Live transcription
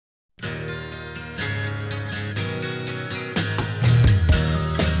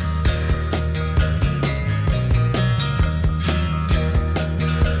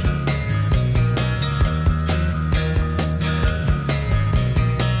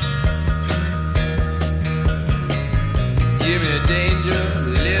Give me danger,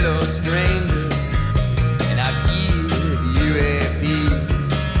 little stranger, and I'll give you a piece.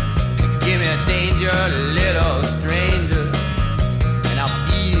 Give me danger, little stranger, and I'll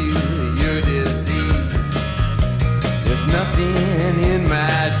heal your disease. There's nothing in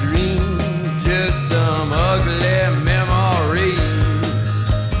my dreams, just some ugly memories.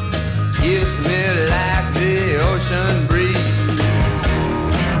 Kiss me like the ocean breeze.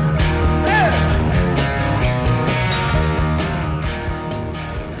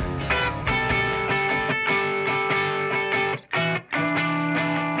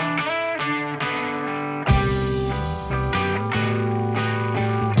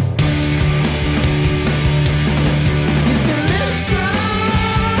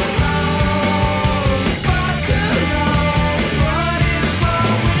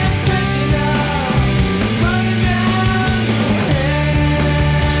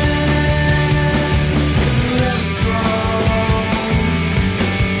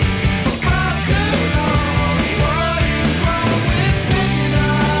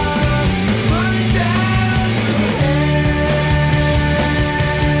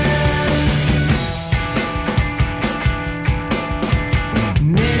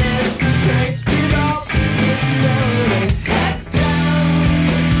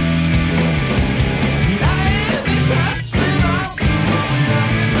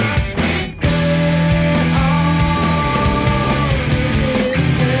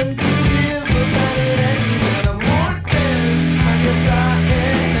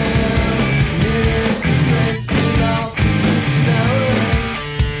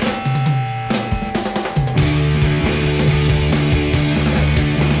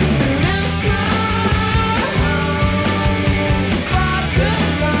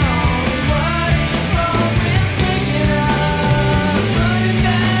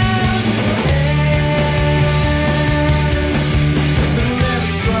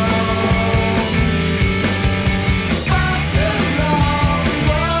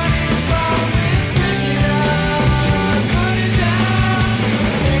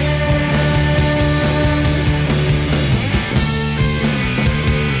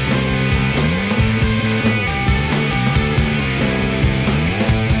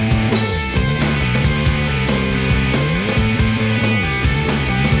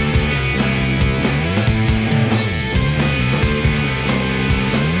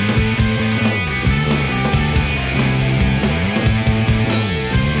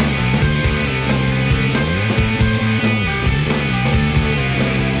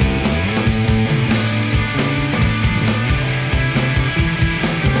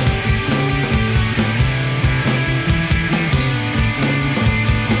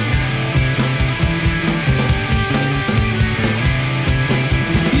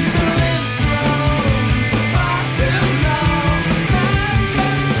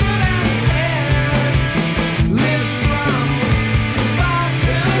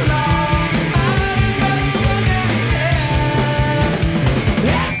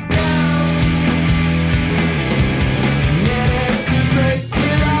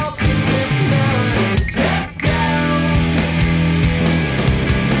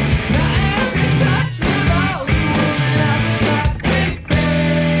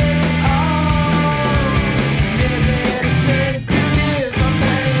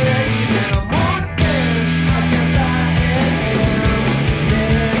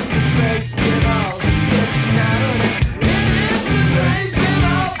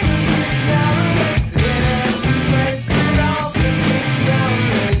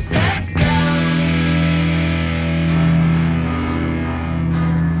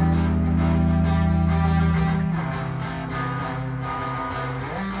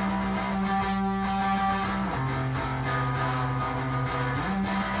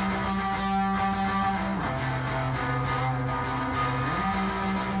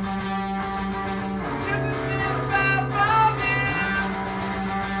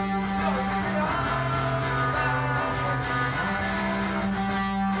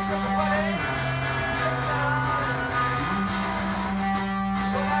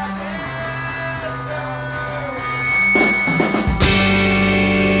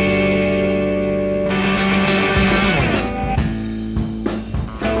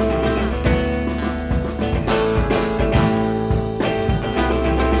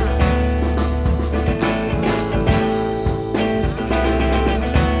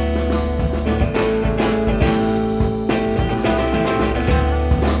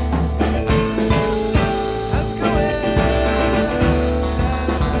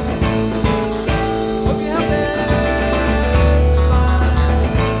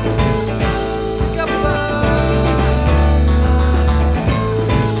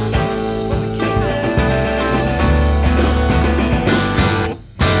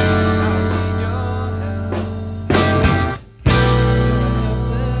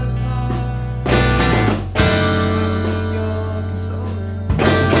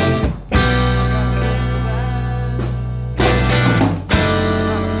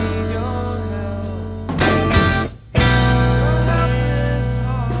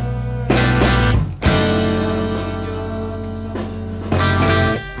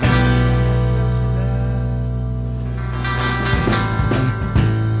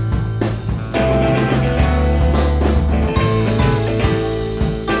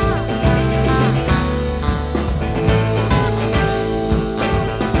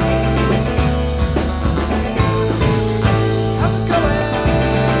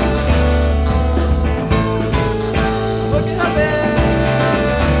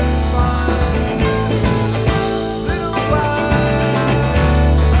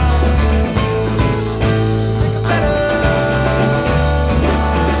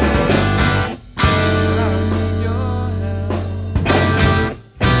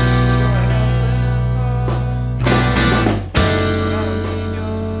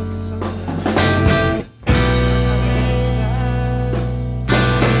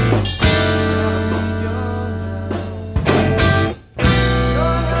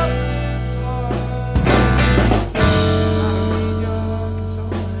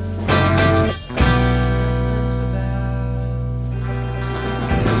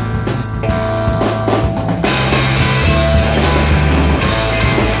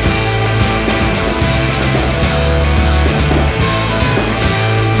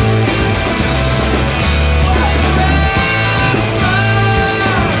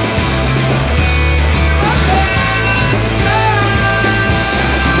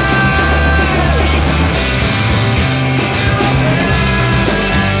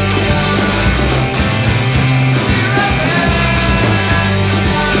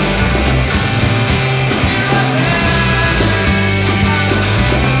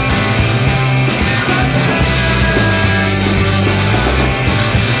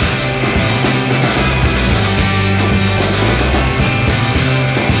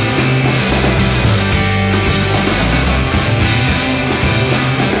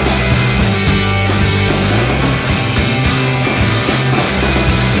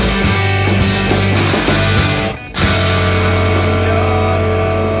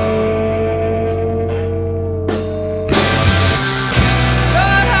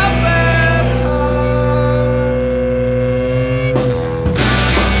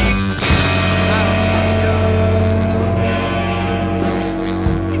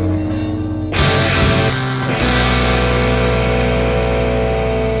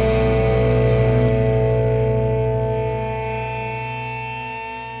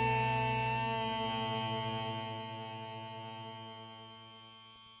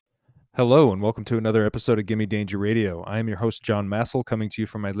 Hello, and welcome to another episode of Gimme Danger Radio. I am your host, John Massel, coming to you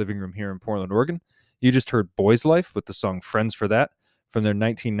from my living room here in Portland, Oregon. You just heard Boys Life with the song Friends for That from their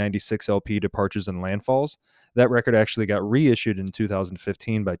 1996 LP Departures and Landfalls. That record actually got reissued in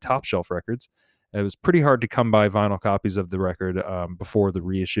 2015 by Top Shelf Records. It was pretty hard to come by vinyl copies of the record before the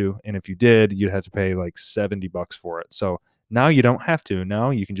reissue, and if you did, you'd have to pay like $70 for it. So now you don't have to. Now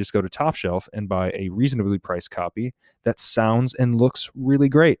you can just go to Top Shelf and buy a reasonably priced copy that sounds and looks really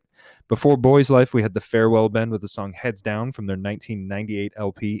great. Before Boys Life, we had the Farewell Band with the song Heads Down from their 1998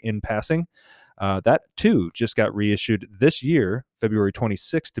 LP In Passing. That, too, just got reissued this year, February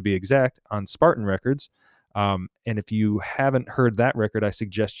 26th to be exact, on Spartan Records. And if you haven't heard that record, I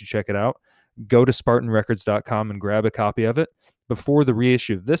suggest you check it out. Go to SpartanRecords.com and grab a copy of it. Before the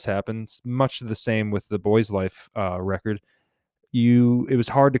reissue of this happened, much the same with the Boys Life record, it was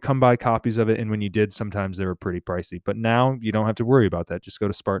hard to come by copies of it, and when you did, sometimes they were pretty pricey. But now you don't have to worry about that. Just go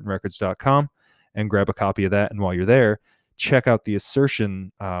to SpartanRecords.com and grab a copy of that. And while you're there, check out the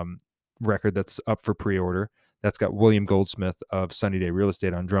Assertion record that's up for pre-order. That's got William Goldsmith of Sunny Day Real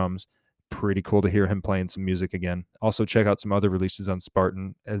Estate on drums. Pretty cool to hear him playing some music again. Also, check out some other releases on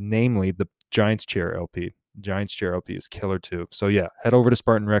Spartan, namely the Giants Chair LP. Giants Chair LP is killer too. So yeah, head over to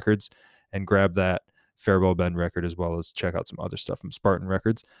Spartan Records and grab that Farewell Bend record, as well as check out some other stuff from Spartan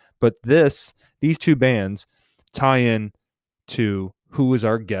Records. But these two bands tie in to who is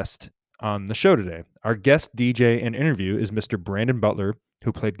our guest on the show today. Our guest DJ and interview is Mr. Brandon Butler,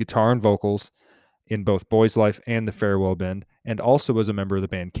 who played guitar and vocals in both Boys Life and the Farewell Bend, and also was a member of the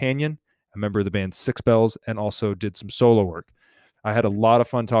band Canyon, a member of the band Six Bells, and also did some solo work. I had a lot of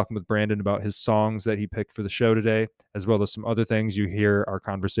fun talking with Brandon about his songs that he picked for the show today, as well as some other things. You hear our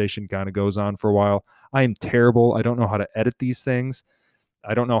conversation kind of goes on for a while. I am terrible. I don't know how to edit these things.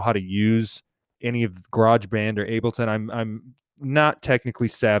 I don't know how to use any of GarageBand or Ableton. I'm not technically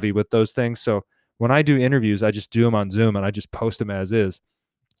savvy with those things. So when I do interviews, I just do them on Zoom and I just post them as is.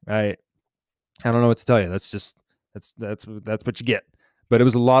 I don't know what to tell you. That's what you get. But it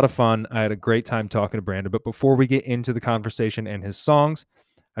was a lot of fun. I had a great time talking to Brandon. But before we get into the conversation and his songs,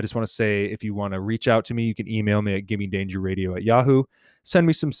 I just want to say, if you want to reach out to me, you can email me at gimmedangerradio@yahoo. Send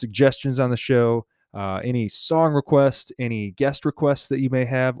me some suggestions on the show, any song requests, any guest requests that you may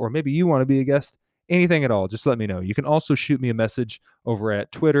have, or maybe you want to be a guest, anything at all. Just let me know. You can also shoot me a message over at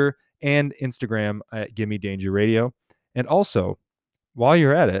Twitter and Instagram at gimmedangerradio. And also, while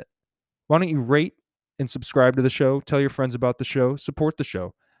you're at it, why don't you rate and subscribe to the show, tell your friends about the show, support the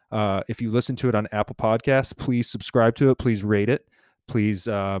show. If you listen to it on Apple Podcasts, please subscribe to it, please rate it, please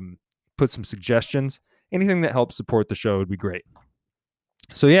put some suggestions. Anything that helps support the show would be great.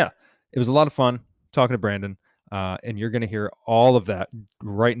 So yeah, it was a lot of fun talking to Brandon, and you're going to hear all of that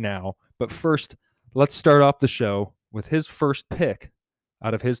right now. But first, let's start off the show with his first pick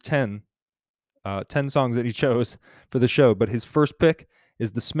out of his 10 songs that he chose for the show. But his first pick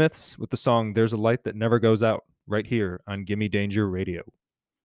is the Smiths with the song There's a Light That Never Goes Out, right here on Gimme Danger Radio.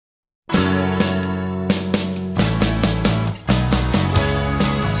 Take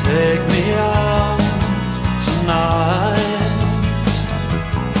me out tonight,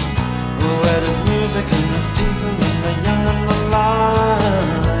 where there's music and there's people and the young and the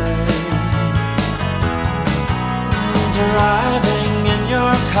light. Driving in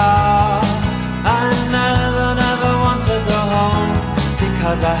your car, I never want to go home,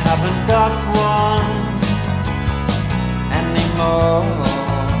 because I haven't got one anymore.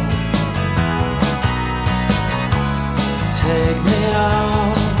 Take me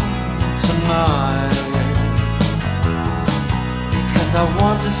out tonight, because I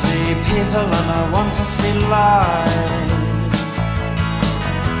want to see people and I want to see life.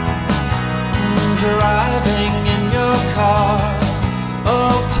 Driving in your car,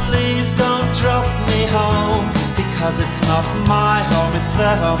 oh please don't drop me home, because it's not my home, it's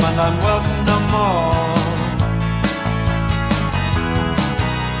their home, and I'm welcome no more.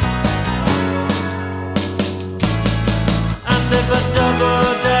 And if a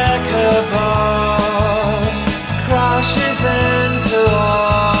double-decker bus crashes into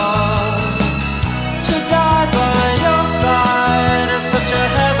us, to die by your side is such a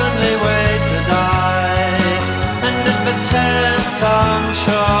heavenly way to die. And if a 10-ton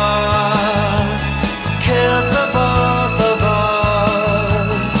truck kills the both of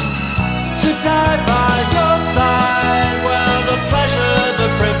us, to die by your side, well, the pleasure, the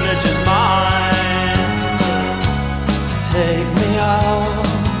privilege is mine. Take me out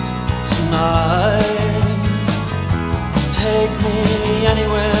tonight, take me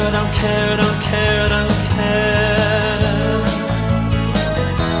anywhere, don't care, don't care, don't care.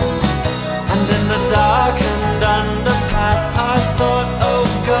 And in the darkened underpass, I thought, oh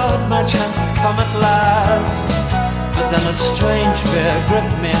God, my child last. But then a strange fear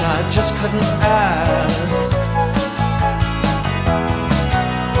gripped me and I just couldn't ask.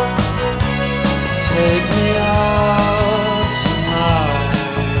 Take me out tonight.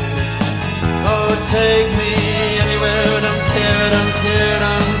 Oh, take me anywhere. Don't care, don't care,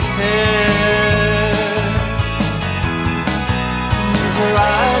 don't care.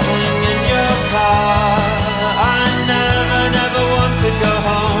 Driving in your car, I never, never want to go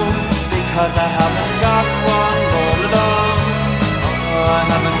home, because I haven't got one all alone. Oh, I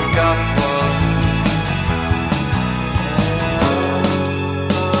haven't got one.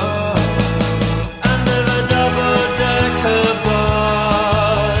 And if a double-decker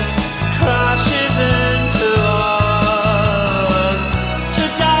bus crashes into us, to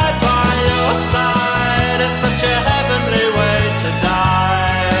die by your side is such a heavenly way to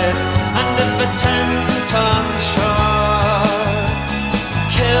die. And if a 10-ton truck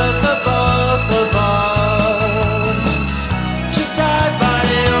kills the both of us, to die by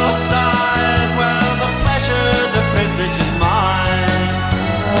your side, well, the pleasure, the privilege is mine.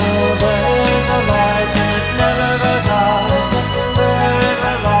 Oh, there is a light and it never goes out. There is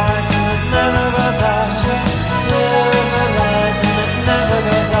a light and it never goes out. There is a light and it never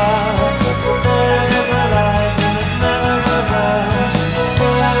goes out. There is a light and it never goes out.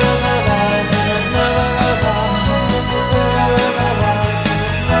 There is a light and it never goes out. There is a light and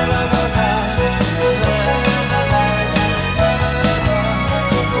it never goes out. There is a light and it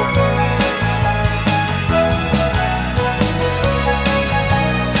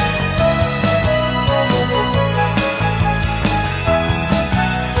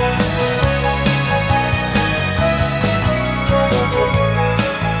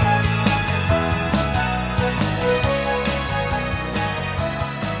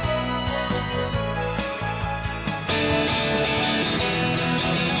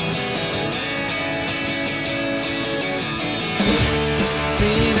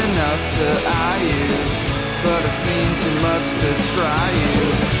Seen enough to eye you, but I've seen too much to try you.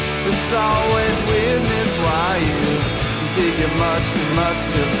 It's always weirdness why you dig it much too much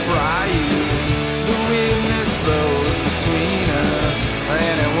to fry you. The weirdness flows between us,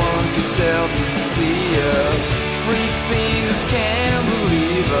 anyone can tell to see us. Freak scene just can't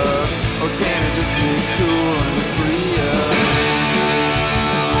believe us, or can it just be cool and free us?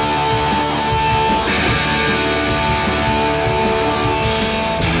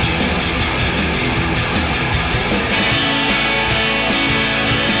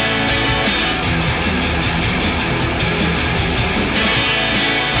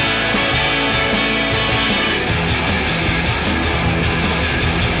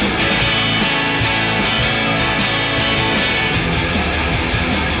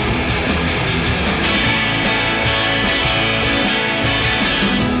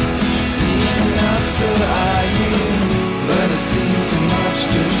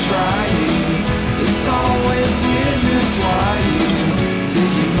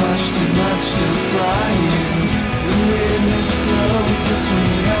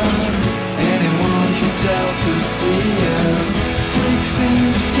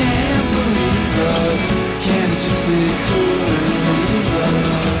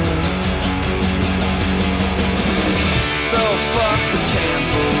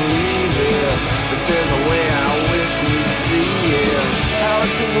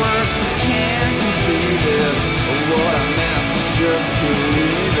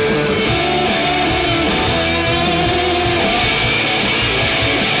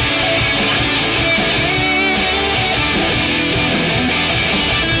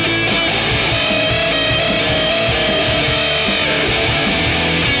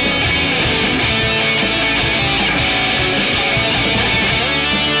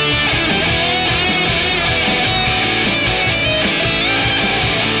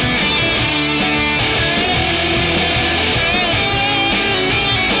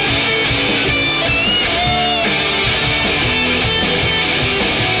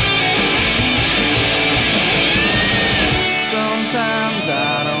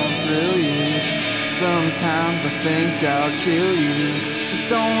 Sometimes I think I'll kill you. Just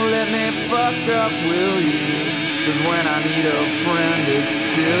don't let me fuck up, will you? 'Cause when I need a friend, it's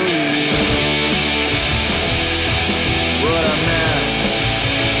still you. What a mess.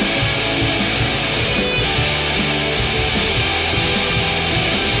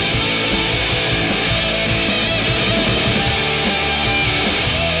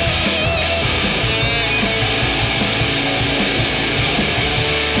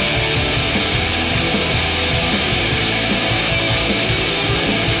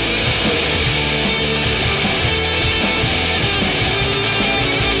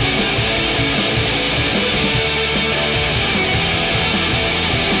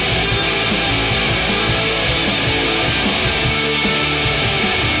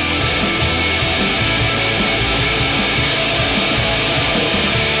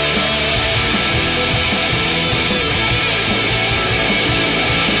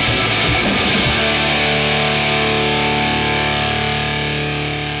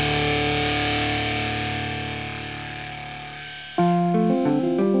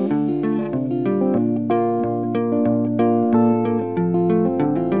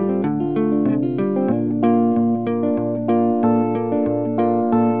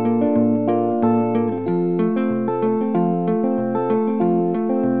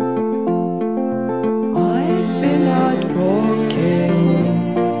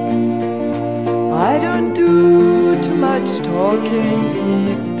 working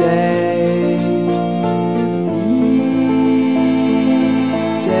these days.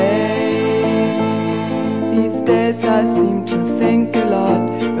 These days I seem to think a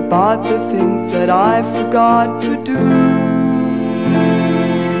lot about the things that I forgot to do.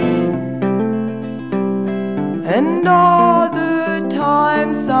 And all the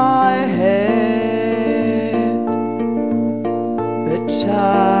times I had the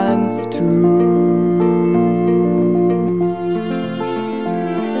chance to.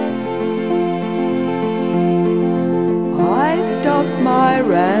 Stop my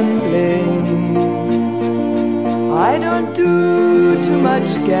rambling. I don't do too much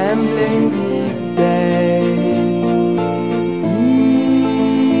gambling these days.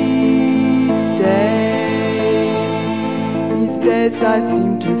 These days I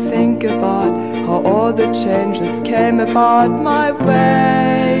seem to think about how all the changes came about my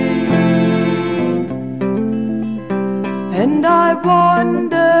way. And I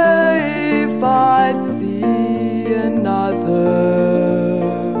wonder if I'd see another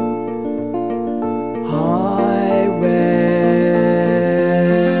highway.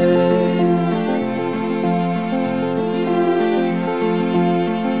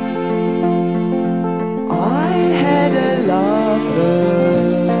 I had a lover.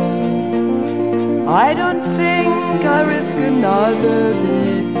 I don't think I risk another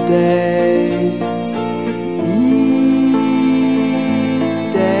these days.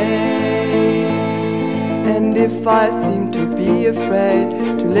 And if I seem to be afraid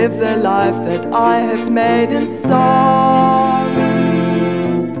to live the life that I have made in sorrow,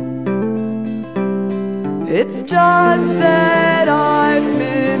 it's just that I've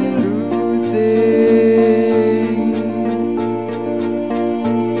been losing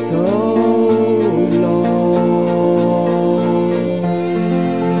so long.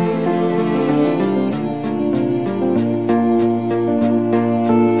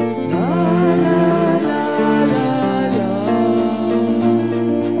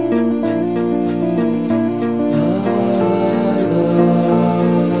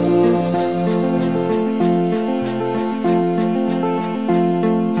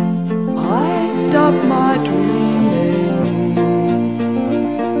 My dreaming,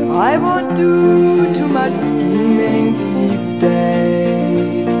 I won't do too much scheming these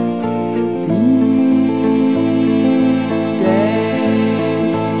days.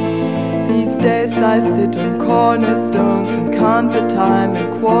 These days I sit on cornerstones and count the time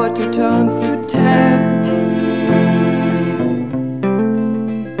in quarter turns to 10.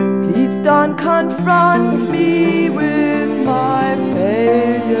 Please don't confront me with my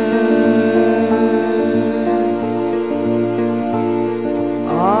failure.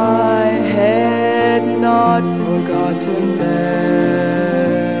 I had not forgotten them.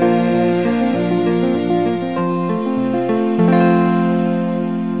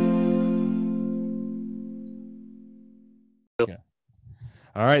 Okay.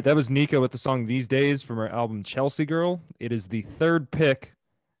 All right, that was Nico with the song These Days from her album Chelsea Girl. It is the third pick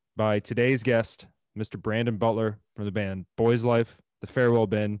by today's guest, Mr. Brandon Butler from the band Boys Life, The Farewell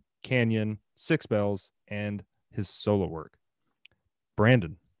Bin, Canyon, Six Bells, and his solo work.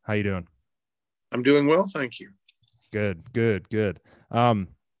 Brandon, how you doing? I'm doing well, thank you. Good.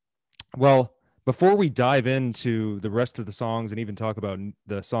 Well, before we dive into the rest of the songs and even talk about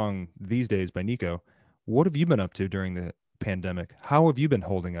the song These Days by Nico, what have you been up to during the pandemic? How have you been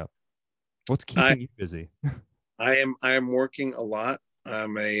holding up? What's keeping you busy? I am working a lot.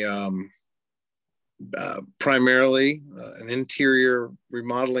 I'm a primarily an interior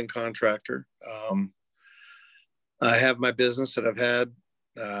remodeling contractor. I have my business that I've had.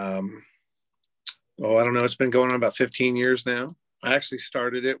 I don't know. It's been going on about 15 years now. I actually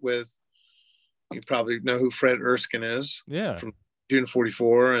started it with, you probably know who Fred Erskine is. Yeah. From June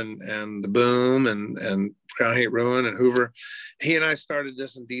 44 and The Boom and Crown Hate Ruin and Hoover. He and I started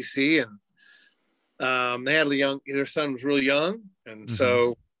this in DC, and they had their son was really young. And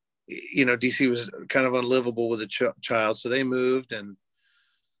so, DC was kind of unlivable with a child. So they moved, and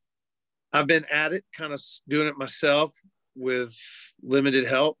I've been at it, kind of doing it myself with limited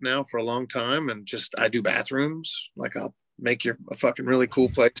help now for a long time. And I do bathrooms. Like, I'll make a fucking really cool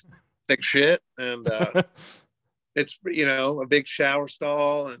place, take shit. And it's, a big shower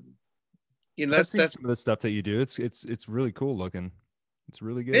stall. And, that's some of the stuff that you do. It's really cool looking. It's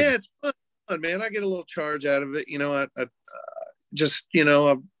really good. Yeah, it's fun, man. I get a little charge out of it. I just,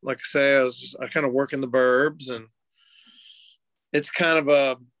 like I say, I kind of work in the burbs, and it's kind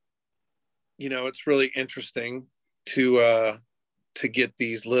of it's really interesting to get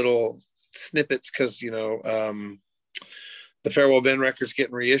these little snippets, because the Farewell Bin record's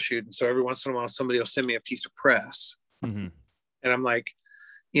getting reissued, and so every once in a while somebody will send me a piece of press, and I'm like,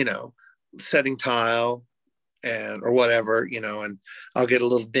 you know, setting tile or whatever, you know, and I'll get a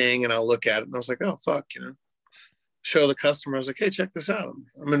little ding and I'll look at it and I was like, oh fuck, you know, show the customer. I was like, hey, check this out.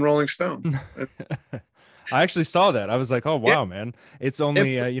 I'm in Rolling Stone. I actually saw that. I was like, oh Yeah. wow, man. It's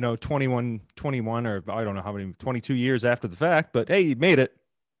only 21, or I don't know how many, 22 years after the fact, but hey, you made it.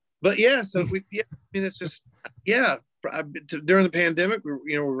 But yeah, so I mean, it's just, yeah. During the pandemic,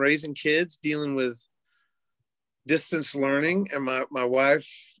 we're raising kids, dealing with distance learning, and my wife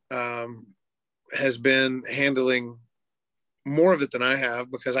has been handling more of it than I have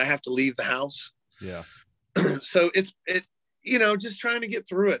because I have to leave the house. Yeah. So it's just trying to get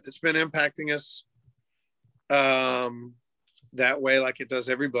through it. It's been impacting us that way, like it does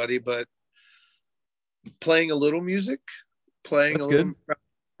everybody, but playing a little music, That's good.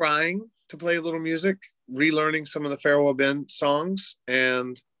 trying to play a little music, relearning some of the Farewell Bend songs,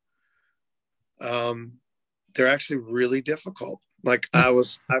 and they're actually really difficult. Like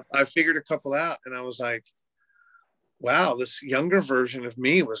I figured a couple out and I was like, wow, this younger version of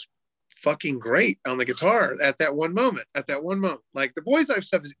me was fucking great on the guitar at that one moment. Like the Boys Life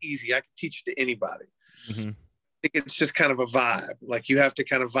stuff is easy. I can teach it to anybody. Mm-hmm. I think it's just kind of a vibe. Like you have to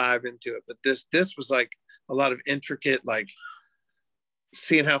kind of vibe into it. But this was like a lot of intricate, like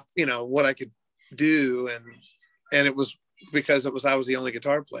seeing how, what I could do. And it was because I was the only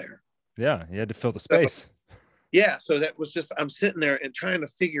guitar player. Yeah. You had to fill the space. Yeah. So that was just, I'm sitting there and trying to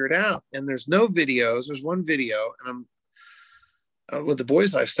figure it out. And there's no videos. There's one video and I'm with the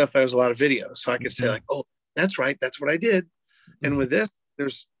Boys Life stuff. There was a lot of videos. So I could say like, oh, that's right. That's what I did. And with this,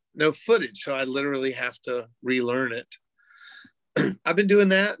 there's no footage. So I literally have to relearn it. I've been doing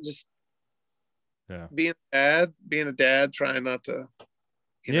that. Just being a dad, trying not to,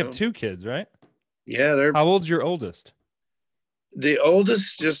 you have 2 kids, right? Yeah. How old's your oldest? The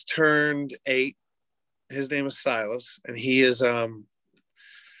oldest just turned 8. His name is Silas. And he is, I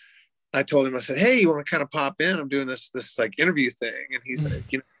told him, I said, hey, you want to kind of pop in? I'm doing this like interview thing. And he's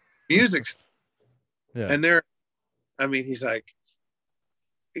like, music. Yeah. And he's like,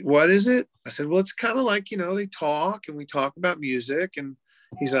 what is it? I said, well, it's kind of like, they talk and we talk about music. And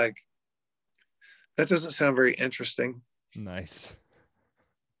he's like, that doesn't sound very interesting. Nice.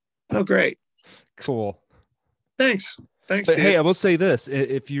 Oh, great. Cool. Thanks. But dude. Hey, I will say this.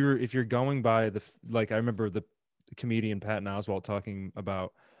 If you're going by I remember the comedian Patton Oswalt talking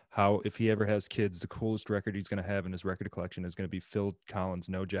about how if he ever has kids, the coolest record he's going to have in his record collection is going to be Phil Collins'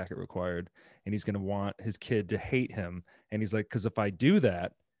 No Jacket Required. And he's going to want his kid to hate him. And he's like, because if I do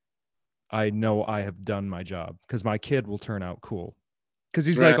that, I know I have done my job because my kid will turn out cool. Because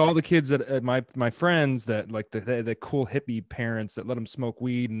he's like all the kids that my friends that like the cool hippie parents that let them smoke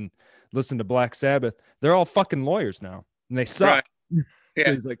weed and listen to Black Sabbath, they're all fucking lawyers now and they suck. Right. Yeah.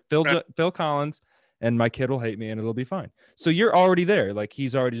 So he's like Phil Collins, and my kid will hate me and it'll be fine. So you're already there. Like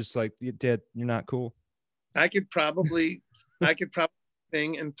he's already just like, Dad, you're not cool. I could probably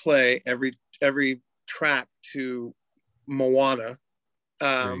sing and play every track to Moana.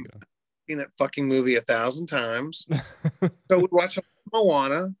 Seen that fucking movie 1,000 times. So we watch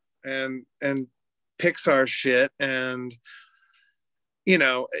Moana and Pixar shit, and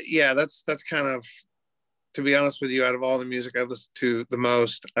that's kind of, to be honest with you, out of all the music I've listened to the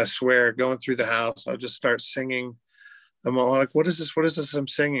most, I swear, going through the house, I'll just start singing. I'm all like, what is this I'm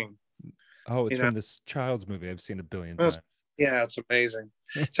singing? Oh, it's from this child's movie I've seen a billion times. Yeah, it's amazing.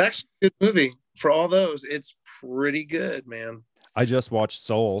 It's actually a good movie. For all those, it's pretty good, man. I just watched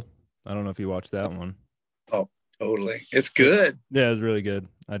Soul. I don't know if you watched that one. Oh, totally. It's good. Yeah, it was really good.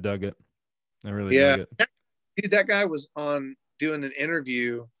 I dug it. I really dug it. Dude, that guy was on doing an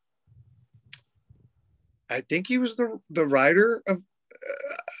interview. I think he was the writer of,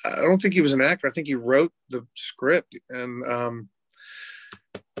 I don't think he was an actor. I think he wrote the script. And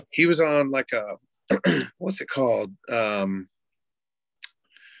he was on like a, what's it called? It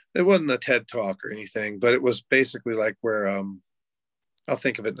wasn't a TED Talk or anything, but it was basically like where, I'll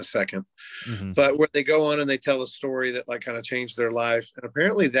think of it in a second, but where they go on and they tell a story that like kind of changed their life. And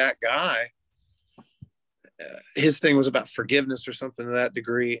apparently that guy, his thing was about forgiveness or something to that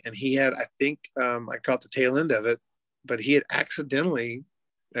degree. And he had, I think, I caught the tail end of it, but he had accidentally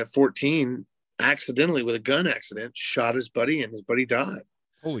at 14, with a gun accident, shot his buddy and his buddy died.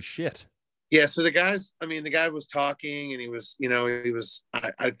 Holy shit. Yeah. So the guy was talking and he was,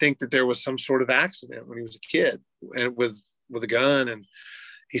 I think that there was some sort of accident when he was a kid and with a gun, and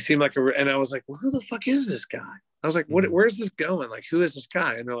he seemed like and I was like, well, who the fuck is this guy? I was like, where's this going? Like, who is this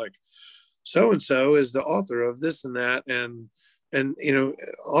guy? And they're like, so-and-so is the author of this and that. And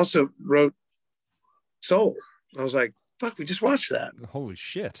also wrote Soul. I was like, fuck, we just watched that. Holy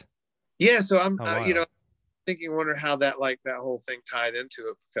shit. Yeah. So I'm, thinking, wonder how that whole thing tied into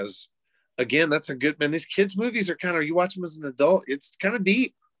it, because again, that's a good, man. These kids movies are kind of, you watch them as an adult, it's kind of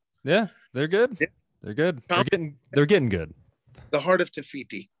deep. Yeah, they're good. Yeah. They're good. They're getting good. The Heart of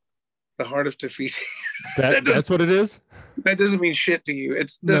Tafiti. The Heart of Tafiti. That's what it is. That doesn't mean shit to you.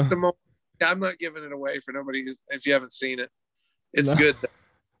 It's No. the moment. I'm not giving it away for nobody if you haven't seen it. It's No. good.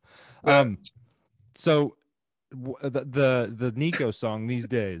 So the Nico song, These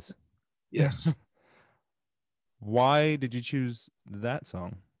Days. Yes. Why did you choose that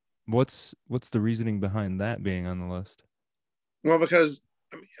song? What's the reasoning behind that being on the list? Well, because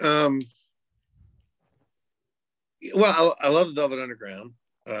I love Velvet Underground.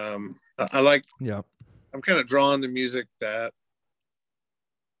 I like. Yeah. I'm kind of drawn to music that,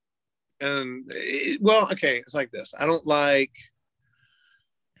 it's like this. I don't like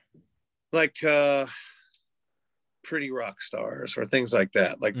pretty rock stars or things like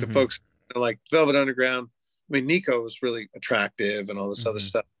that. Like the folks like Velvet Underground. I mean, Nico was really attractive and all this other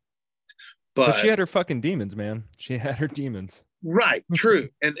stuff. But she had her fucking demons, man. She had her demons. Right. True.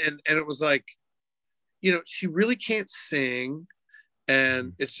 And it was like, she really can't sing.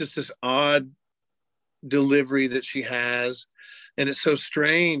 And it's just this odd delivery that she has. And it's so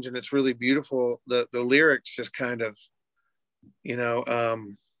strange and it's really beautiful. The lyrics just kind of,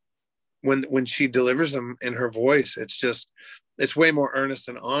 when she delivers them in her voice, it's way more earnest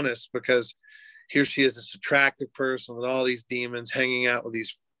and honest, because here she is, this attractive person with all these demons hanging out with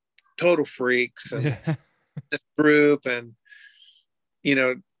these total freaks and this group. And,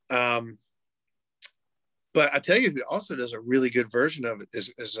 but I tell you who also does a really good version of it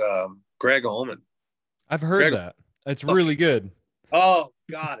is Greg Allman. I've heard that. It's really good. Oh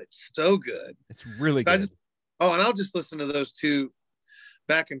God, it's so good. It's really good. And I'll just listen to those two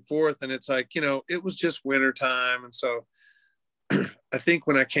back and forth. And it's like, it was just winter time. And so I think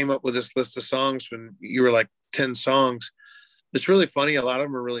when I came up with this list of songs, when you were like 10 songs, it's really funny. A lot of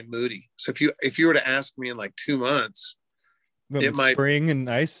them are really moody. So if you were to ask me in like 2 months, it might spring and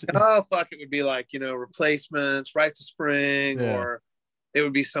ice. Oh fuck! It would be like Replacements, Right to Spring, or it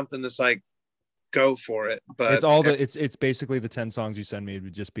would be something that's like go for it. But it's basically the 10 songs you send me. It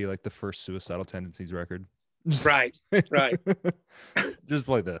would just be like the first Suicidal Tendencies record. Right. Just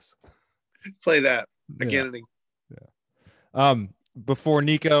play this. Play that again and again. Yeah. Before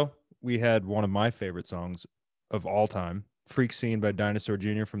Nico, we had one of my favorite songs of all time, "Freak Scene" by Dinosaur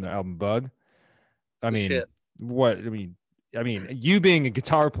Jr. from their album Bug. I mean, you being a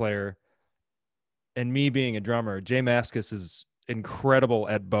guitar player and me being a drummer, Jay Mascis is incredible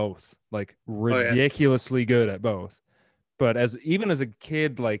at both, like ridiculously good at both. But even as a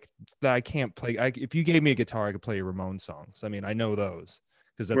kid, like I can't play. If you gave me a guitar, I could play Ramones songs. I mean, I know those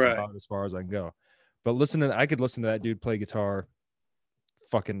because that's about as far as I can go. But I could listen to that dude play guitar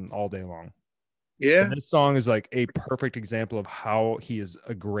fucking all day long. Yeah. And this song is like a perfect example of how he is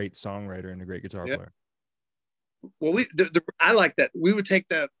a great songwriter and a great guitar player. Well, I like that. We would take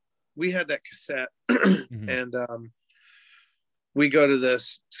that. We had that cassette and we go to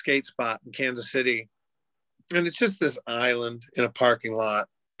this skate spot in Kansas City, and it's just this island in a parking lot,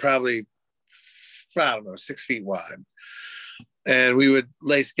 probably, I don't know, 6 feet wide. And we would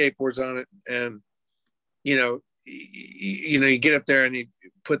lay skateboards on it. And, you get up there and you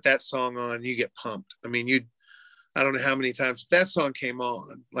put that song on, you get pumped. I mean, I don't know how many times that song came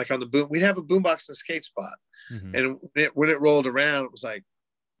on, like on the boom, we'd have a boombox in a skate spot. And when it rolled around, it was like,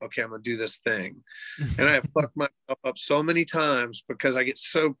 okay, I'm going to do this thing. And I have fucked myself up so many times because I get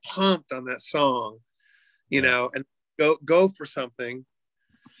so pumped on that song, and go for something,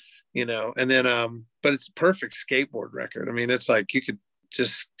 and then, but it's a perfect skateboard record. I mean, it's like you could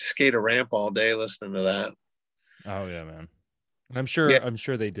just skate a ramp all day listening to that. Oh yeah, man. I'm sure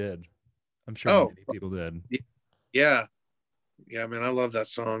they did. I'm sure many people did. Yeah. Yeah, man, I love that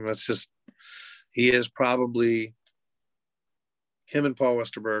song. That's just, he is probably, him and Paul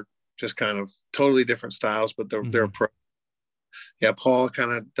Westerberg, just kind of totally different styles, but they're pro. Yeah, Paul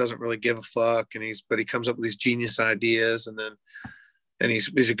kind of doesn't really give a fuck, and but he comes up with these genius ideas, and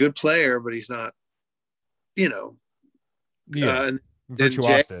he's a good player, but he's not, virtuosic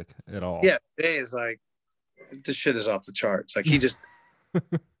at all. Yeah, Jay is like, this shit is off the charts. Like he just,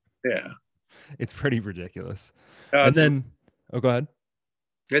 it's pretty ridiculous. And then, go ahead.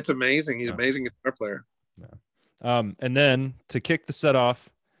 It's amazing. He's an amazing guitar player. Yeah. And then to kick the set off,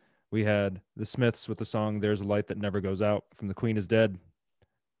 we had the Smiths with the song "There's a Light That Never Goes Out" from The Queen Is Dead.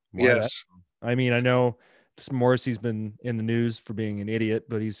 Why yes. that? I mean, I know Morrissey's been in the news for being an idiot,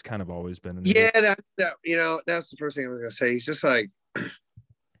 but he's kind of always been an idiot. Yeah, that's the first thing I was gonna say. He's just like,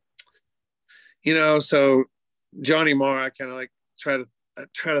 so Johnny Marr, I kind of like try to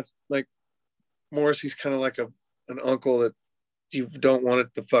like Morrissey's kind of like an uncle that you don't want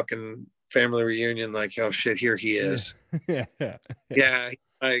at the fucking family reunion. Like, oh shit, here he is. Yeah. Yeah.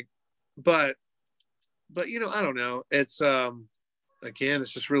 But you know, I don't know. It's again, it's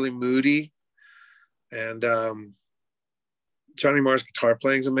just really moody, and Johnny Marr's guitar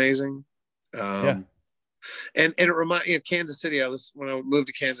playing is amazing. And it reminds me of Kansas City. When I moved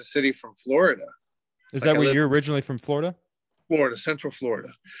to Kansas City from Florida. Is that where you're originally from? Florida, Central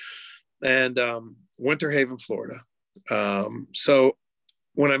Florida, and Winter Haven, Florida. So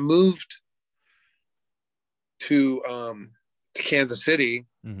when I moved to Kansas City,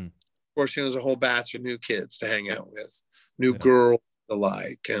 mm-hmm. of course, you know, there's a whole batch of new kids to hang out with, new girls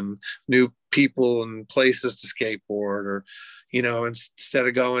alike, and new people and places to skateboard, or, you know, instead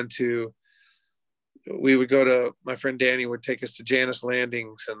of going to, we would go to, my friend Danny would take us to Janus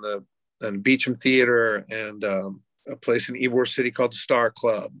Landings and Beecham Theater, and a place in Ybor City called the Star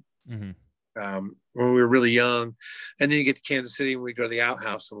Club. Mm-hmm. When we were really young. And then you get to Kansas City and we go to the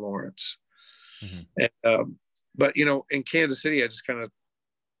Outhouse in Lawrence. Mm-hmm. And, but, you know, in Kansas City, I just kind of,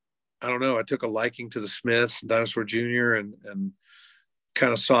 I don't know, I took a liking to the Smiths and Dinosaur Jr. and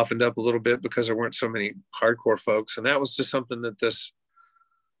kind of softened up a little bit because there weren't so many hardcore folks. And that was just something that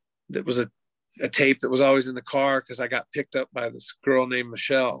was a tape that was always in the car, because I got picked up by this girl named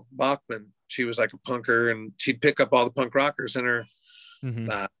Michelle Bachman. She was like a punker, and she'd pick up all the punk rockers in her.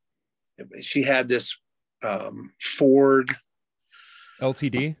 Mm-hmm. She had this Ford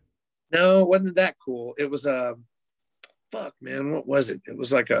LTD. No, it wasn't that cool. It was fuck, man, what was it? It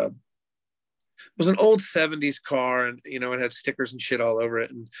was like it was an old 70s car, and you know, it had stickers and shit all over it,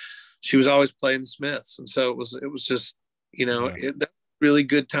 and she was always playing the Smiths, and so it was just, you know, that really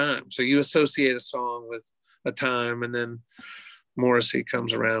good time. So you associate a song with a time, and then Morrissey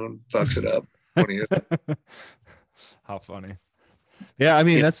comes around and fucks it up 20 years. How funny. Yeah, I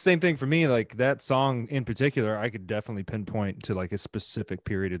mean, that's the same thing for me. Like, that song in particular, I could definitely pinpoint to like a specific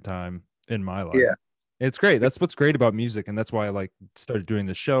period of time in my life. Yeah. It's great. That's what's great about music. And that's why I like started doing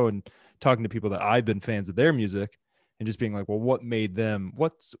this show and talking to people that I've been fans of their music, and just being like, well, what made them,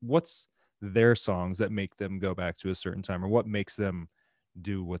 what's their songs that make them go back to a certain time, or what makes them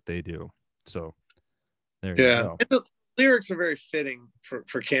do what they do. So there you go. And the lyrics are very fitting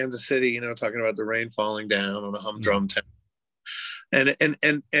for Kansas City, you know, talking about the rain falling down on a humdrum town. And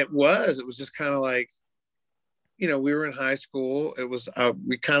it was just kind of like, you know, we were in high school. It was,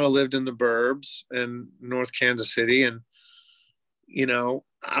 we kind of lived in the burbs in North Kansas City. And, you know,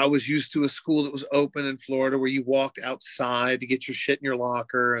 I was used to a school that was open in Florida, where you walked outside to get your shit in your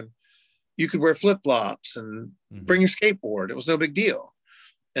locker, and you could wear flip-flops and bring your skateboard. It was no big deal.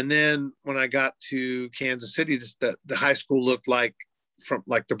 And then when I got to Kansas City, the high school looked like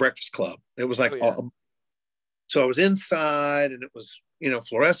the Breakfast Club. It was like, so I was inside, and it was, you know,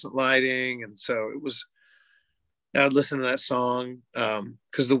 fluorescent lighting. And so it was, I'd listen to that song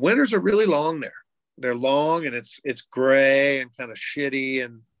because the winters are really long there. They're long, and it's gray and kind of shitty.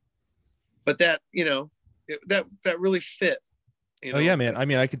 But that, you know, that really fit. You know? Oh yeah, man. I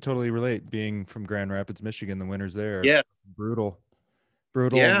mean, I could totally relate, being from Grand Rapids, Michigan. The winters there, brutal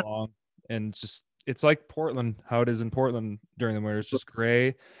and long, and just, it's like Portland, how it is in Portland during the winter. It's just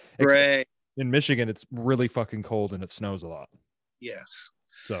gray. In Michigan, it's really fucking cold, and it snows a lot. Yes.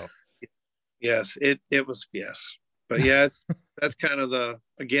 So yes, it was, yes. But yeah, that's kind of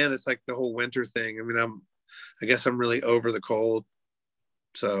it's like the whole winter thing. I mean, I guess I'm really over the cold.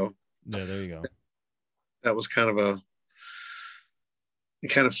 So yeah, there you go. That was kind of it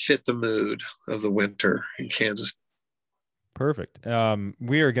kind of fit the mood of the winter in Kansas. Perfect.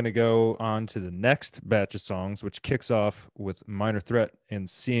 We are going to go on to the next batch of songs, which kicks off with Minor Threat and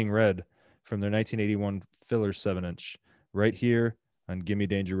Seeing Red from their 1981 filler 7-inch, right here on Gimme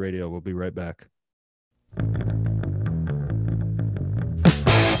Danger Radio. We'll be right back.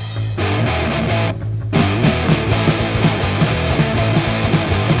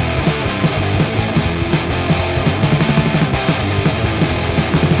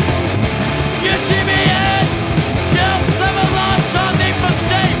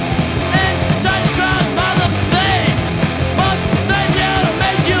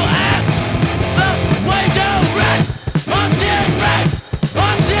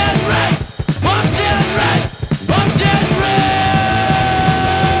 Red,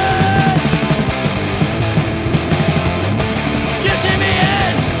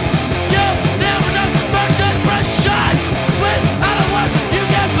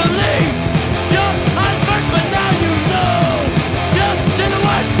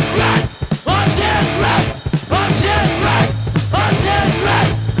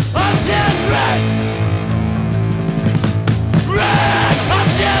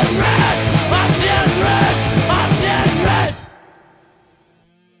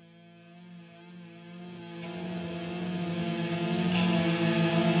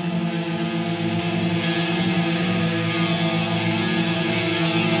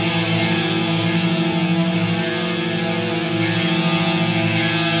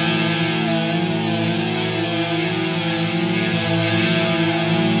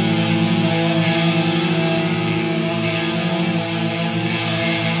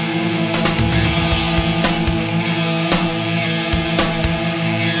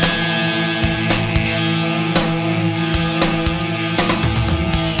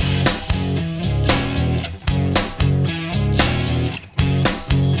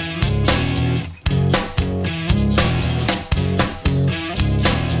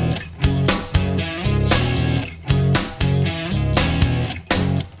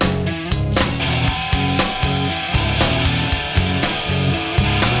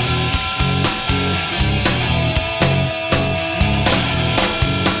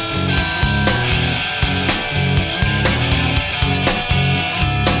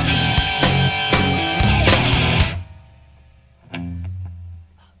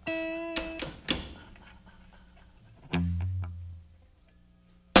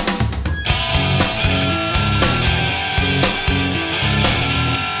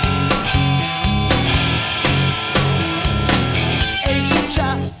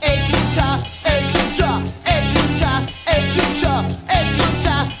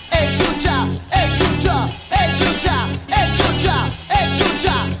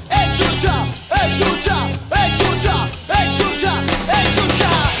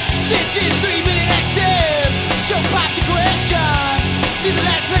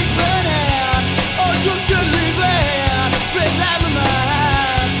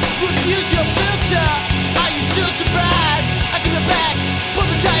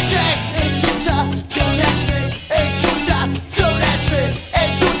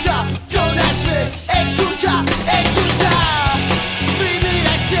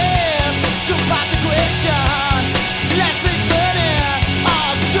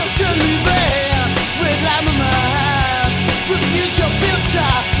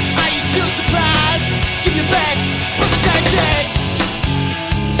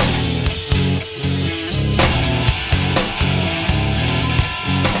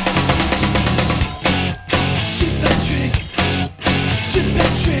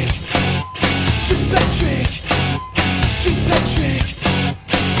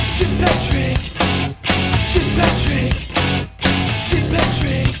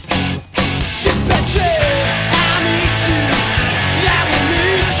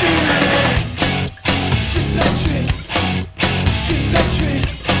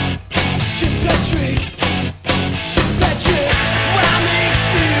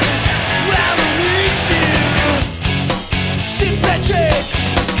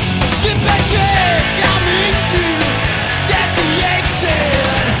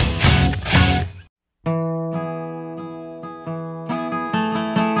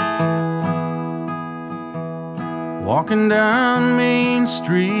 Walking down Main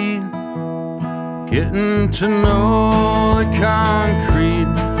Street, getting to know the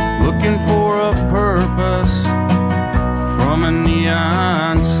concrete, looking for a purpose from a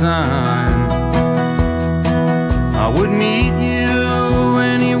neon sign. I would meet you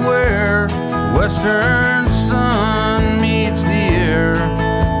anywhere, western sun meets the air.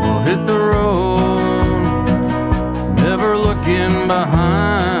 We'll hit the road, never looking behind.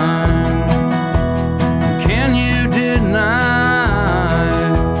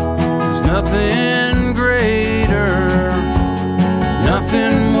 Nothing greater,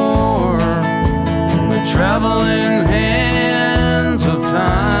 nothing more than the traveling hands of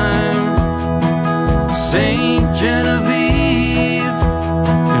time. Saint Genevieve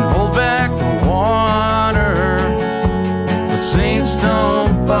can hold back the water, but saints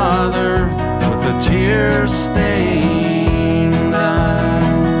don't bother with a tear-stained eye.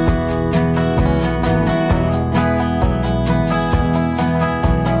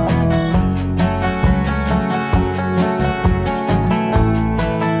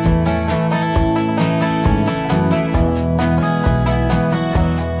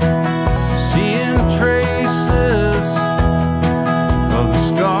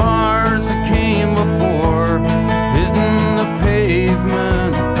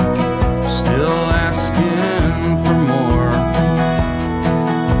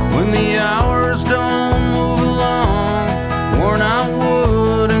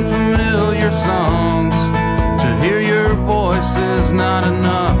 Not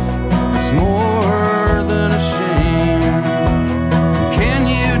enough, it's more than a shame. Can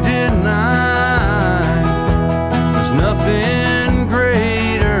you deny there's nothing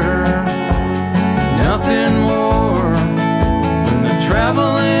greater, nothing more than the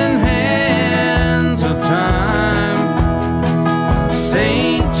traveling hands of time?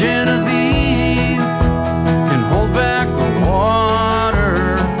 Saint Genevieve can hold back the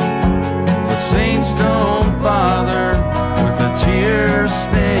water, but saints don't bother with a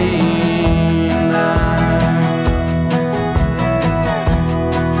tear-stained eye.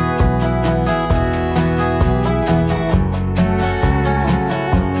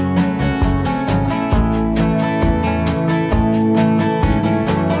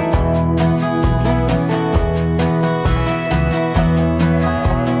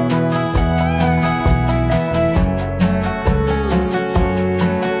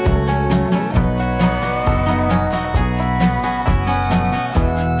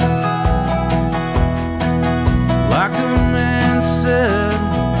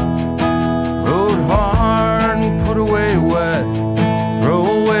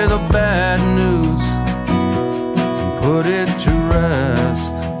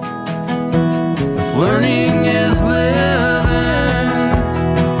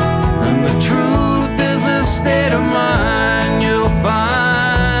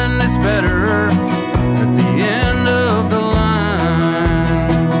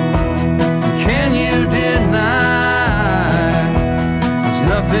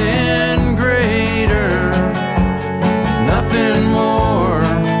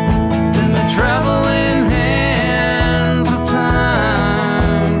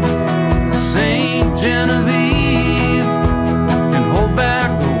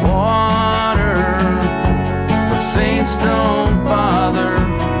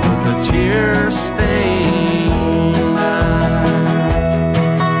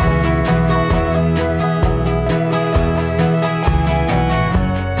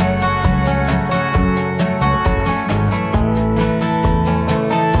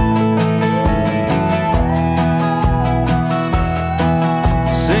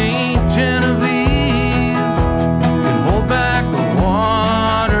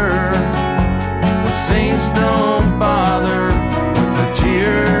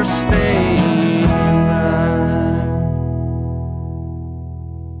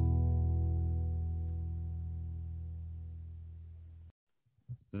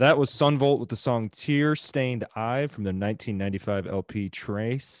 That was Sunvolt with the song Tear Stained Eye from the 1995 LP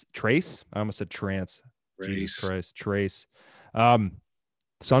Trace. I almost said Trance. Jesus Christ. Trace.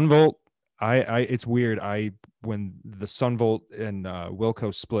 Sunvolt, I it's weird. I when the Sunvolt and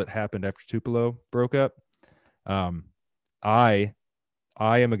Wilco split happened after Tupelo broke up. I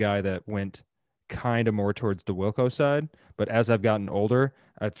am a guy that went kind of more towards the Wilco side, but as I've gotten older,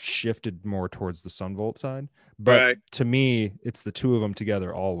 I've shifted more towards the Sunvolt side. But Right. to me, it's the two of them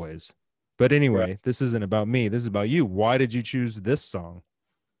together always. But anyway, This isn't about me. This is about you. Why did you choose this song?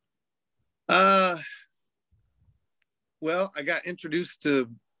 Well, I got introduced to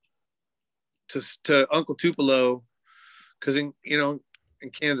Uncle Tupelo because in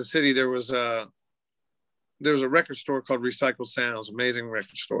Kansas City there was a record store called Recycled Sounds, amazing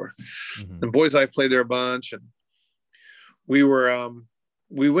record store, and Boys Life played there a bunch, and we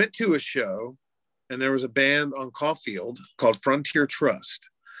went to a show, and there was a band on Caulfield called Frontier Trust,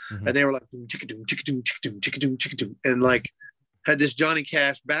 and they were like chickadoom chickadoom chickadoom chickadoom chickadoom, and like had this Johnny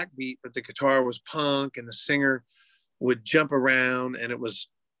Cash backbeat, but the guitar was punk, and the singer would jump around, and it was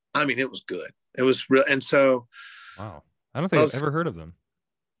good. It was real, and so wow, I don't think I've ever heard of them.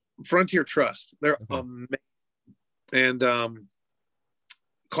 Frontier Trust, they're amazing. And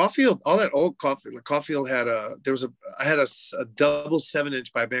Caulfield, all that old Caulfield had I had a double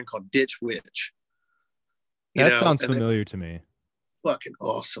 7-inch by a band called Ditch Witch. That sounds familiar to me. Fucking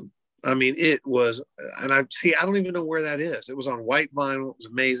awesome. I mean, it was, and I don't even know where that is. It was on white vinyl. It was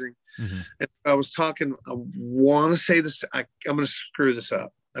amazing. And I was talking, I want to say this, I'm going to screw this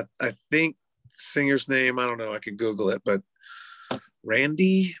up. I think the singer's name, I don't know, I could Google it, but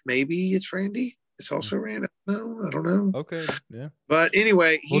Randy, maybe it's Randy. It's also Randy. No, I don't know. Okay, yeah. But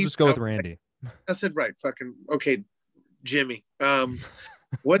anyway, we'll just go with Randy. I said, right, fucking, okay, Jimmy.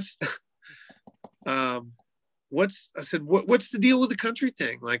 What's the deal with the country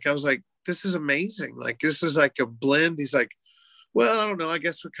thing? Like, I was like, this is amazing. Like, this is like a blend. He's like, well, I don't know. I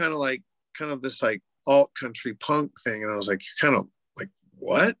guess we're kind of this like alt country punk thing. And I was like, you're kind of like,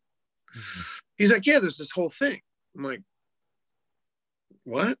 what? He's like, yeah, there's this whole thing. I'm like,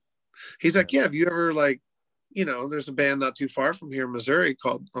 what? He's like, yeah, have you ever there's a band not too far from here in Missouri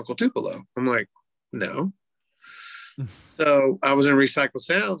called Uncle Tupelo. I'm like, no. So I was in Recycled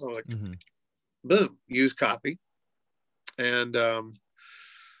Sounds. I'm like, boom, used copy. And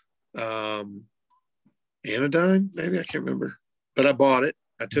Anodyne, maybe, I can't remember. But I bought it.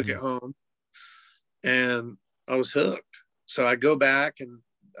 I took it home and I was hooked. So I go back, and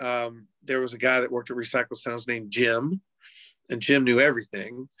there was a guy that worked at Recycled Sounds named Jim. And Jim knew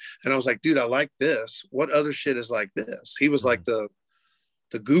everything. And I was like, dude, I like this. What other shit is like this? He was like the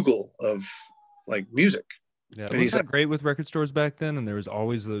Google of like music. Yeah, it was great with record stores back then. And there was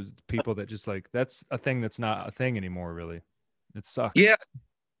always those people that just like, that's a thing that's not a thing anymore, really. It sucks. Yeah.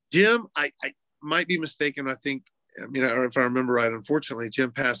 Jim, I might be mistaken. I think, if I remember right, unfortunately,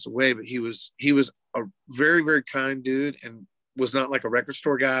 Jim passed away, but he was a very, very kind dude, and was not like a record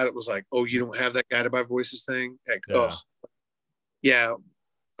store guy that was like, oh, you don't have that guy to buy voices thing. Like, yeah.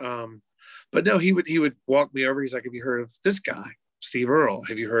 But no, he would walk me over. He's like, have you heard of this guy, Steve Earle?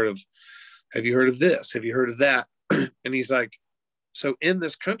 Have you heard of this? Have you heard of that? And he's like, so in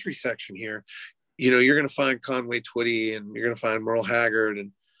this country section here, you're going to find Conway Twitty, and you're going to find Merle Haggard,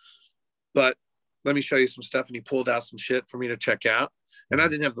 but let me show you some stuff. And he pulled out some shit for me to check out. And I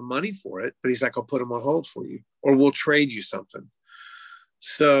didn't have the money for it, but he's like, I'll put them on hold for you, or we'll trade you something.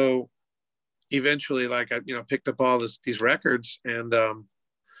 So eventually, like, I picked up all these records, and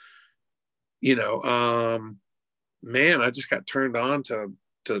man, I just got turned on to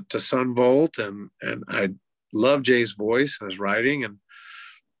Sunvolt, and I love Jay's voice and his writing, and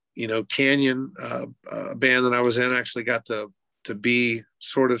Canyon, a band that I was in, actually got to be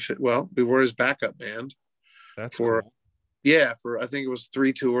sort of, well, we were his backup band. That's for cool. Yeah, for I think it was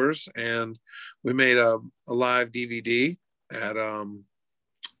 3 tours, and we made a live DVD at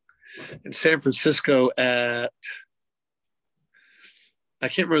in San Francisco at, I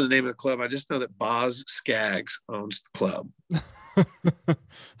can't remember the name of the club. I just know that Boz Skaggs owns the club.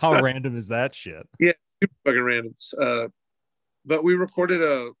 How random is that shit? Yeah, super fucking random. But we recorded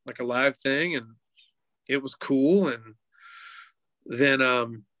a live thing, and it was cool. And then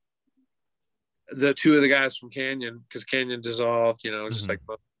the 2 of the guys from Canyon, because Canyon dissolved, just like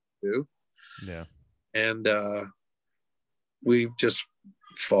most do. Yeah. And we just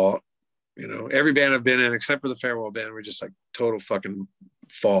fought. Every band I've been in, except for the Farewell Band, we just like total fucking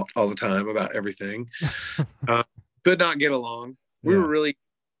fought all the time about everything. Could not get along. We were really,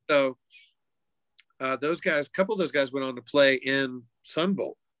 so those guys, a couple of those guys went on to play in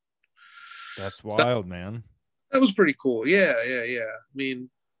Sunvolt. That's wild, man. That was pretty cool. Yeah. I mean,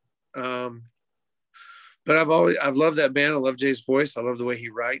 but I've loved that band. I love Jay's voice. I love the way he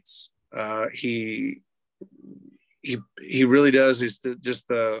writes. He really does. He's just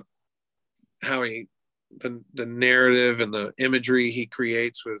how he the narrative and the imagery he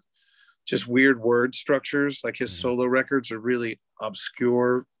creates with just weird word structures. Like his solo records are really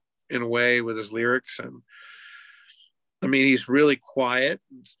obscure in a way with his lyrics. And I mean, he's really quiet,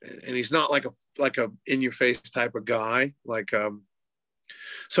 and he's not like a in your face type of guy. Like,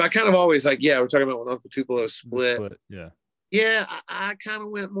 so I kind of always like, yeah, we're talking about when Uncle Tupelo split. Yeah. Yeah. I kind of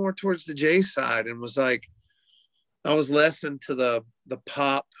went more towards the J side and was like, I was less into the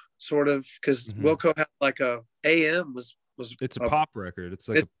pop sort of, because Wilco had like a AM was it's a pop record. It's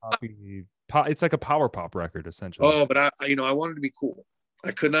like a poppy pop. It's like a power pop record essentially. Oh, but I wanted to be cool.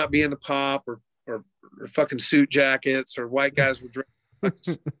 I could not be into pop or fucking suit jackets or white guys with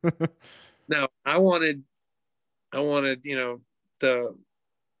dresses. No, I wanted the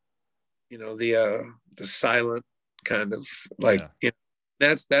silent kind of like,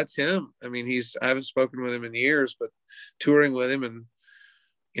 that's him. I mean, I haven't spoken with him in years, but touring with him and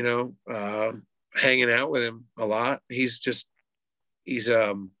hanging out with him a lot. He's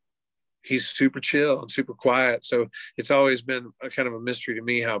super chill and super quiet. So it's always been a kind of a mystery to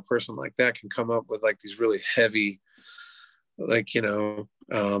me how a person like that can come up with like these really heavy, like,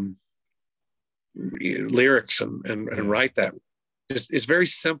 lyrics and write that. It's very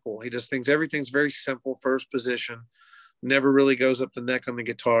simple. He does things, everything's very simple. First position, never really goes up the neck on the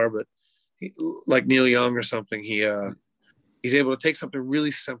guitar, but like Neil Young or something, he's able to take something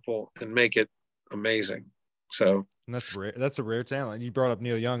really simple and make it amazing. So, and that's rare. That's a rare talent. You brought up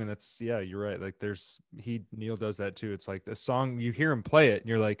Neil Young, and you're right. Like Neil does that too. It's like a song, you hear him play it and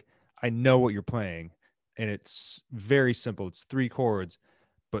you're like, I know what you're playing. And it's very simple. It's 3 chords,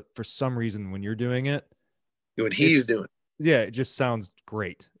 but for some reason when you're doing it, what he's doing, it just sounds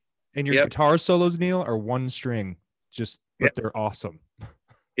great. And your guitar solos, Neil, are 1 string, but they're awesome.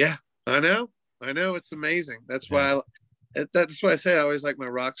 Yeah, I know. It's amazing. That's why I say I always like my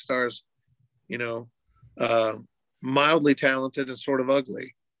rock stars, mildly talented and sort of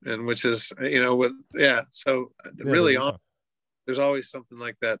ugly, and which is, so really there's always something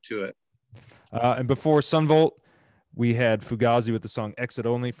like that to it. And before Sunvolt, we had Fugazi with the song Exit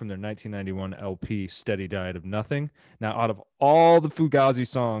Only from their 1991 LP Steady Diet of Nothing. Now, out of all the Fugazi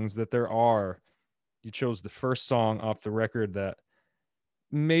songs that there are, you chose the first song off the record that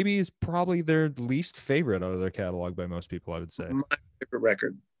maybe is probably their least favorite out of their catalog by most people, I would say. My favorite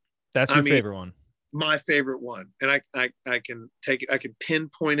record. That's your favorite one. My favorite one. And I can take it, I can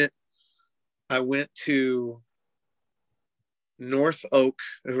pinpoint it. I went to North Oak.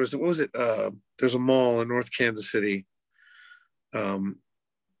 There's a mall in North Kansas City.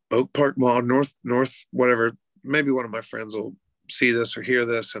 Oak Park Mall, North, whatever. Maybe one of my friends will see this or hear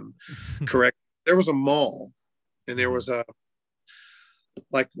this and correct. There was a mall, and there was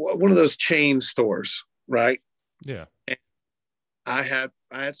like one of those chain stores, right? Yeah. And I had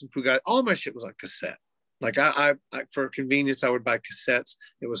some Fugazi. All my shit was on cassette. Like I for convenience, I would buy cassettes.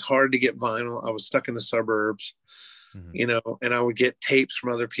 It was hard to get vinyl. I was stuck in the suburbs, and I would get tapes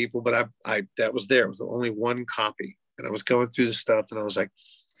from other people, but I that was there. It was the only one copy. And I was going through the stuff and I was like,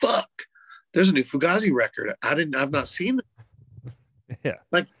 fuck, there's a new Fugazi record. I've not seen it. Yeah.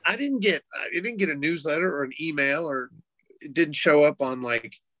 Like I didn't get a newsletter or an email, or it didn't show up on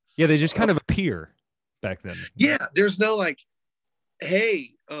like. Yeah. They just kind of appear back then. Yeah. There's no like,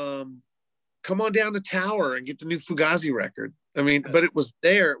 hey, come on down to Tower and get the new Fugazi record. I mean, but it was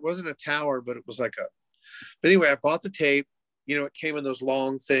there. It wasn't a Tower, but it was like but anyway, I bought the tape, it came in those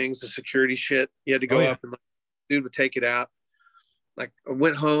long things, the security shit. You had to go up and like, dude would take it out. Like I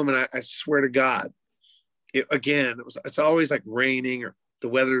went home and I swear to God, it's always like raining or the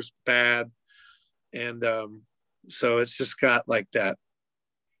weather's bad. And so it's just got like that,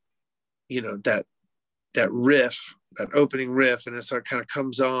 that riff, that opening riff, and it sort of kind of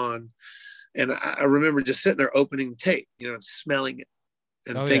comes on. And I remember just sitting there opening the tape, and smelling it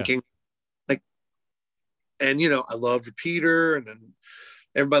and thinking like, and I loved Repeater, and then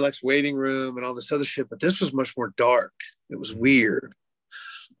everybody likes Waiting Room and all this other shit, but this was much more dark. It was weird.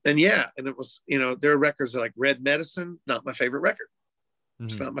 And and it was, there are records like Red Medicine, not my favorite record.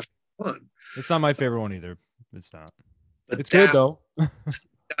 It's not my favorite one. It's not my favorite one either. It's not. But it's good though.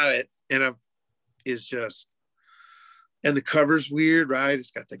 And and the cover's weird, right?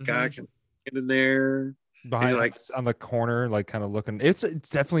 It's got that guy can get in there. Behind, like on the corner, like kind of looking. It's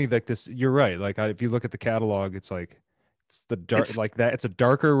definitely like this. You're right. Like if you look at the catalog, it's like it's the dark like that. It's a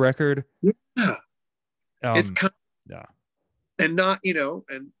darker record. Yeah. It's kind of, and not,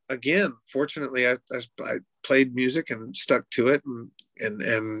 and again, fortunately, I played music and stuck to it,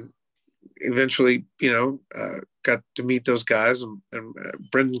 and eventually, got to meet those guys, and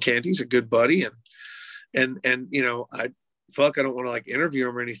Brendan Canty's a good buddy, and I fuck, I don't want to like interview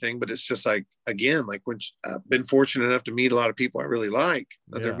them or anything, but it's just like, again, like when I've been fortunate enough to meet a lot of people I really like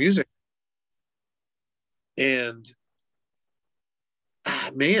their music. And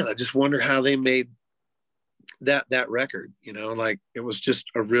man, I just wonder how they made that record, you know, like it was just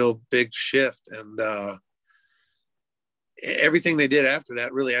a real big shift. And everything they did after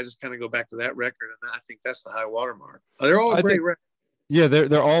that, really, I just kind of go back to that record, and I think that's the high watermark. They're all great records. Yeah,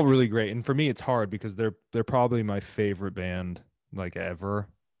 they're all really great, and for me, it's hard because they're probably my favorite band like ever.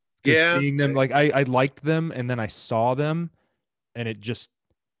 Because seeing them, like I liked them, and then I saw them, and it just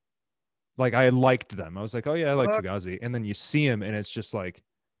like I liked them. I was like, oh yeah, I like Fugazi, and then you see them, and it's just like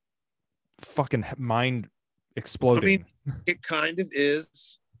fucking mind exploding. I mean, it kind of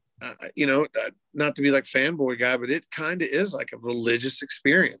is. You know, not to be like fanboy guy, but it kind of is like a religious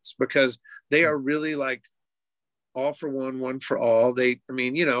experience because they are really like all for one for all. I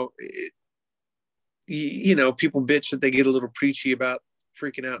mean, you know, people bitch that they get a little preachy about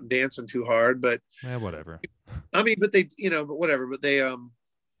freaking out and dancing too hard, but whatever. I mean, but they, but whatever, but they,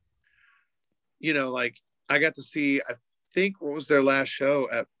 like I got to see, I think what was their last show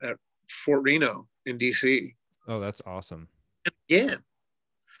at Fort Reno in DC. Oh, that's awesome. And again,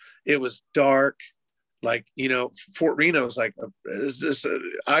 it was dark. Like, Fort Reno is like,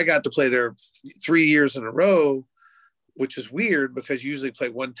 I got to play there 3 years in a row, which is weird because you usually play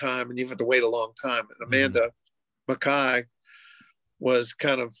one time and you have to wait a long time. And Amanda Mackay was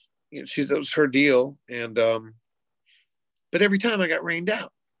kind of, that was her deal. And, but every time I got rained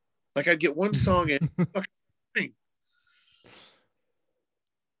out, like I'd get one song in, rain.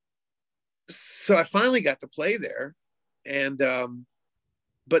 So I finally got to play there. And,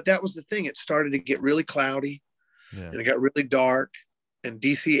 but that was the thing. It started to get really cloudy and it got really dark, and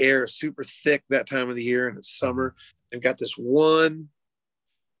DC air is super thick that time of the year, and it's summer. And got this lamp,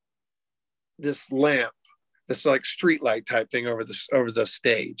 this like street light type thing over the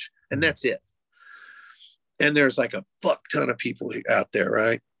stage. And that's it. And there's like a fuck ton of people out there.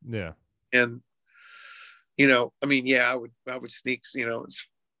 Right. Yeah. And, I mean, yeah, I would sneak, we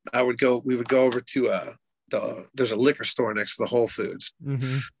would go over to, there's a liquor store next to the Whole Foods,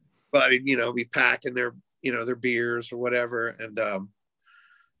 but be packing their beers or whatever. And,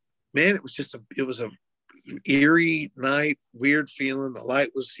 man, it was a eerie night, weird feeling. The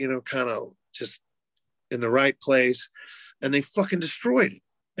light was, kind of just in the right place, and they fucking destroyed it.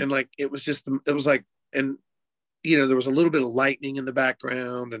 And like, it was like, and, there was a little bit of lightning in the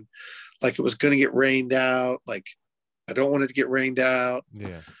background, and like, it was going to get rained out. Like, I don't want it to get rained out.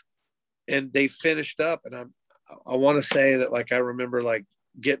 Yeah. And they finished up, and I want to say that, like, I remember like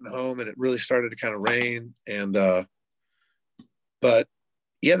getting home and it really started to kind of rain. And, but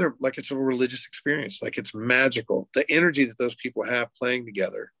yeah, they're like, it's a religious experience. Like, it's magical. The energy that those people have playing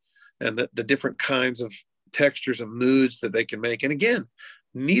together, and the different kinds of textures and moods that they can make. And again,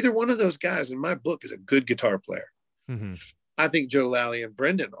 neither one of those guys in my book is a good guitar player. I think Joe Lally and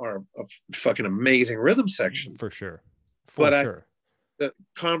Brendan are a fucking amazing rhythm section. For sure. The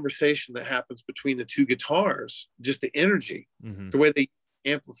conversation that happens between the two guitars, just the energy, the way they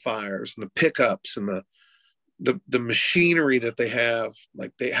amplifiers and the pickups and the machinery that they have,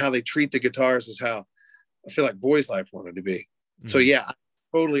 like how they treat the guitars, is how I feel like Boys Life wanted to be. So yeah, I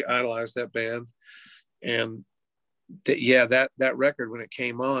totally idolized that band. And that record, when it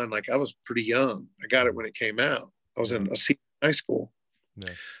came on, like I was pretty young. I got it when it came out. I was in a senior high school. Yeah.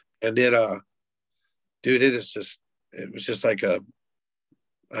 And it dude, it was just like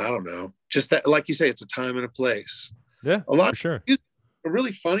I don't know, just that, like you say, it's a time and a place. Yeah, a lot for sure. Music,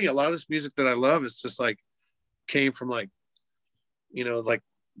 really funny. A lot of this music that I love is just like came from like, like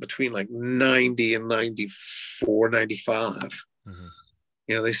between like 90 and 94, 95.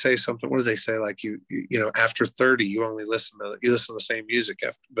 They say something, what do they say? Like you after 30, you only listen to the same music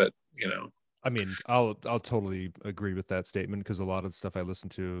after, but I mean, I'll totally agree with that statement, because a lot of the stuff I listen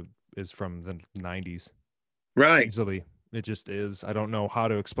to is from the 90s. Right. Easily. It just is. I don't know how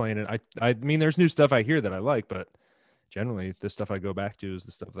to explain it. I mean, there's new stuff I hear that I like, but generally the stuff I go back to is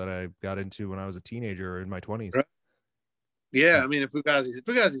the stuff that I got into when I was a teenager or in my 20s. Right. Yeah, I mean, Fugazi's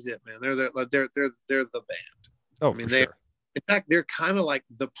it, man. They're the band. Oh, I mean, for sure. In fact, they're kind of like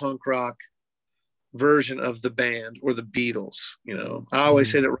the punk rock version of the band, or the Beatles. I always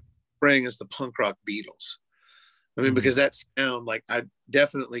say that Spring is the punk rock Beatles. I mean, because that sound, like, I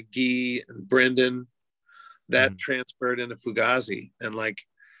definitely Guy and Brendan, that transferred into Fugazi, and like,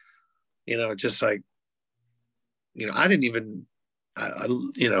 just like, I didn't even, I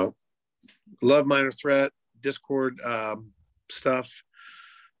love Minor Threat, Discord stuff.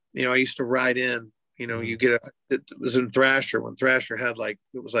 I used to write in, it was in Thrasher, when Thrasher had like,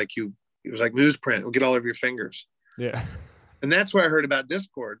 it was like newsprint, it would get all over your fingers. Yeah. And that's where I heard about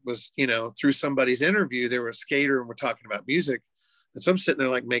Discord was, through somebody's interview. They were a skater and we're talking about music. And so I'm sitting there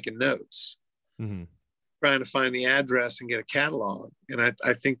like making notes, trying to find the address and get a catalog. And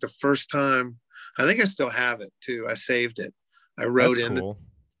I think the first time, I think I still have it too. I saved it. I wrote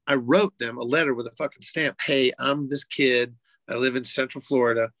I wrote them a letter with a fucking stamp. Hey, I'm this kid. I live in Central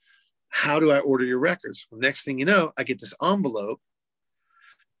Florida. How do I order your records? Well, next thing you know, I get this envelope.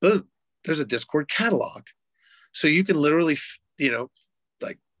 Boom, there's a Discord catalog. So you can literally,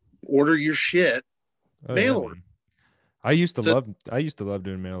 like order your shit, mail order. I used to love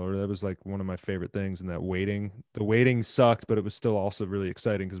doing mail order. That was like one of my favorite things. And the waiting sucked, but it was still also really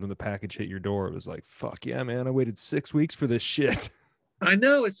exciting because when the package hit your door, it was like, fuck yeah, man, I waited 6 weeks for this shit. I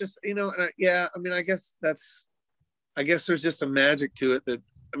know. It's just, I guess there's just a magic to it that,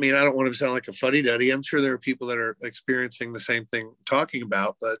 I don't want to sound like a fuddy-duddy. I'm sure there are people that are experiencing the same thing I'm talking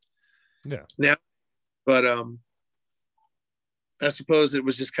about, but I suppose it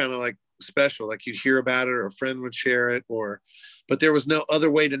was just kind of like special. Like you'd hear about it or a friend would share it but there was no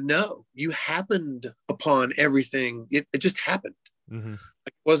other way to know. You happened upon everything. It just happened. It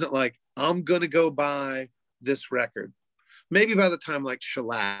wasn't like, I'm going to go buy this record. Maybe by the time like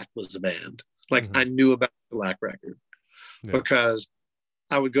Shellac was a band, like I knew about the Shellac record because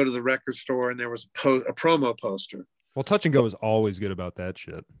I would go to the record store and there was a promo poster. Well, Touch and Go is always good about that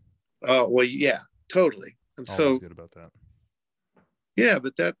shit. Oh, well, yeah, totally. And always good about that. Yeah,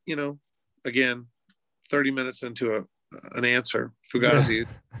 but that, again, 30 minutes into an answer, Fugazi,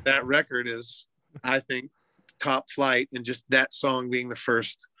 that record is, I think, top flight, and just that song being the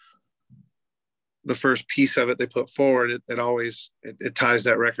first piece of it they put forward, it always ties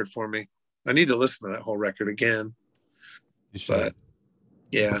that record for me. I need to listen to that whole record again. You should. But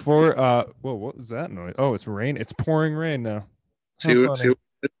yeah. Before whoa, what was that noise? Oh, it's rain. It's pouring rain now.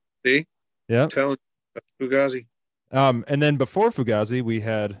 See? Yeah. Telling Fugazi. And then before Fugazi, we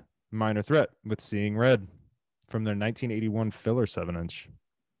had Minor Threat with Seeing Red from their 1981 filler 7-inch.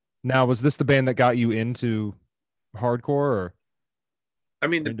 Now, was this the band that got you into hardcore or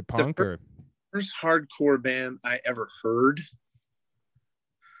into punk? First hardcore band I ever heard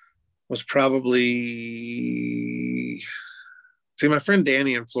was probably, my friend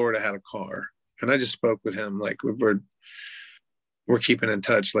Danny in Florida had a car, and I just spoke with him. Like we're keeping in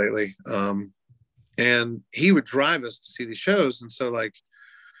touch lately. And he would drive us to see the shows. And so like,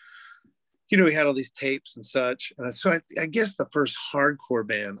 he had all these tapes and such. And so I guess the first hardcore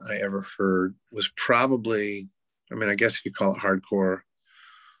band I ever heard was probably, I guess if you call it hardcore,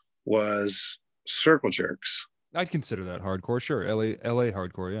 was Circle Jerks. I'd consider that hardcore. Sure. LA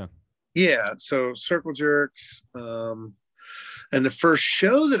hardcore. Yeah. Yeah. So Circle Jerks. And the first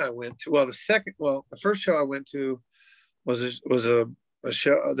show that I went to, the first show I went to was a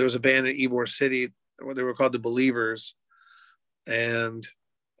show. There was a band in Ybor City. They were called the Believers. And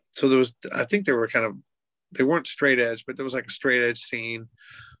so I think they weren't straight edge, but there was like a straight edge scene.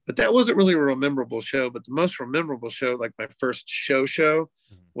 But that wasn't really a memorable show. But the most memorable show, like my first show,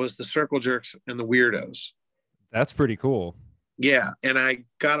 was the Circle Jerks and the Weirdos. That's pretty cool. Yeah. And I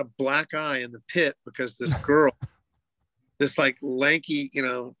got a black eye in the pit because this girl, this like lanky,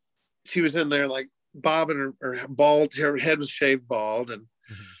 she was in there like bobbing her bald, her head was shaved bald.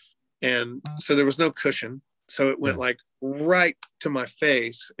 And so there was no cushion. So it went like right to my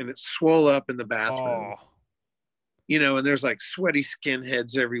face and it swole up in the bathroom. And there's like sweaty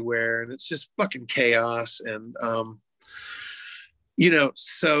skinheads everywhere and it's just fucking chaos. And,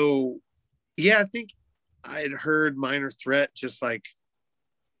 so yeah, I think I had heard Minor Threat just like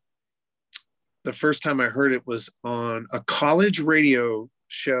the first time I heard it was on a college radio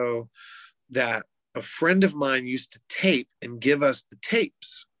show that a friend of mine used to tape and give us the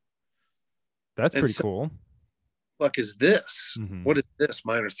tapes. That's pretty cool. Fuck is this? What is this?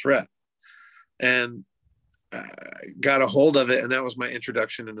 Minor Threat. And I got a hold of it, and that was my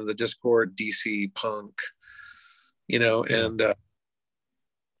introduction into the Discord DC punk, and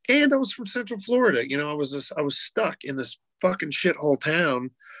I was from Central Florida. I was stuck in this fucking shithole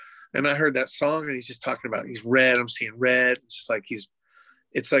town, and I heard that song, and he's just talking about he's red. I'm seeing red. It's just like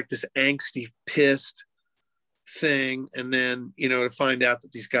it's like this angsty, pissed thing, and then to find out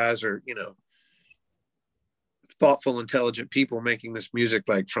that these guys are thoughtful, intelligent people making this music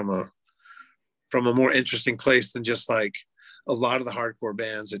like from a more interesting place than just like a lot of the hardcore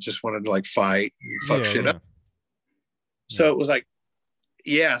bands that just wanted to like fight and fuck shit up. So it was like,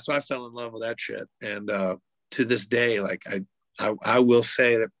 so I fell in love with that shit. And to this day, like I will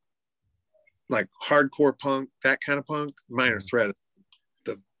say that like hardcore punk, that kind of punk, Minor Threat,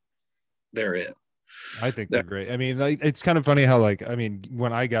 they're it. I think they're great. I mean, like, it's kind of funny how, like, I mean,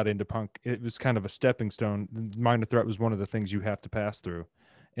 when I got into punk, it was kind of a stepping stone. Minor Threat was one of the things you have to pass through.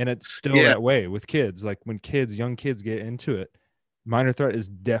 And it's still Yeah. that way with kids. Like when young kids get into it, Minor Threat is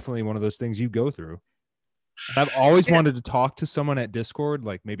definitely one of those things you go through. And I've always wanted to talk to someone at Discord,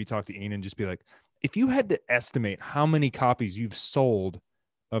 like maybe talk to Ian and just be like, if you had to estimate how many copies you've sold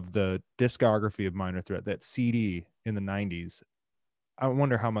of the discography of Minor Threat, that CD in the 90s, I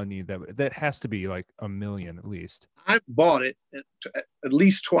wonder how many that has to be like 1 million at least. I bought it at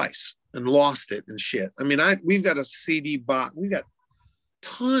least twice and lost it and shit. I mean, we've got a CD box. We got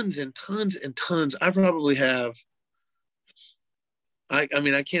tons and tons and tons. I probably have. I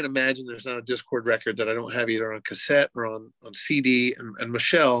mean, I can't imagine there's not a Discord record that I don't have either on cassette or on CD. And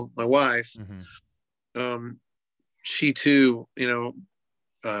Michelle, my wife, she too, you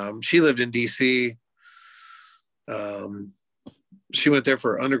know, she lived in DC. She went there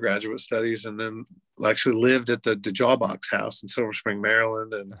for undergraduate studies and then actually lived at the Jawbox house in Silver Spring,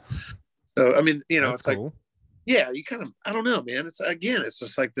 Maryland. And so, I mean, you know, That's it's cool. like, yeah, you kind of, I don't know, man. It's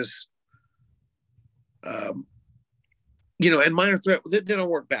just like this, you know, and Minor Threat, then I'll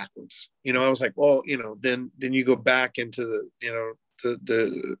work backwards. You know, I was like, well, you know, then you go back into the, you know,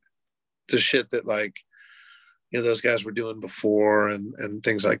 the shit that, like, you know, those guys were doing before and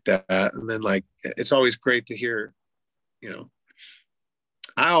things like that. And then, like, it's always great to hear, you know,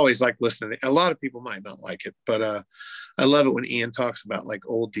 I always like listening. A lot of people might not like it, but I love it when Ian talks about like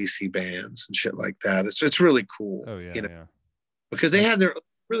old DC bands and shit like that. It's really cool. Oh yeah, you know, yeah. Because they had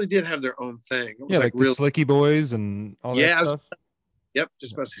really did have their own thing. It was Yeah, like the Slicky Boys and all that stuff.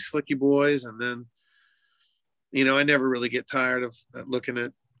 Just about to say Slicky Boys, and then, you know, I never really get tired of looking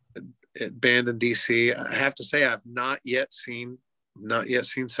at band in DC. I have to say I've not yet seen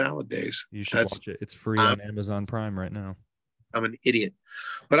Salad Days. You should watch it. It's free on Amazon Prime right now. I'm an idiot,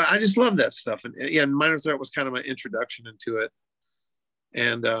 but I just love that stuff. And yeah, Minor Threat was kind of my introduction into it.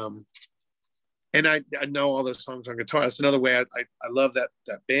 And I know all those songs on guitar. That's another way I love that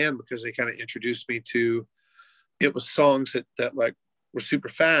band, because they kind of introduced me to, it was songs that like were super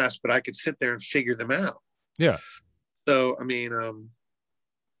fast, but I could sit there and figure them out. Yeah. So, I mean,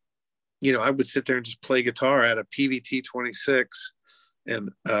 you know, I would sit there and just play guitar at a PVT 26 and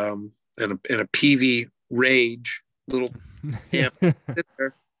a PV Rage little amp, and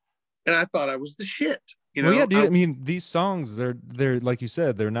I thought I was the shit. You know, well, yeah, dude. I mean, these songs, they're like you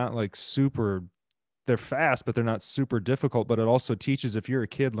said, they're not like super. They're fast, but they're not super difficult. But it also teaches, if you're a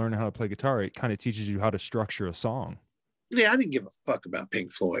kid learning how to play guitar, it kind of teaches you how to structure a song. Yeah, I didn't give a fuck about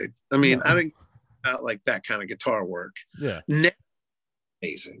Pink Floyd. I mean, I didn't about like that kind of guitar work. Yeah,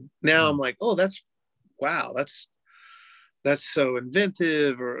 amazing. Now I'm like, oh, that's so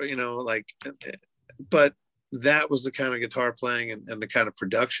inventive, or, you know, like, but that was the kind of guitar playing and the kind of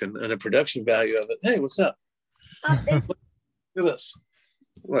production and the production value of it. Hey, what's up? Look at this.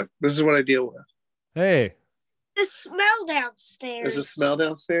 Look, this is what I deal with. Hey. The smell downstairs. There's a smell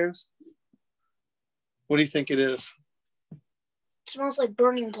downstairs? What do you think it is? It smells like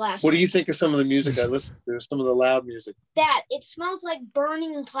burning plastic. What do you think of some of the music I listen to? Some of the loud music? Dad, it smells like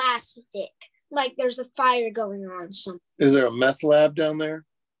burning plastic. Like there's a fire going on somewhere. Is there a meth lab down there?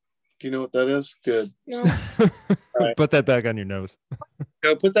 Do you know what that is? Good. No. Right. Put that back on your nose.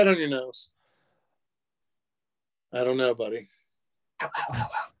 Go put that on your nose. I don't know, buddy. Ow, ow, ow,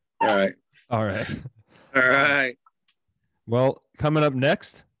 ow. All right. All right. All right. Well, coming up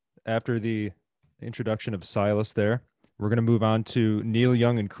next, after the introduction of Silas there, we're going to move on to Neil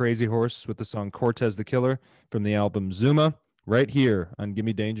Young and Crazy Horse with the song Cortez the Killer from the album Zuma, right here on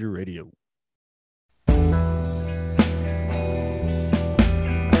Gimme Danger Radio.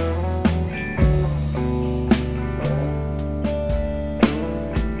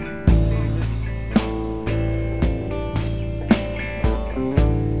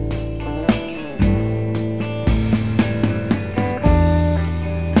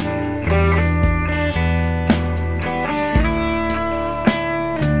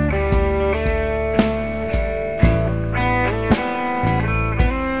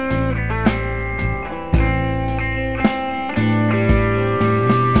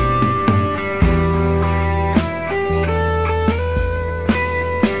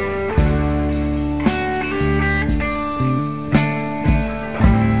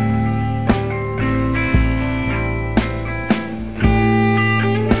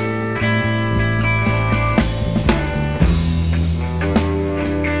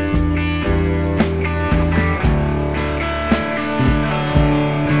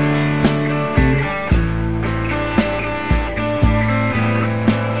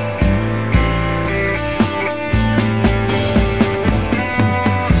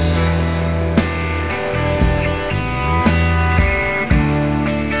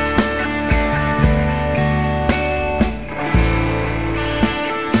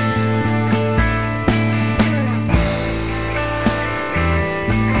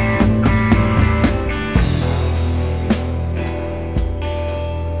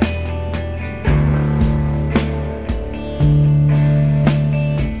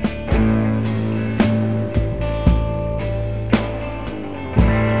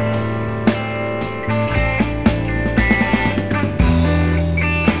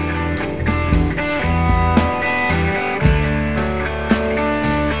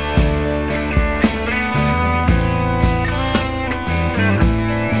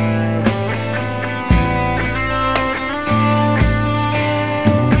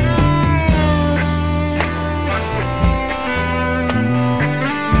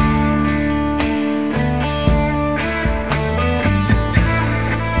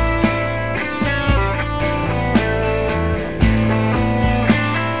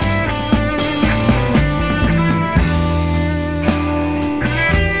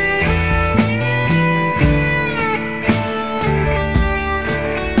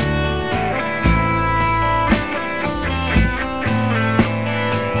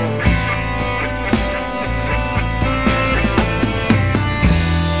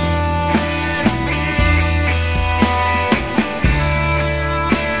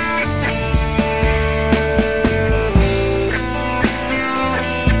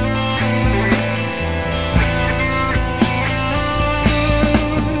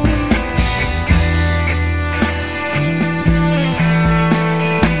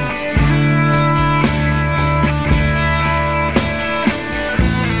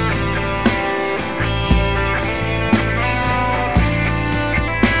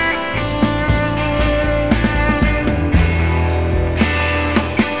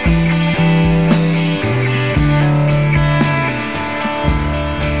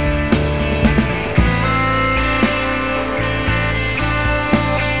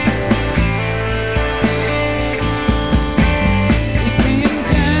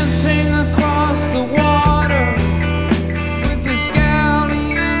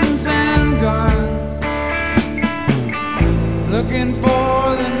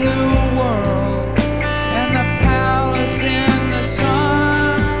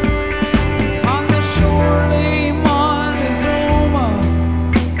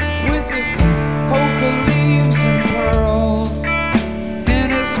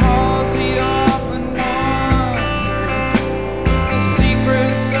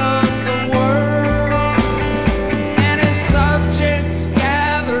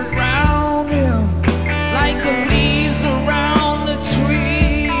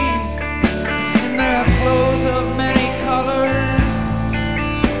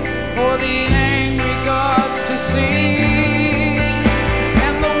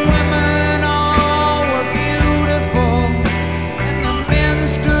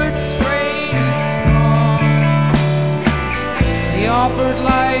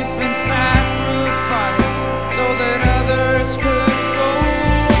 life in sacrifice so that others could go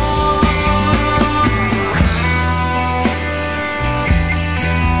on.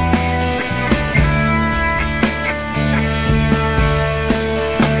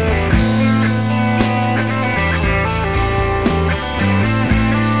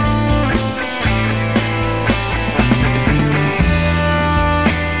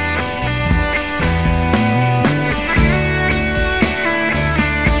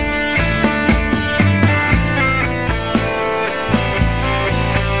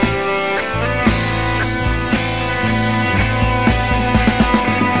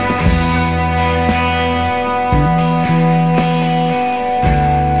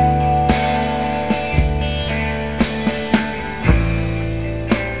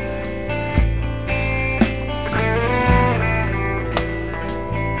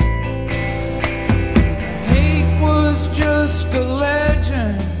 Hate was just a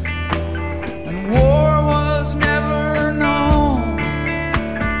legend, and war was never known.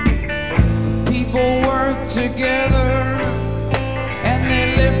 People worked together, and they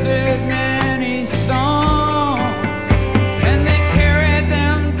lifted many stones, and they carried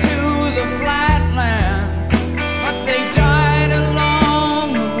them to the flatlands, but they died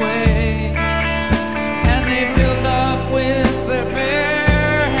along the way, and they built up with their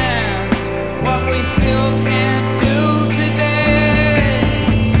bare hands what we still can't do today.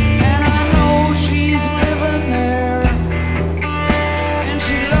 And I know she's living there, and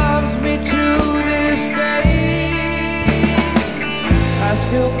she loves me to this day. I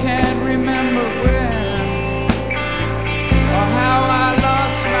still can't remember when or how I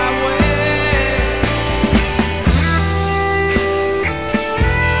lost my way.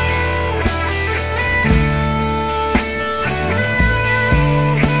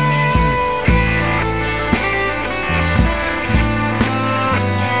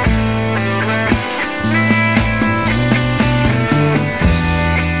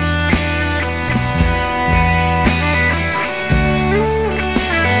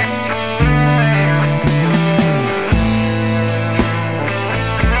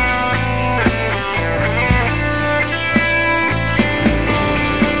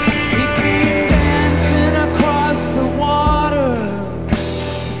 He came dancing across the water,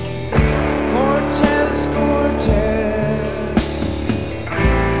 Cortez, Cortez,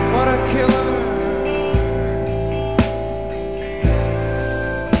 what a killer.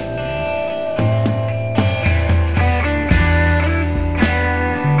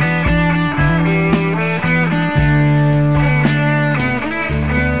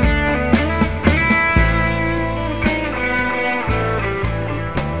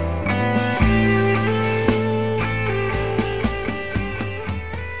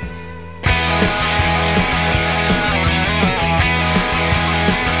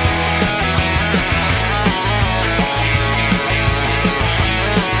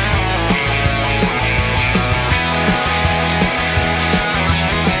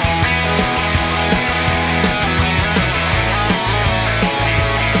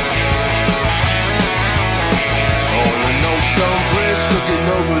 On an old stone bridge looking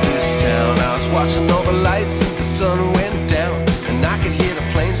over this town, I was watching all the lights as the sun went down, and I could hear the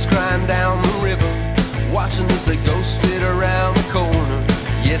planes crying down the river, watching as they ghosted around the corner.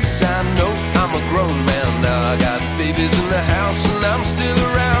 Yes, I know I'm a grown man now. I got babies in the house and I'm still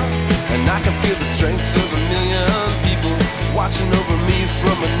around, and I can feel the strength of a million people watching over me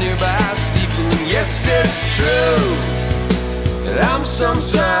from a nearby steeple. And yes, it's true that I'm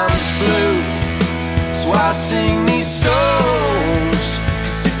sometimes blue. That's why I sing these songs.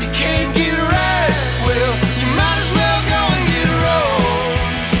 'Cause if you can't get right, well, you might as well go and get wrong.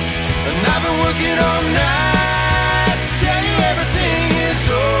 And I've been working all night to tell you everything is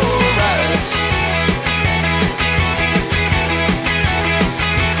alright.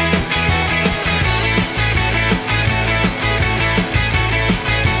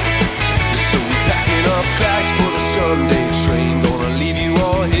 So we're packing up bags for the Sunday train, gonna leave you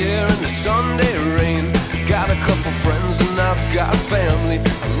all here in the Sunday rain. Got a couple friends and I've got family.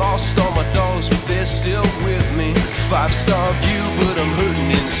 I lost all my dogs, but they're still with me. 5-star view, but I'm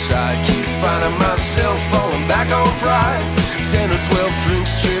hurting inside. Keep finding myself falling back on pride. 10 or 12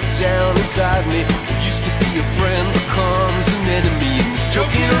 drinks dripped down inside me. What used to be a friend becomes an enemy. And this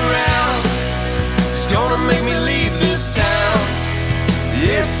joking around is gonna make me leave this town.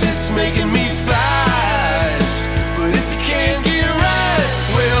 Yes, it's making me fast, but if you can't get right,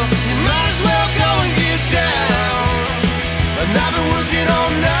 well, you might as well go and get down. And I've been working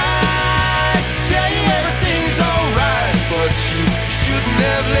all night to tell you everything's alright, but you shouldn't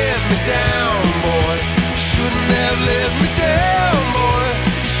have let me down, boy. You shouldn't have let me down, boy.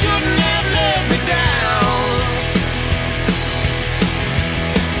 You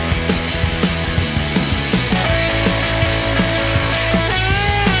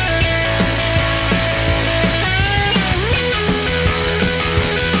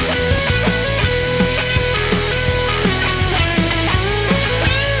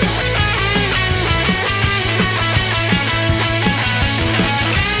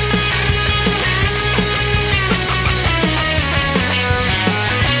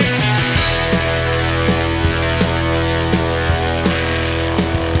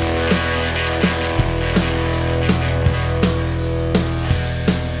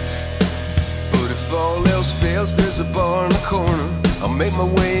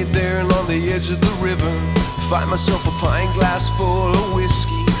way there and on the edge of the river. Find myself a pint glass full of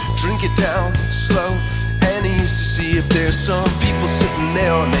whiskey. Drink it down slow and easy to see if there's some people sitting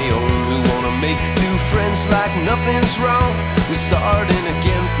there on their own who wanna make new friends like nothing's wrong. We're starting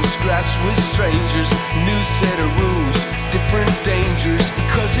again from scratch with strangers. New set of rules, different dangers.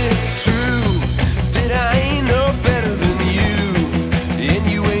 Because it's true that I ain't no better than you, and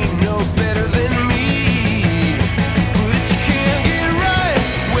you ain't no better than me. But if you can't get right,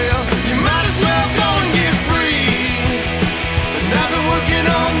 well, you might as well go and get free. And I've been working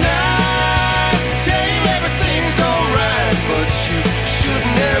all night to tell you everything's alright, but you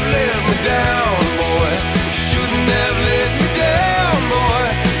shouldn't have let me down, boy. Shouldn't have let me down, boy.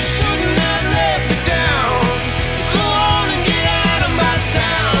 Shouldn't have let me down. Go on and get out of my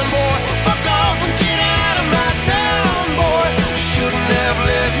town, boy. Fuck off and get out of my town, boy. Shouldn't have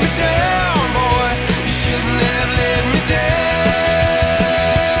let me down, boy. Shouldn't have let me down.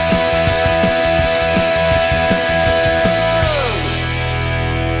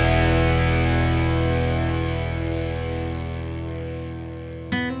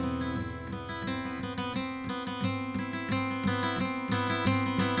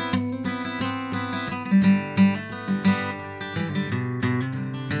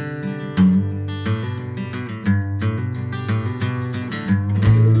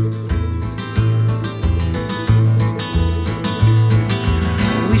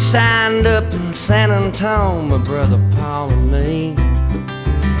 We signed up in San Antonio, my brother Paul and me,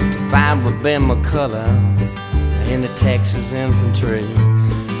 to fight with Ben McCullough in the Texas Infantry.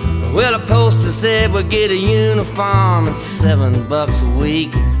 Well, the poster said we'd get a uniform and $7 a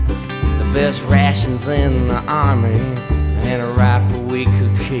week, the best rations in the army, and a rifle we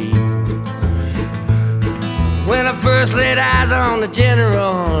could keep. When I first laid eyes on the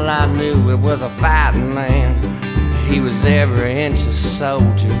general, I knew it was a fighting man. He was every inch a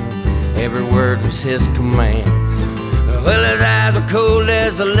soldier, every word was his command. Well, his eyes were cold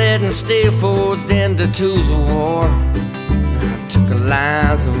as the lead and steel forged into tools of war. I took the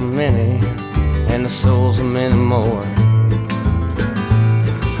lives of many and the souls of many more.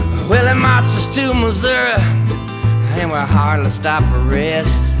 Well, he marched us to Missouri, and we hardly stopped for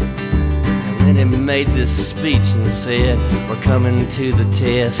rest. And then he made this speech and said, we're coming to the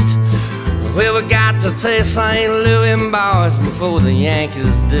test. Well, we got to take St. Louis, boys, before the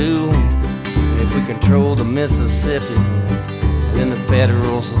Yankees do. If we control the Mississippi, then the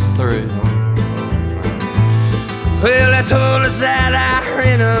Federals are through. Well, they told us that our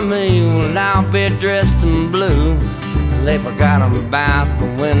enemy will now be dressed in blue. They forgot about the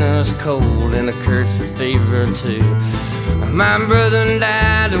winter's cold and the cursed fever too. My brother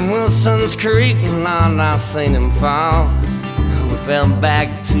died in Wilson's Creek, and I seen him fall. We fell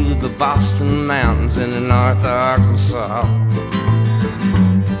back to the Boston Mountains in the north of Arkansas.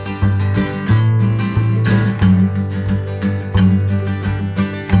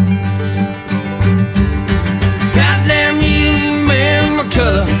 Goddamn you, man,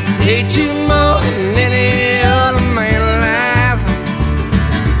 McCullough, hate you more than any other man alive.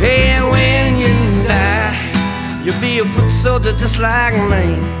 And when you die, you'll be a foot soldier just like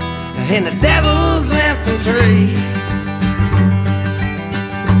me in the devil's infantry.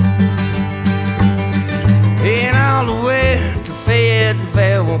 And all the way to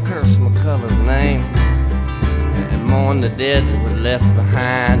Fayetteville, we'll curse McCullough's name and mourn the dead that were left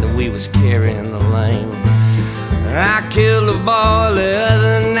behind, that we was carrying the lame. I killed a boy the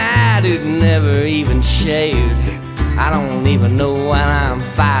other night who'd never even shaved. I don't even know what I'm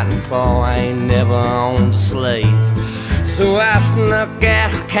fighting for, I ain't never owned a slave. So I snuck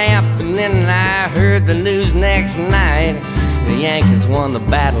out of camp, and then I heard the news next night. The Yankees won the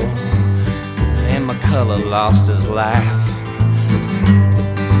battle and McCullough lost his life.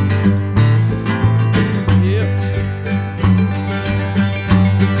 Yep.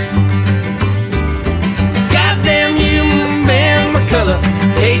 Goddamn you, Ben McCullough,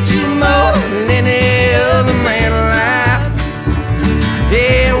 hate you more than any other man alive.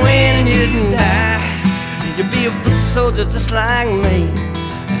 Yeah, when you die, you'll be a foot soldier just like me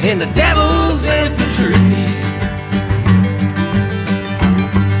in the devil's infantry.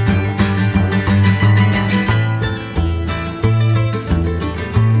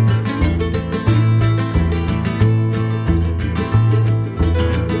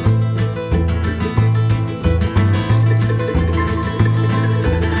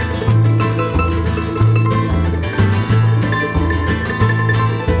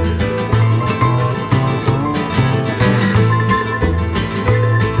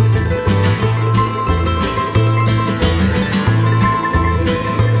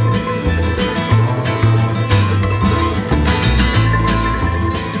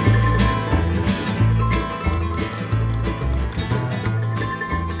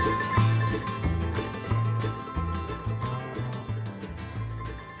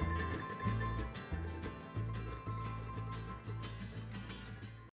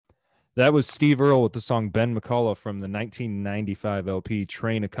 That was Steve Earle with the song Ben McCullough from the 1995 LP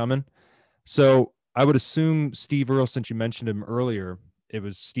Train a Comin'. So I would assume Steve Earle, since you mentioned him earlier, it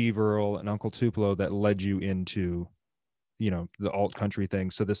was Steve Earle and Uncle Tupelo that led you into, the alt country thing.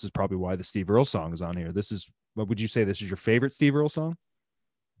 So this is probably why the Steve Earle song is on here. What would you say? This is your favorite Steve Earle song?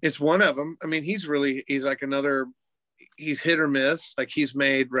 It's one of them. I mean, he's like he's hit or miss. Like he's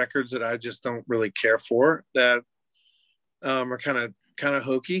made records that I just don't really care for, that are kind of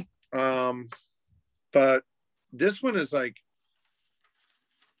hokey. But this one is like,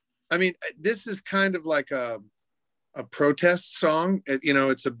 I mean, this is kind of like a protest song.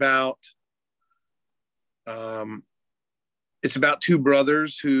 It's about two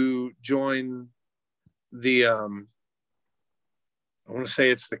brothers who join the I want to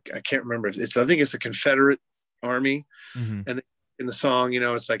say I can't remember. I think it's the Confederate Army. Mm-hmm. And in the song,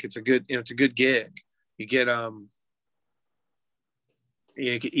 it's like, it's a good gig. You get,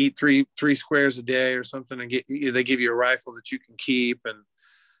 you can eat three squares a day or something, and they give you a rifle that you can keep.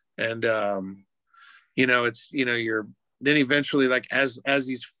 And then eventually, like, as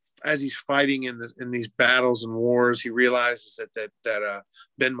he's fighting in these battles and wars, he realizes that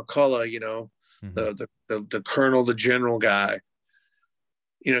Ben McCullough, Mm-hmm. the colonel, the general guy,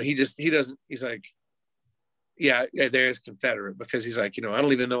 he's like, yeah, there's Confederate, because he's like, I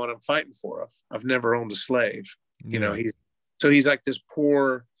don't even know what I'm fighting for. I've never owned a slave. Yeah. He's like this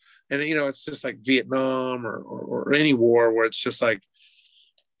poor, and it's just like Vietnam or any war where it's just like,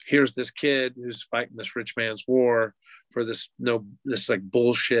 here's this kid who's fighting this rich man's war for this like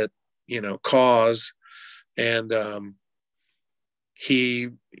bullshit, cause. And he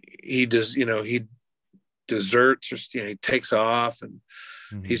does, he deserts, or he takes off, and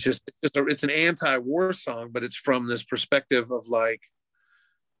Mm-hmm. he's it's an anti-war song, but it's from this perspective of like,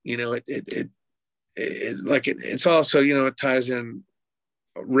 it's also, it ties in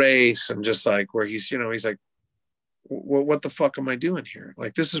race, and just like where he's like, what the fuck am I doing here?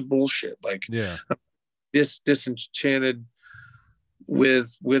 Like, this is bullshit. Like, Yeah. Disenchanted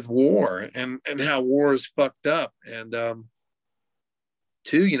with war, and how war is fucked up. And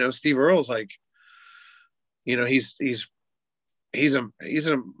too, Steve Earle's like, he's an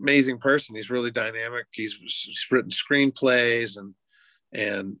amazing person. He's really dynamic. He's written screenplays,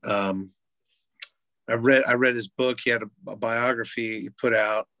 and I read his book. He had a biography he put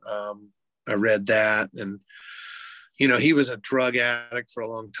out. I read that, and he was a drug addict for a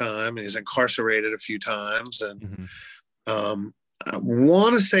long time, and he's incarcerated a few times. And Mm-hmm. I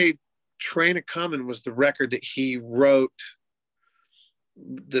want to say Train a Comin' was the record that he wrote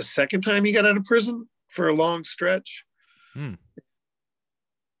the second time he got out of prison for a long stretch.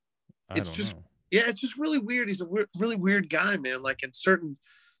 It's just really weird. He's a really weird guy, man. Like,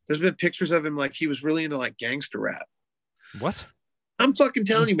 there's been pictures of him, like he was really into like gangster rap. What? I'm fucking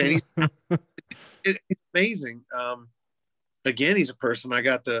telling you, man. It's amazing. Again, he's a person I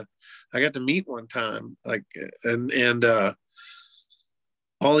got to meet one time, like, and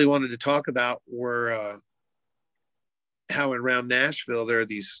all he wanted to talk about were how around Nashville there are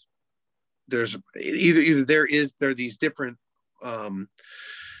these different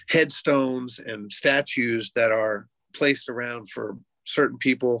headstones and statues that are placed around for certain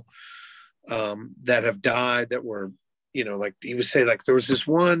people that have died, that were, like he would say, like there was this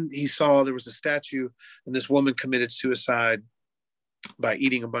one he saw, there was a statue, and this woman committed suicide by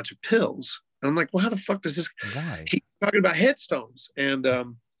eating a bunch of pills. And I'm like, well, how the fuck does this? Why? He's talking about headstones, and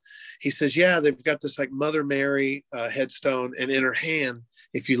he says, yeah, they've got this like Mother Mary headstone, and in her hand,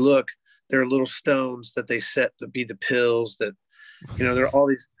 if you look, there are little stones that they set to be the pills that, there are all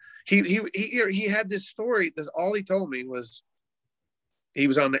these. He had this story. That's all he told me was he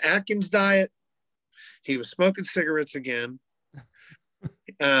was on the Atkins diet. He was smoking cigarettes again.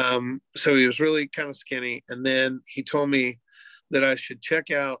 So he was really kind of skinny. And then he told me that I should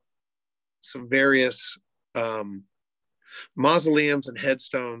check out some various mausoleums and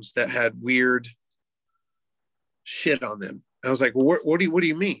headstones that had weird shit on them. I was like, well, what do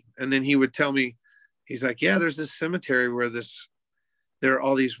you mean? And then he would tell me, he's like, yeah, there's this cemetery where there are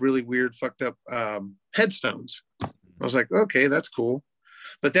all these really weird, fucked up headstones. I was like, okay, that's cool.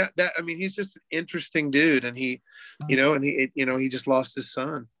 But I mean, he's just an interesting dude, and he just lost his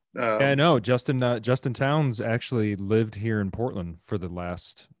son. Yeah, I know. Justin Towns actually lived here in Portland for the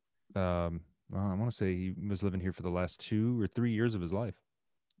last, I want to say he was living here for the last 2 or 3 years of his life.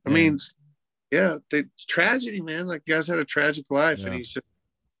 I mean, yeah, the tragedy, man. Like, guys had a tragic life, yeah. And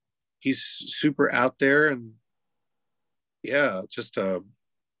he's super out there, and yeah, just a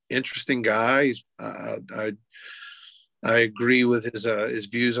interesting guy. He's I agree with his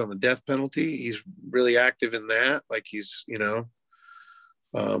views on the death penalty. He's really active in that. Like, he's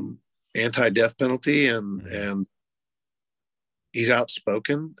anti-death penalty, and Mhm. and he's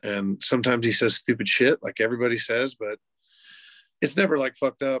outspoken, and sometimes he says stupid shit like everybody says, but it's never like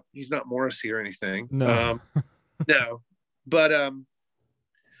fucked up. He's not Morrissey or anything. No. No, but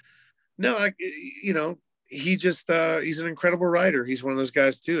no, you know, he just he's an incredible writer. He's one of those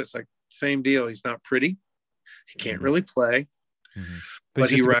guys too. It's like same deal. He's not pretty. He can't Mhm. really play, Mhm. but But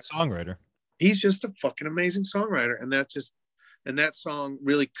he's he just a good writes. songwriter. He's just a fucking amazing songwriter, and that song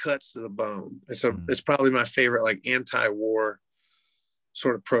really cuts to the bone. Mhm. It's probably my favorite like anti-war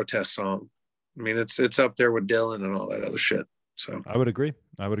sort of protest song. I mean, it's up there with Dylan and all that other shit. So I would agree.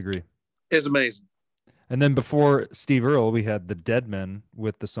 I would agree. it's amazing. And then before Steve Earle, we had the Dead Men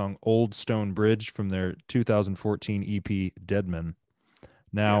with the song Old Stone Bridge from their 2014 EP Dead Men.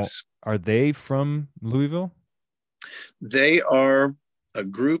 Now, Yes. are they from Louisville? They are a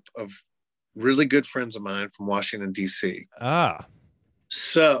group of really good friends of mine from Washington, D.C. Ah.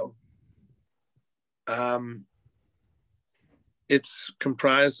 So it's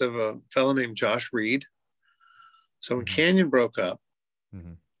comprised of a fellow named Josh Reed. So when Mhm. Canyon broke up,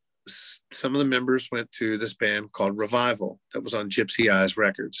 Mhm. some of the members went to this band called Revival that was on Gypsy Eyes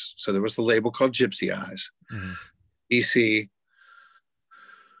Records. So there was the label called Gypsy Eyes, Mhm. DC,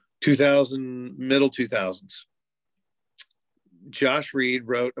 2000, middle 2000s. Josh Reed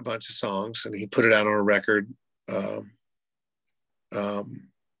wrote a bunch of songs and he put it out on a record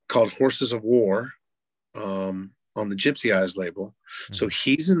called Horses of War on the Gypsy Eyes label. So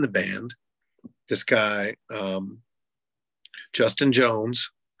he's in the band. This guy, Justin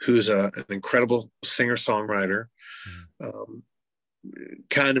Jones, who's an incredible singer-songwriter,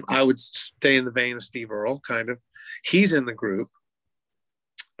 kind of, I would stay in the vein of Steve Earle, kind of. He's in the group.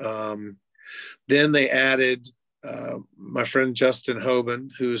 Then they added my friend Justin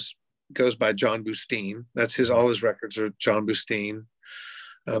Hoban, goes by John Boustine. That's all his records are John Boustine.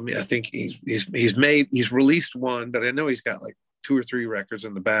 I think he's released one, but I know he's got like 2 or 3 records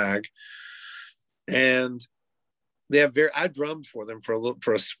in the bag. And they have I drummed for them for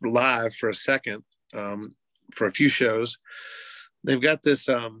a second, for a few shows. They've got this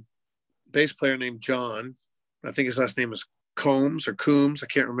bass player named John. I think his last name is Coombs, I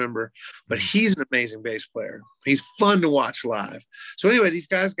can't remember, but he's an amazing bass player. He's fun to watch live. So anyway, these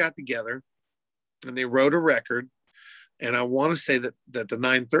guys got together and they wrote a record. And I want to say that the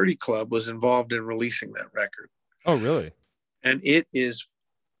 930 Club was involved in releasing that record. Oh, really? And it is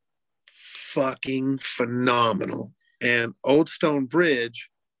fucking phenomenal. And Old Stone Bridge,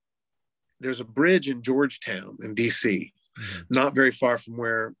 there's a bridge in Georgetown in DC, not very far from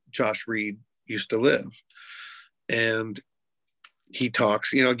where Josh Reed used to live. And he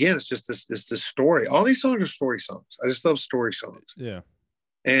talks, again, it's just this story. All these songs are story songs. I just love story songs. Yeah.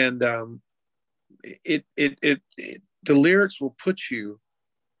 And the lyrics will put you,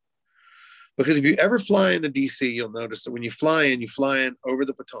 because if you ever fly into DC, you'll notice that when you fly in over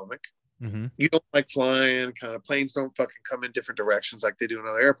the Potomac. You don't like flying, kind of planes don't fucking come in different directions like they do in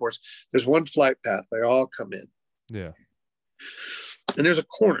other airports. There's one flight path. They all come in. Yeah. And there's a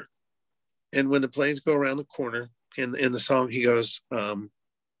corner. And when the planes go around the corner, in the song, he goes,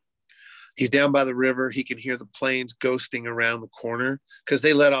 he's down by the river. He can hear the planes ghosting around the corner because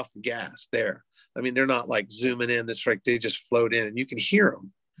they let off the gas there. I mean, they're not like zooming in. That's right. They just float in and you can hear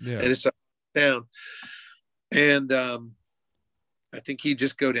them. Yeah. And it's down. And I think he'd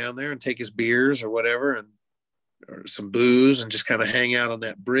just go down there and take his beers or whatever, or some booze, and just kind of hang out on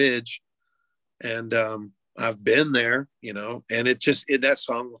that bridge. And I've been there, and that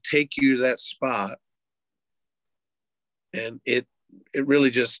song will take you to that spot. And it really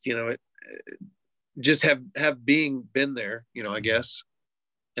just, just have been there, I guess,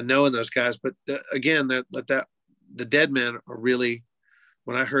 and knowing those guys. But again, the Dead Men are really,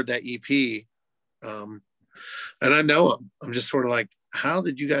 when I heard that EP, and I know them, I'm just sort of like, how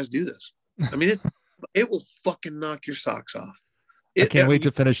did you guys do this? I mean, it will fucking knock your socks off. I can't wait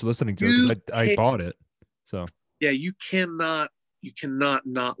to finish listening to it because I bought it. So yeah, you cannot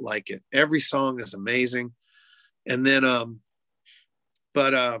not like it. Every song is amazing. And then,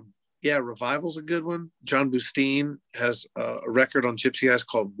 yeah, Revival's a good one. John Boustine has a record on Gypsy Eyes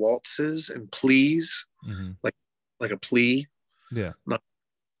called Waltzes and Pleas, like a plea. Yeah.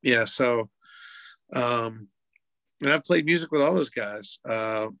 Yeah. So, and I've played music with all those guys.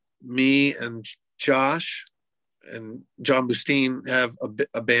 Me and Josh and John Boustine have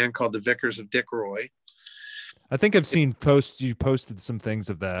a band called the Vicars of Dick Roy. I think I've seen you posted some things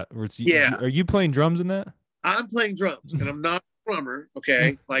of that. Yeah. Are you playing drums in that? I'm playing drums, and I'm not a drummer.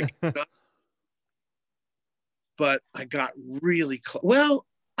 Okay. But I got really close. Well,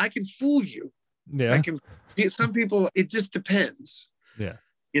 I can fool you. Yeah. Some people, it just depends. Yeah.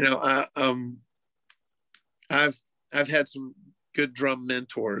 you know, I've had some good drum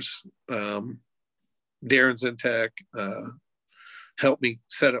mentors. Darren Zentek helped me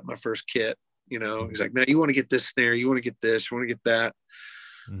set up my first kit. You know, he's like, "Now you want to get this snare, you want to get this, you want to get that,"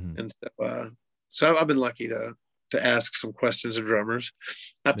 and so I've been lucky to ask some questions of drummers.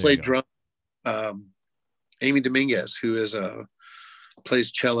 I played drum. Amy Dominguez, who is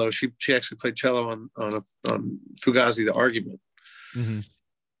plays cello. She actually played cello on Fugazi the Argument. Mm-hmm.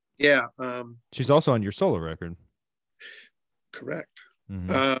 Yeah. She's also on your solo record. Correct.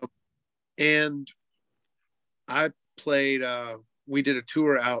 Mm-hmm. And I played, we did a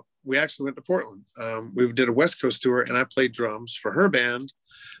tour out. We actually went to Portland. We did a West Coast tour, and I played drums for her band,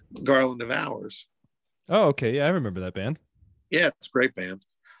 Garland of Hours. Oh, okay. Yeah, I remember that band. Yeah, it's a great band.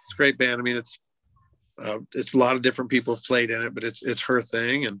 It's a great band. I mean, it's a lot of different people have played in it, but it's her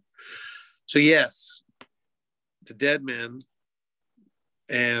thing. And so, yes, the Dead Men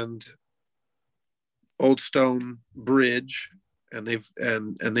and Old Stone Bridge, and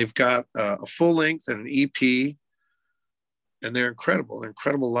they've got a full length and an EP, and they're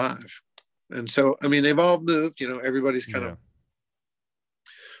incredible live. And so, I mean, they've all moved, you know, everybody's kind of,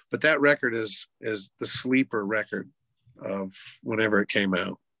 but that record is the sleeper record of whenever it came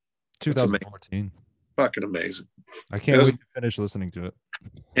out. 2014. Fucking amazing. I can't wait to finish listening to it.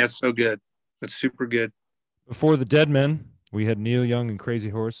 Yeah, it's so good. It's super good. Before the Dead Men, we had Neil Young and Crazy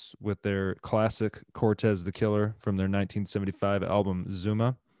Horse with their classic Cortez the Killer from their 1975 album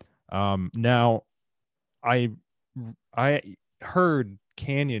Zuma. Now, I heard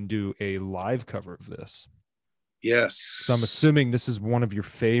Canyon do a live cover of this. Yes. So I'm assuming this is one of your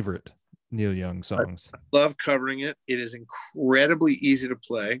favorite Neil Young songs. I love covering it. It is incredibly easy to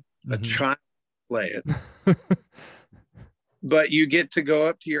play. A child play it. But you get to go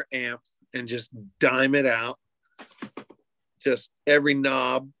up to your amp and just dime it out. Just every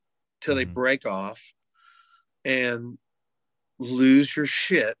knob till they break off and lose your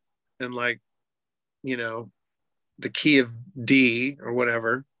shit. And like, you know, the key of D or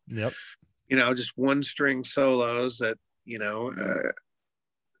whatever. Yep. You know, just one string solos that, you know,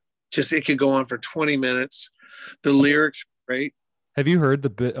 just it could go on for 20 minutes. The lyrics are great. Have you heard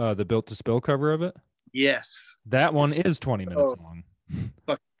the Built to Spill cover of it? Yes. That one is 20 minutes long.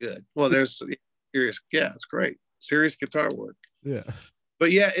 Fucking good. Well, there's serious. Yeah, it's great. Serious guitar work. Yeah.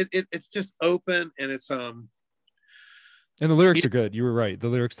 But yeah, it's just open and it's and the lyrics are good. You were right. The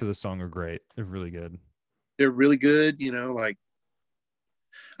lyrics to the song are great. They're really good. They're really good. You know, like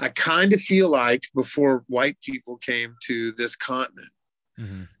I kind of feel like before white people came to this continent,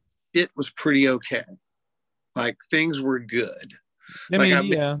 it was pretty okay. Like things were good. I mean,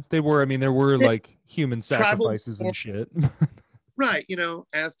 yeah, they were. I mean, there were like human sacrifices and shit. Right. You know,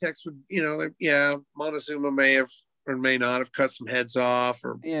 Aztecs would, you know, yeah, Montezuma may have or may not have cut some heads off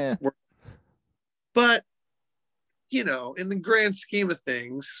or, but, you know, in the grand scheme of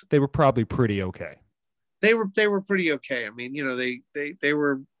things, they were probably pretty okay. They were pretty okay. I mean, you know, they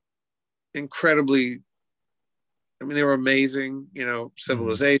were incredibly, I mean, they were amazing, you know,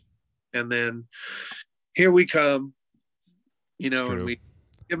 civilization. And then here we come, you know, and we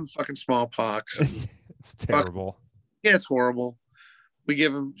give them fucking smallpox. It's terrible. Yeah, it's horrible. We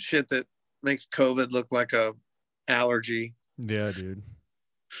give them shit that makes COVID look like a allergy. Yeah, dude.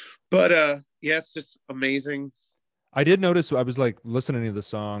 But yeah, it's just amazing. I did notice, I was like listening to the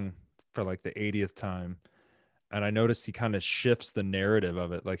song for like the 80th time, and I noticed he kind of shifts the narrative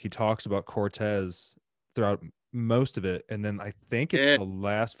of it. Like he talks about Cortez throughout most of it, and then I think it's the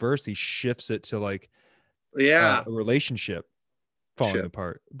last verse he shifts it to like a relationship falling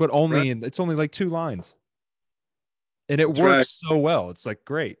apart, but only it's only like 2 lines, and it works so well. It's like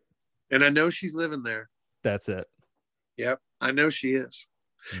great. And I know she's living there. That's it. Yep, I know she is.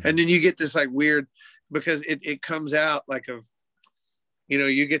 And then you get this like weird, because it comes out like of, you know,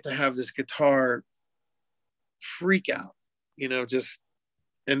 you get to have this guitar freak out, you know, just,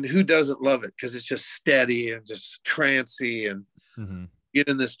 and who doesn't love it? Because it's just steady and just trancy and get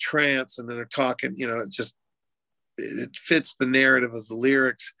in this trance, and then they're talking, you know, it's just, it fits the narrative of the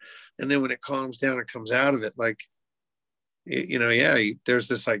lyrics. And then when it calms down and comes out of it, like, you know, there's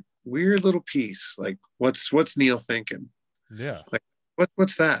this like weird little piece, like what's Neil thinking? Yeah. Like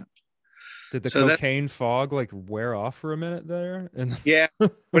what's that? Did the cocaine fog like wear off for a minute there? And yeah.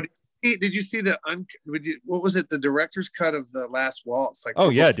 But did you see what was it? The director's cut of The Last Waltz? Like, oh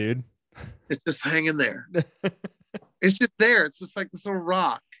yeah, dude. It's just hanging there. It's just there. It's just like this little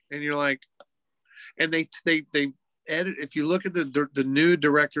rock. And you're like, and they edit, if you look at the new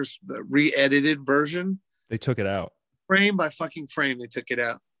director's re-edited version, they took it out. Frame by fucking frame, they took it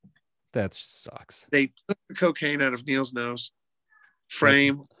out. That sucks. They took the cocaine out of Neil's nose,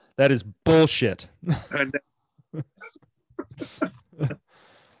 frame. That is bullshit. And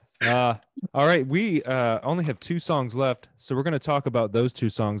All right, we only have 2 songs left, so we're going to talk about those 2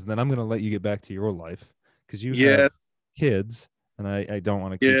 songs, and then I'm going to let you get back to your life because you Yeah. have kids, and I don't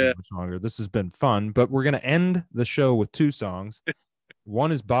want to keep Yeah. it much longer. This has been fun, but we're going to end the show with 2 songs.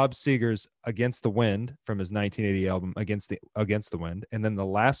 One is Bob Seger's "Against the Wind" from his 1980 album "Against the Wind," and then the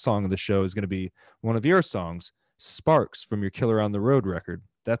last song of the show is going to be one of your songs, "Sparks" from your Killer on the Road record.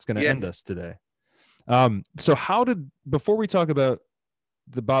 That's going to end us today. So before we talk about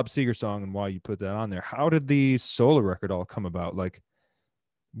the Bob Seger song and why you put that on there, how did the solo record all come about? Like,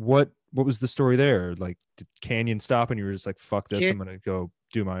 what was the story there? Like, did Canyon stop and you were just like, fuck this, I'm gonna go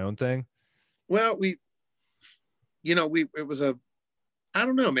do my own thing? Well, it was I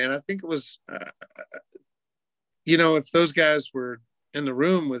don't know, man. I think it was, if those guys were in the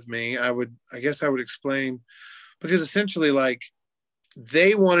room with me, I guess I would explain, because essentially, like,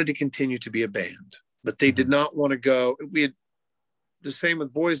 they wanted to continue to be a band, but they did not want to go. We had the same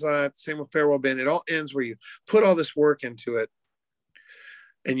with Boys Life, same with Farewell Band. It all ends where you put all this work into it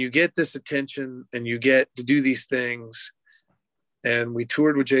and you get this attention and you get to do these things. And we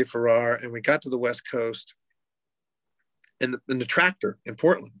toured with Jay Farrar and we got to the West Coast in the Tractor in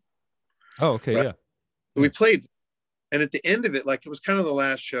Portland. Oh, okay. Right? Yeah. We played. And at the end of it, like, it was kind of the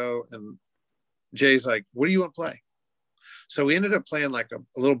last show. And Jay's like, what do you want to play? So we ended up playing like a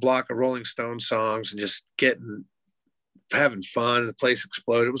little block of Rolling Stones songs and just having fun. The place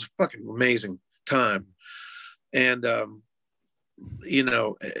exploded. It was a fucking amazing time. And, it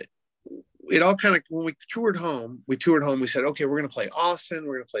all kind of, when we toured home, we said, okay, we're going to play Austin.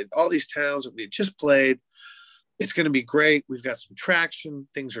 We're going to play all these towns that we had just played. It's going to be great. We've got some traction.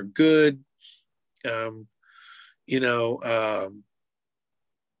 Things are good.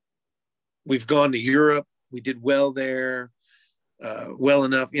 We've gone to Europe. We did well there, well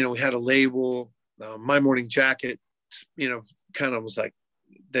enough. We had a label, My Morning Jacket, kind of was like,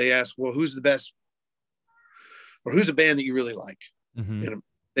 they asked, well, who's the best, or who's a band that you really like? Mm-hmm. And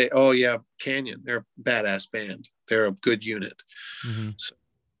they, oh yeah, Canyon. They're a badass band. They're a good unit. Mm-hmm. So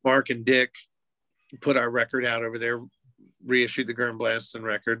Mark and Dick put our record out over there, reissued the Gern Blaston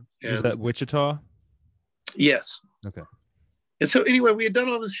record. And was that Wichita? Yes. Okay. And so anyway, we had done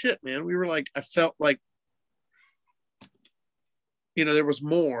all this shit, man. We were like, I felt like, there was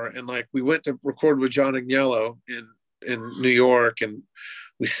more. And like, we went to record with John Agnello in New York, and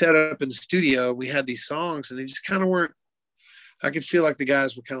we set up in the studio. We had these songs and they just kind of weren't, I could feel like the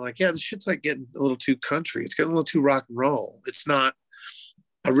guys were kind of like, yeah, this shit's like getting a little too country. It's getting a little too rock and roll. It's not,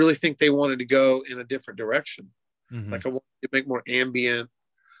 I really think they wanted to go in a different direction. Mm-hmm. Like, I wanted to make more ambient,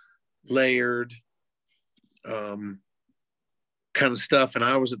 layered, kind of stuff. And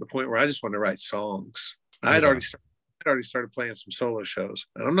I was at the point where I just wanted to write songs. I had already started playing some solo shows,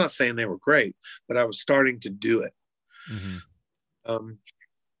 and I'm not saying they were great, but I was starting to do it. Mm-hmm.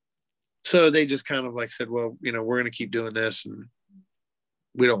 So they just kind of like said, well, we're going to keep doing this, and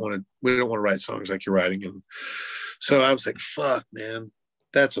we don't want to write songs like you're writing. And so I was like, fuck, man,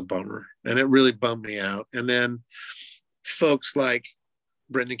 that's a bummer. And it really bummed me out. And then folks like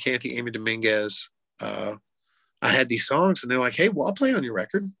Brendan Canty, Amy Dominguez, I had these songs and they're like, hey, well, I'll play on your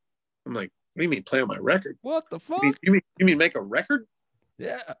record. I'm like, what do you mean play on my record? What the fuck? You mean make a record?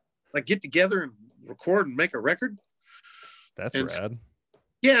 Yeah. Like, get together and record and make a record? That's rad.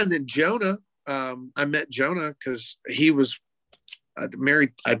 Yeah. And then Jonah, I met Jonah because he was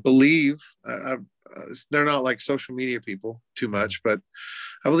married, I believe. They're not like social media people too much, but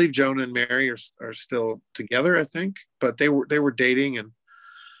I believe Jonah and Mary are still together, I think. But they were dating, and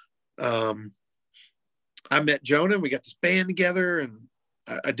I met Jonah and we got this band together, and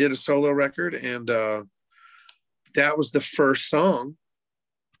I did a solo record, and that was the first song.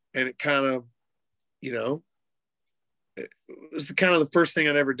 And it kind of, it was kind of the first thing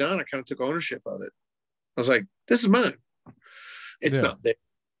I'd ever done. I kind of took ownership of it. I was like, this is mine. It's not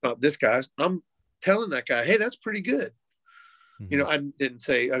this guy's. I'm telling that guy, hey, that's pretty good. Mm-hmm. I didn't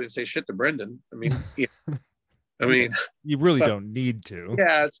say shit to Brendan. I mean, I mean, you really don't need to.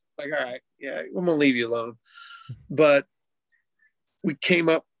 Yeah, it's like, all right, yeah, I'm gonna leave you alone. But we came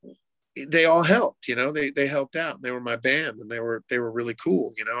up. They all helped, they helped out. They were my band, and they were really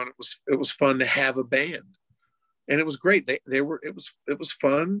cool, and it was fun to have a band, and it was great. It was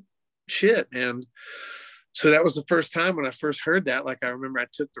fun shit. And so that was the first time when I first heard that. Like, I remember I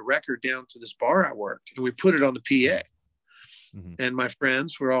took the record down to this bar I worked, and we put it on the PA. Mm-hmm. And my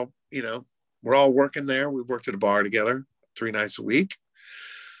friends were all, we're all working there. We worked at a bar together 3 nights a week.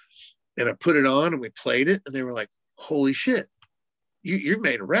 And I put it on and we played it, and they were like, holy shit, you've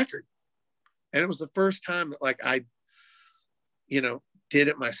made a record. And it was the first time that, like, did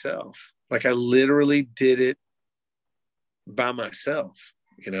it myself. Like I literally did it by myself.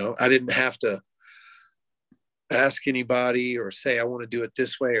 I didn't have to ask anybody or say, I want to do it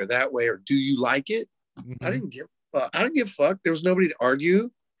this way or that way, or do you like it? Mhm. I didn't give a fuck. There was nobody to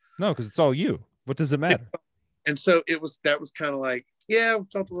argue. No, because it's all you. What does it matter? And so that was kind of like, yeah, I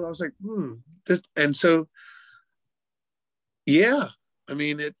felt a little, I was like, this. And so, yeah, I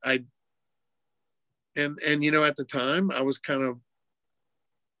mean, and at the time I was kind of,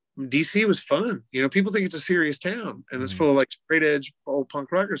 DC was fun. People think it's a serious town and it's Mhm. full of like straight edge old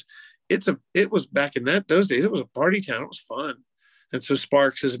punk rockers. It was back in those days, it was a party town. It was fun. And so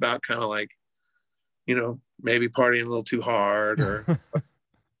Sparks is about kind of like, maybe partying a little too hard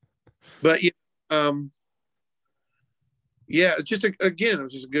but yeah, it's just again, it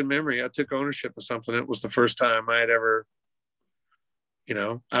was just a good memory. I took ownership of something. It was the first time I had ever, I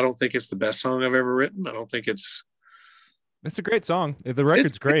don't think it's the best song I've ever written. I don't think it's a great song. The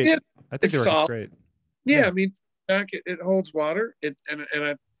record's great. I think the record's solid. great. Yeah, I mean, back it holds water. And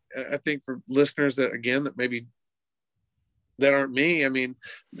I think for listeners that maybe that aren't me, I mean,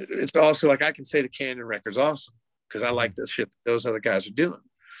 it's also like I can say the Canyon record's awesome because I like the shit that those other guys are doing.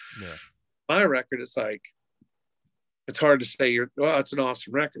 Yeah. My record, it's like it's hard to say it's an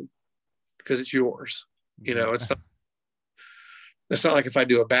awesome record because it's yours. It's not like if I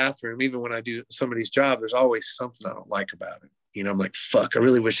do a bathroom, even when I do somebody's job, there's always something I don't like about it. I'm like, fuck, I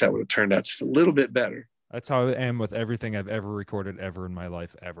really wish that would have turned out just a little bit better. That's how I am with everything I've ever recorded ever in my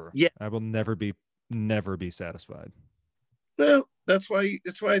life ever. Yeah. I will never be satisfied. Well, that's why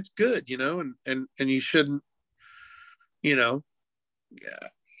it's good, and you shouldn't, like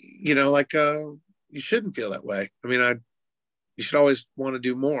you shouldn't feel that way. I mean, you should always want to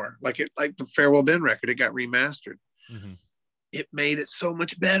do more. Like the Farewell Ben record, it got remastered. Mm-hmm. It made it so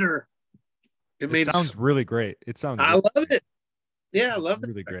much better. It sounds really great. It sounds. I love it. Yeah, I love it.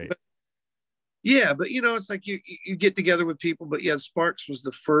 Really great. But it's like you get together with people. But yeah, Sparks was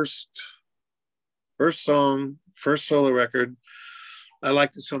the first song, first solo record. I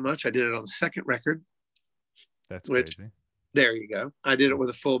liked it so much. I did it on the second record. That's crazy. There you go. I did it with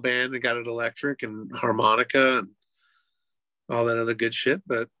a full band and got it electric and harmonica and all that other good shit.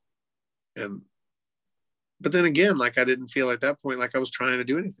 But then again, like I didn't feel at that point like I was trying to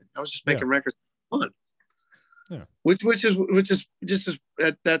do anything. I was just making records fun. Yeah. Which is just as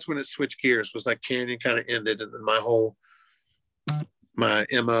that's when it switched gears. Was like Canyon kind of ended, and then my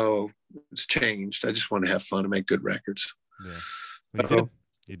MO has changed. I just want to have fun and make good records. Yeah, well,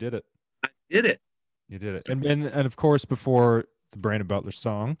 you did it. I did it. You did it. And of course, before the Brandon Butler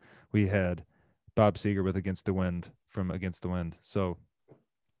song, we had Bob Seger with "Against the Wind" from "Against the Wind." So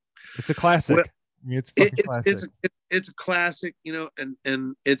it's a classic. Well, I mean, it's fucking classic. It's a classic,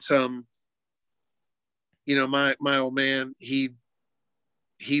 and it's my old man, he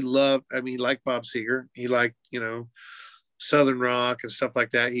loved, I mean, he liked Bob Seger. He liked, Southern rock and stuff like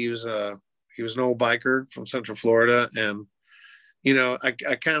that. He was an old biker from Central Florida. And, I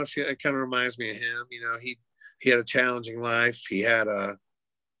kind of feel, it kind of reminds me of him. He had a challenging life. He had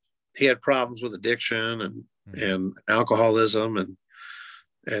problems with addiction and alcoholism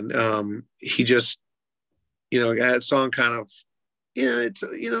and he just, that song kind of, it's,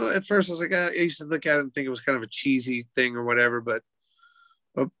 at first I was like, I used to look at it and think it was kind of a cheesy thing or whatever, but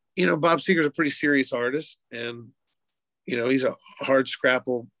Bob Seger's a pretty serious artist, and he's a hard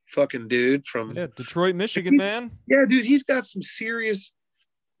scrapple fucking dude from Detroit, Michigan, man. Yeah, dude, he's got some serious,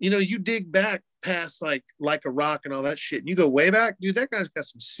 you dig back past like a Rock and all that shit, and you go way back, dude, that guy's got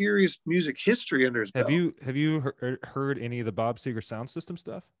some serious music history under his belt. Have you heard any of the Bob Seger sound system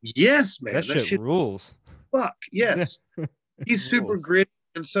stuff? Yes, man. That shit rules. Fuck yes. He's super gritty.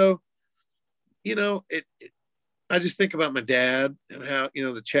 And so, I just think about my dad and how,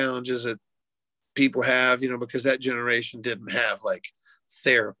 the challenges that people have, because that generation didn't have like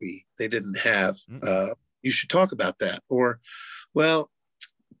therapy. They didn't have, you should talk about that. Or, well,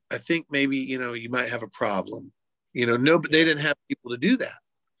 I think maybe, you might have a problem, but they didn't have people to do that.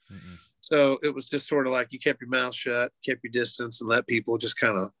 Mm-mm. So it was just sort of like you kept your mouth shut, kept your distance, and let people just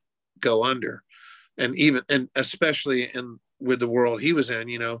kind of go under. And especially with the world he was in,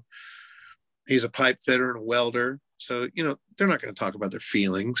 he's a pipe fitter and a welder. So, they're not going to talk about their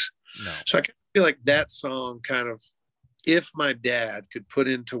feelings. No. So I feel like that song kind of, if my dad could put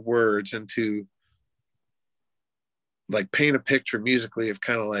into words and to like paint a picture musically of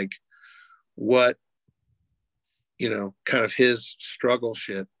kind of like what, kind of his struggle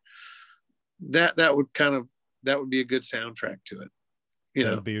shit, that would be a good soundtrack to it.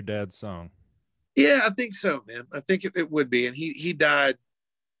 That would be your dad's song. Yeah, I think so, man. I think it would be. And he died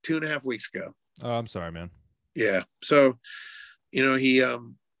 2.5 weeks ago. Oh, I'm sorry, man. Yeah. So, he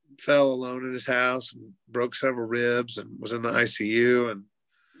fell alone in his house and broke several ribs and was in the ICU. And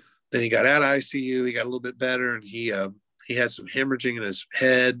then he got out of ICU. He got a little bit better, and he had some hemorrhaging in his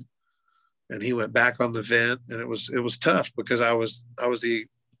head, and he went back on the vent. And it was tough because I was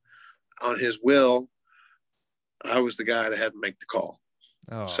on his will. I was the guy that had to make the call.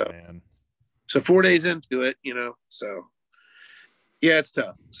 Oh, so, man. So 4 days into it, so yeah, it's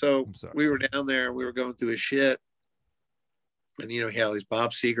tough. So we were down there, we were going through his shit. And, he had all these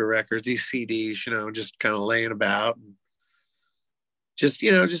Bob Seger records, these CDs, just kind of laying about. And just,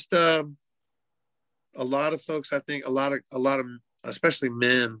 a lot of folks, I think a lot of, especially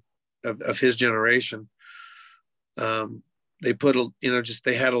men of his generation, they put,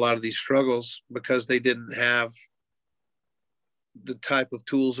 they had a lot of these struggles because they didn't have the type of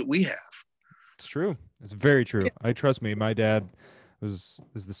tools that we have. It's true. It's very true. Yeah. Trust me, my dad is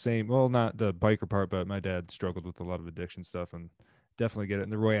the same. Well, not the biker part, but my dad struggled with a lot of addiction stuff, and definitely get it.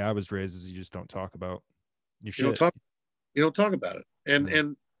 And the way I was raised is you just don't talk about your shit. You don't talk about it.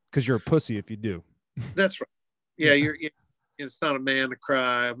 And because you're a pussy if you do. That's right. Yeah. It's not a man to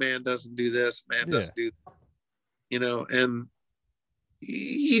cry. A man doesn't do this. A man doesn't do that. And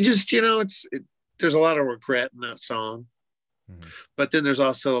you just, there's a lot of regret in that song. Mm-hmm. But then there's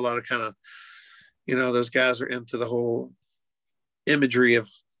also a lot of kind of, those guys are into the whole imagery of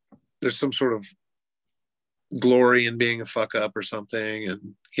there's some sort of glory in being a fuck up or something.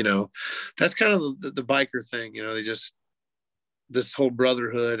 And, that's kind of the biker thing, they just, this whole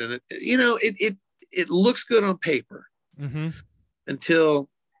brotherhood, and it looks good on paper. Mm-hmm. until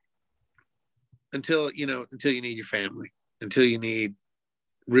you need your family, until you need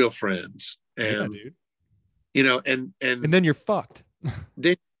real friends. And, and then you're fucked.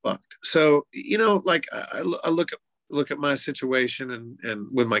 Then you're fucked. So, like I look at my situation and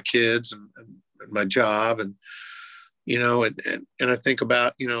with my kids and my job and, and I think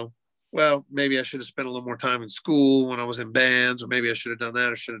about, well, maybe I should have spent a little more time in school when I was in bands, or maybe I should have done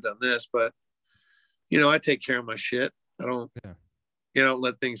that or should have done this. But, I take care of my shit. I don't,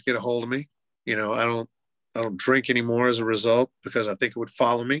 let things get a hold of me. I don't drink anymore as a result because I think it would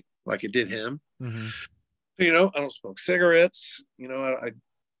follow me like it did him. Mm-hmm. I don't smoke cigarettes. I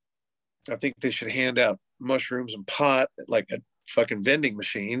think they should hand out mushrooms and pot like at fucking vending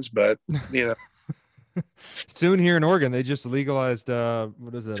machines, but soon here in Oregon, they just legalized,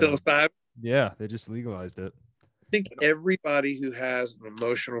 what is it? Psilocybin. Yeah, they just legalized it. I think everybody who has an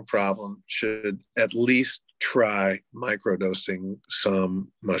emotional problem should at least try microdosing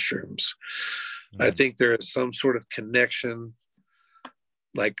some mushrooms. Mm-hmm. I think there is some sort of connection,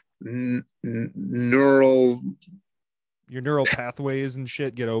 like neural. Your neural pathways and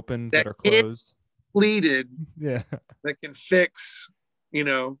shit get opened that are closed. Depleted. Yeah. That can fix,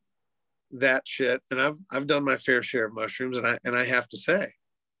 that shit. And I've done my fair share of mushrooms, and I have to say,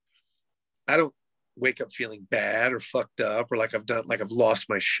 I don't wake up feeling bad or fucked up or like I've lost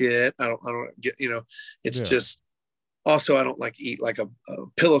my shit. I don't get, it's just, also I don't like eat like a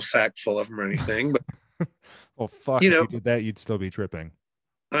pillow sack full of them or anything, but well, fuck, if you did that, you'd still be tripping.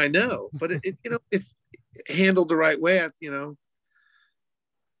 I know, but it if handled the right way, I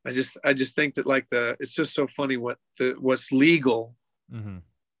just think that like it's just so funny what's legal mm-hmm.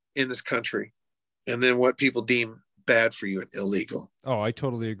 in this country, and then what people deem bad for you and illegal. Oh, I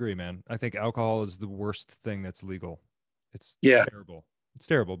totally agree, man. I think alcohol is the worst thing that's legal. It's terrible. It's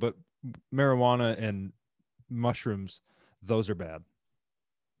terrible. But marijuana and mushrooms, those are bad.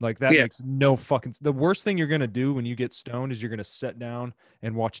 Like that makes no fucking. The worst thing you're gonna do when you get stoned is you're gonna sit down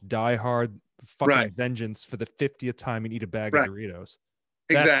and watch Die Hard, fucking Vengeance for the 50th time and eat a bag of Doritos.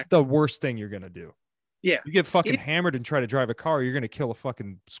 That's the worst thing you're gonna do. Yeah, you get fucking hammered and try to drive a car, you're gonna kill a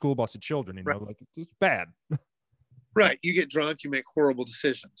fucking school bus of children. Like it's bad. Right. You get drunk, you make horrible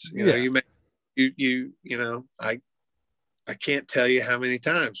decisions. You know, you make I can't tell you how many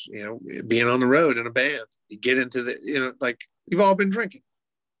times, being on the road in a band, you get into the, like you've all been drinking.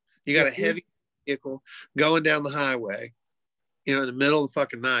 You got a heavy vehicle going down the highway, in the middle of the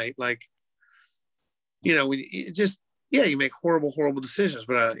fucking night. Like, when you just, you make horrible decisions,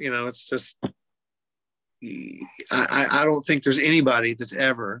 but it's just, I don't think there's anybody that's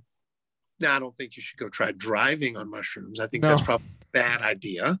ever, I don't think you should go try driving on mushrooms. I think that's probably a bad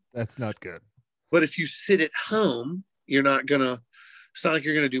idea. That's not good. But if you sit at home, it's not like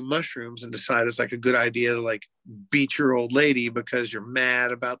you're going to do mushrooms and decide it's like a good idea to like beat your old lady because you're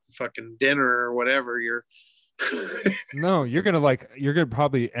mad about the fucking dinner or whatever. No, you're going to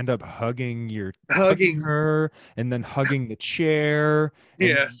probably end up hugging her and then hugging the chair.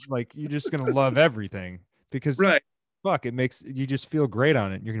 Yes. Like you're just going to love everything because fuck, it makes you just feel great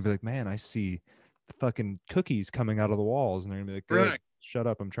on it. You're gonna be like, man, I see fucking cookies coming out of the walls, and they're gonna be like, "Good, Right. shut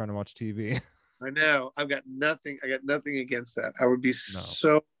up, I'm trying to watch TV." I know. I got nothing against that. I would be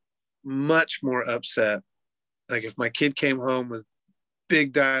so much more upset. Like if my kid came home with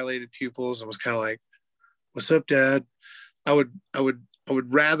big dilated pupils and was kind of like, "What's up, Dad?" I would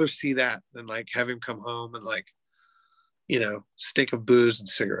rather see that than like have him come home and like, stink of booze and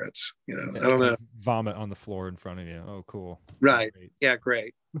cigarettes. I don't know. Vomit on the floor in front of you. Oh, cool. Right. Great. Yeah,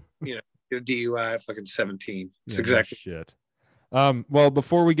 great. Get a DUI at fucking 17. It's Yeah, exactly no shit. Well,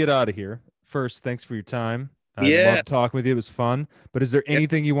 before we get out of here, first, thanks for your time. I Yeah. loved talking with you. It was fun. But is there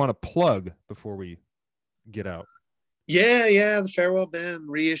anything you want to plug before we get out? Yeah. The Farewell Band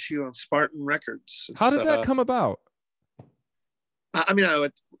reissue on Spartan Records. How did that come about? I mean, I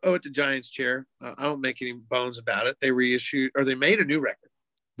owe it to Giants Chair. I don't make any bones about it. They reissued, or they made a new record.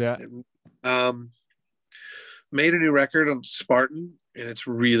 Yeah. Made a new record on Spartan, and it's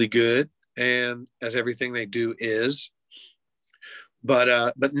really good. And as everything they do is,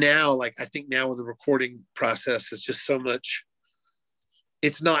 but now, like I think now with the recording process, it's just so much.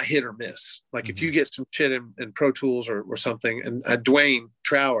 It's not hit or miss. Like if you get some shit in Pro Tools or something, and Dwayne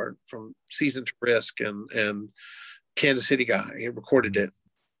Trower from Season to Risk and Kansas City guy, he recorded it.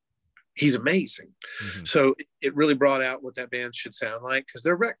 He's amazing. So it really brought out what that band should sound like, because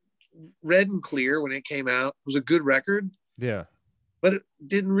they're Red and Clear when it came out. It was a good record. Yeah. But it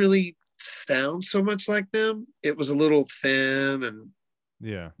didn't really sound so much like them. It was a little thin and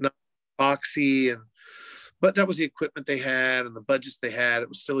not boxy, but that was the equipment they had and the budgets they had. It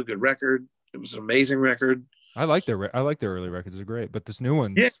was still a good record. It was an amazing record. I like their early records. They're great, but this new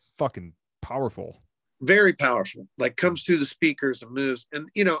one's fucking powerful. Very powerful. Like comes through the speakers and moves, and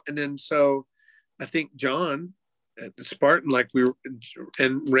then so I think John at Spartan, like John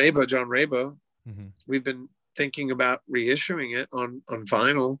Raba, we've been thinking about reissuing it on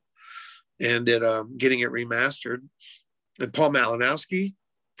vinyl and getting it remastered. And Paul Malinowski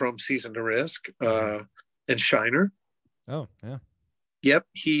from Season to Risk and Shiner. Oh yeah. Yep,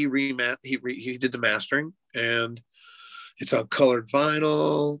 he did the mastering, and it's on colored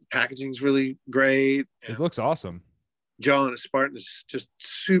vinyl. Packaging's really great. It looks awesome. John at Spartan is just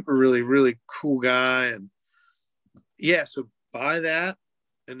super, really, really cool guy. And yeah, so buy that.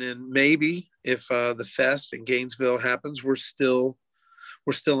 And then maybe if the fest in Gainesville happens, we're still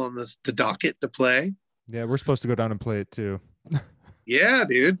on the docket to play. Yeah, we're supposed to go down and play it too. Yeah,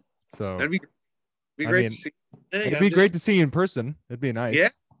 dude. So that'd be great to see. Hey, it'd be great to see you in person. It'd be nice.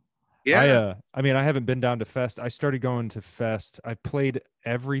 Yeah. I mean, I haven't been down to Fest. I started going to Fest. I've played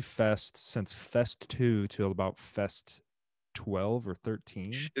every Fest since Fest 2 till about Fest 12 or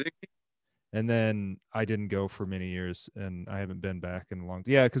 13. And then I didn't go for many years, and I haven't been back in a long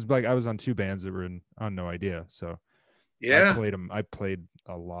time. Yeah, because like I was on 2 bands that were on No Idea. So yeah, I played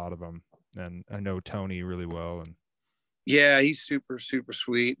a lot of them, and I know Tony really well. And yeah, he's super, super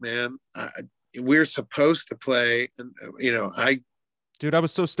sweet, man. We're supposed to play, and Dude, I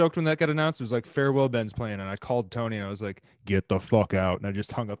was so stoked when that got announced. It was like Farewell Ben's playing, and I called Tony and I was like, "Get the fuck out!" And I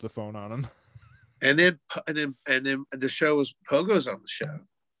just hung up the phone on him. And then the show was Pogo's on the show.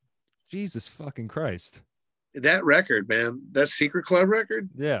 Jesus fucking Christ! That record, man, that Secret Club record.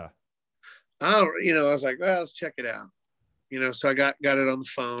 Yeah. I was like, well, let's check it out. So I got it on the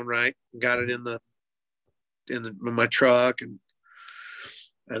phone, right? Got it in my truck, and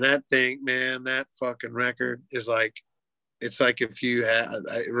that thing, man, that fucking record is like. It's like if you had,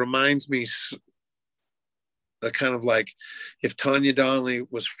 it reminds me kind of like if Tanya Donnelly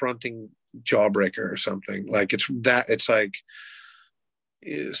was fronting Jawbreaker or something. Like it's like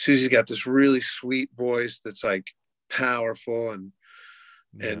Susie's got this really sweet voice that's like powerful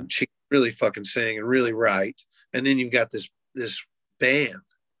and she can really fucking sing and really write. And then you've got this band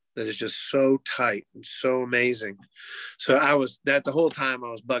that is just so tight and so amazing. So the whole time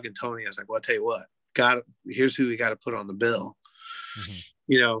I was bugging Tony. I was like, well, I'll tell you what. Here's who we got to put on the bill,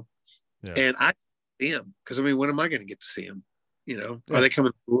 and I see him because when am I going to get to see him? Are they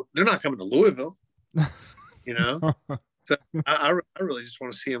coming? They're not coming to Louisville, So I really just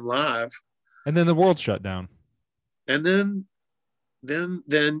want to see him live. And then the world shut down. And then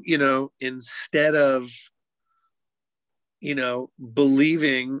instead of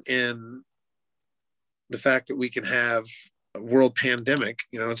believing in the fact that we can have a world pandemic,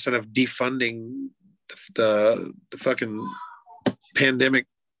 instead of defunding the fucking pandemic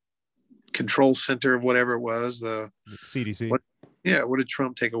control center of whatever it was, the CDC. What did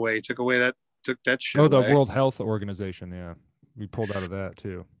Trump take away? He took that shit. Oh, the away. World Health Organization. Yeah, we pulled out of that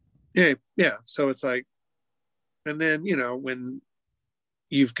too. Yeah. So it's like, and then when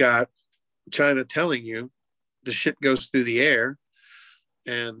you've got China telling you the shit goes through the air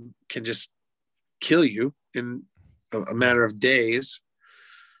and can just kill you in a matter of days,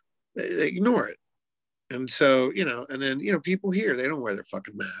 they ignore it. And so, and then, people here, they don't wear their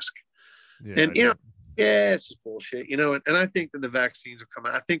fucking mask. Yeah, And, yeah, it's just bullshit, and I think that the vaccines will come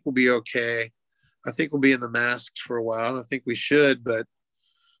out. I think we'll be okay. I think we'll be in the masks for a while. I think we should, but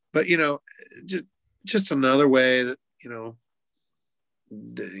just another way that,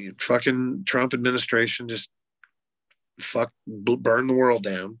 the fucking Trump administration just burn the world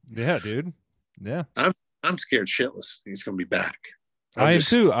down. Yeah, dude. Yeah. I'm scared shitless he's going to be back. I am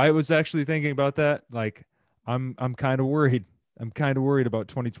too. I was actually thinking about that. Like, I'm kind of worried. I'm kind of worried about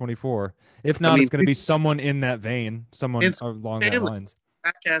 2024. If not, it's going to be someone in that vein, someone along that lines.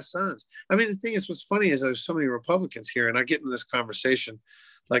 Back-ass sons. I mean, the thing is, what's funny is there's so many Republicans here, and I get in this conversation,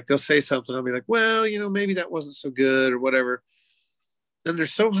 like they'll say something, I'll be like, well, maybe that wasn't so good or whatever. And they're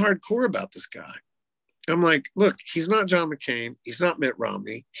so hardcore about this guy. I'm like, look, he's not John McCain. He's not Mitt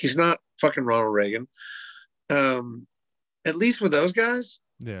Romney. He's not fucking Ronald Reagan. At least with those guys,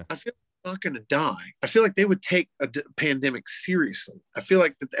 yeah, I feel like they're not going to die. I feel like they would take a pandemic seriously. I feel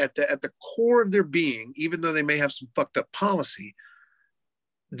like that at the core of their being, even though they may have some fucked up policy,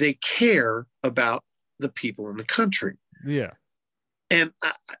 they care about the people in the country. Yeah. And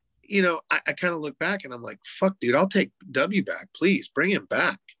I kind of look back and I'm like, fuck, dude, I'll take W back. Please bring him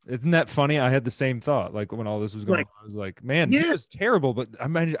back. Isn't that funny? I had the same thought. Like when all this was going on, I was like, man, he was terrible. But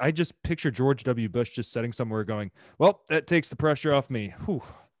I just picture George W. Bush just sitting somewhere going, well, that takes the pressure off me. Whew.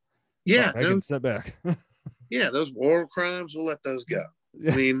 Yeah. I can sit back. Yeah. Those war crimes, we'll let those go.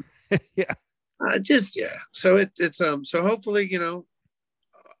 I mean, yeah. So so hopefully, the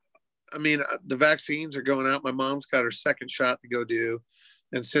vaccines are going out. My mom's got her second shot to go do.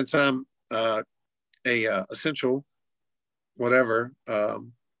 And since I'm a essential, whatever,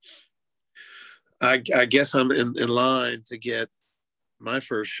 I guess I'm in line to get my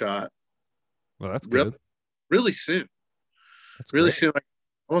first shot. Well, that's good. Really soon. That's really great. soon. I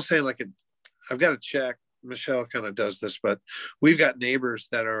won't say I've got to check. Michelle kind of does this, but we've got neighbors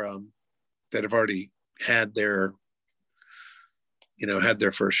that are that have already had their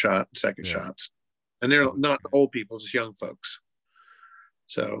first shot, second shots, and they're not old people, just young folks.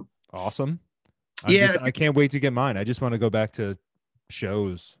 So awesome. I can't wait to get mine. I just want to go back to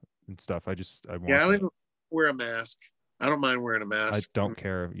shows and stuff. I don't even wear a mask. I don't mind wearing a mask. I don't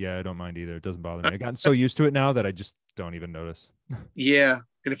care. Yeah, I don't mind either. It doesn't bother me. I've gotten so used to it now that I just don't even notice. Yeah.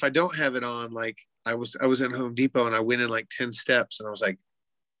 And if I don't have it on, like I was in Home Depot and I went in like 10 steps and I was like,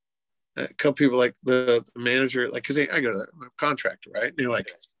 a couple people, like the manager, like, cause I go to the contractor, right? And they're like,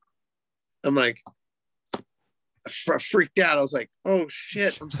 I'm like, I freaked out. I was like, oh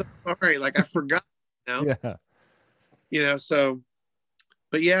shit, I'm so sorry. Like I forgot, Yeah. So,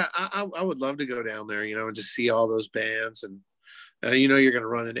 but yeah, I would love to go down there, and just see all those bands and, you're going to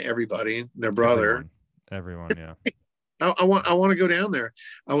run into everybody and their brother. Everyone. Yeah. I want to go down there.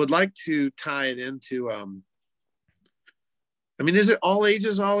 I would like to tie it into, is it all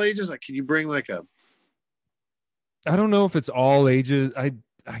ages? Like, can you bring like I don't know if it's all ages. I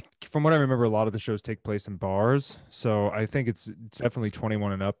from what I remember, a lot of the shows take place in bars, so I think it's definitely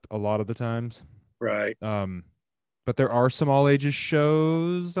 21 and up a lot of the times. Right. But there are some all ages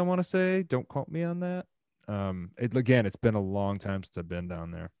shows. I want to say, don't quote me on that. It's been a long time since I've been down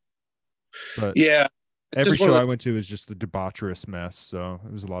there. But yeah, every show I went to is just a debaucherous mess. So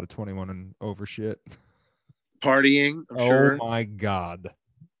it was a lot of 21 and over shit. Partying. I'm sure. Oh my God.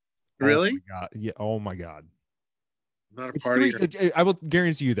 Really? Oh my God. Yeah. Oh my God. I'm not a party. I will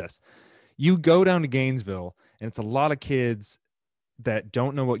guarantee you this. You go down to Gainesville and it's a lot of kids that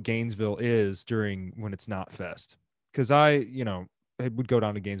don't know what Gainesville is when it's not fest. Cause I would go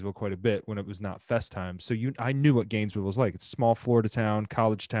down to Gainesville quite a bit when it was not fest time. So I knew what Gainesville was like. It's a small Florida town,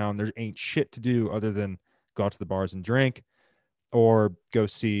 college town. There ain't shit to do other than go out to the bars and drink or go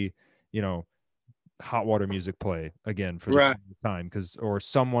see, hot water music play again for the time or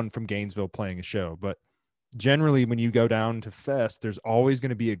someone from Gainesville playing a show. But generally when you go down to fest, there's always going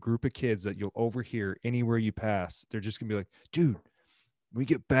to be a group of kids that you'll overhear anywhere you pass. They're just gonna be like, dude, when we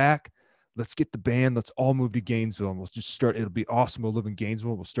get back, let's get the band. Let's all move to Gainesville and we'll just start. It'll be awesome. We'll live in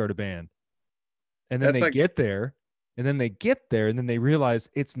Gainesville. We'll start a band. And then get there and then they realize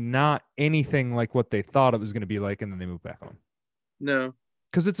it's not anything like what they thought it was going to be like. And then they move back home. No.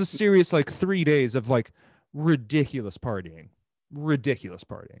 Cause it's a serious, 3 days of ridiculous partying.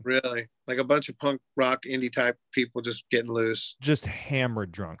 Really? Like a bunch of punk rock indie type people just getting loose. Just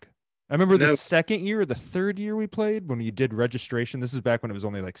hammered drunk. I remember the second year or the third year we played when we did registration. This is back when it was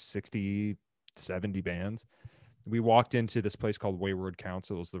only 60, 70 bands. We walked into this place called Wayward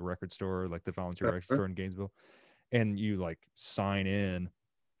Council. It was the record store, the volunteer record store in Gainesville. And you sign in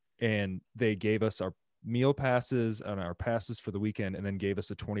and they gave us our meal passes and our passes for the weekend, and then gave us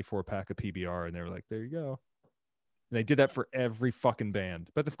a 24-pack of PBR, and they were like, there you go. And they did that for every fucking band.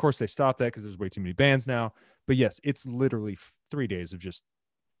 But of course they stopped that because there's way too many bands now. But yes, it's literally 3 days of just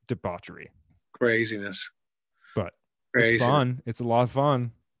debauchery. Craziness. But Crazy. it's fun. It's a lot of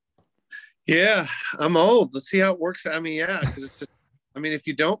fun. Yeah, I'm old. Let's see how it works. I mean, yeah, because it's just, I mean, if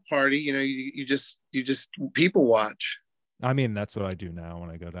you don't party, you know, you just people watch. I mean, that's what I do now when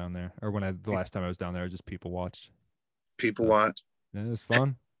I go down there, or the last time I was down there, I just people watched. People watch. And it was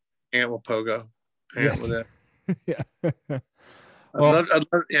fun. Ant with pogo. Ant with it. Yeah. I'd love,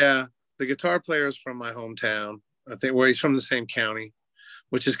 yeah. The guitar player is from my hometown. I think where he's from the same county,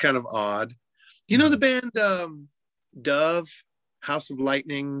 which is kind of odd. You know the band Dove, House of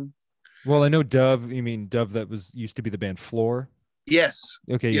Lightning? Well, I know Dove. You mean Dove that used to be the band Floor? Yes.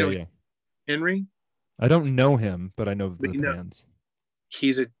 Okay, yeah. Henry? I don't know him, but I know the bands.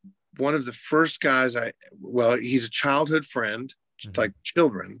 He's one of the first guys he's a childhood friend, like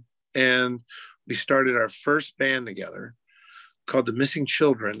children. And we started our first band together called The Missing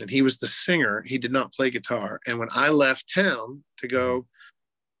Children. And he was the singer. He did not play guitar. And when I left town to go,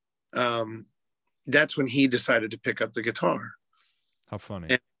 that's when he decided to pick up the guitar. How funny.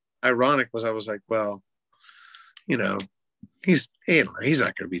 And ironic was I was like, well, you know, he's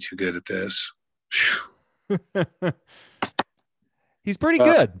not going to be too good at this. He's pretty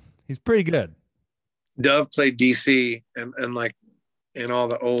good. He's pretty good. Dove played DC and like, and all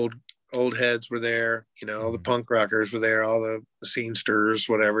the old heads were there, you know, all the punk rockers were there, all the scenesters,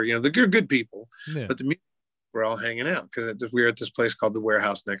 whatever, you know, the good people. Yeah. But the music were all hanging out because we were at this place called the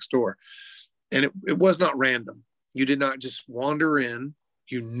Warehouse next door. And it was not random. You did not just wander in.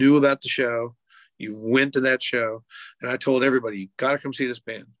 You knew about the show. You went to that show. And I told everybody, you got to come see this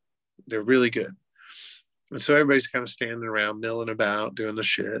band. They're really good. And so everybody's kind of standing around, milling about, doing the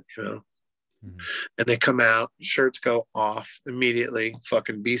shit, you know. Mm-hmm. And they come out, shirts go off immediately.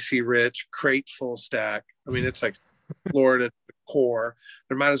 Fucking BC Rich, crate full stack. I mean, it's like Florida core.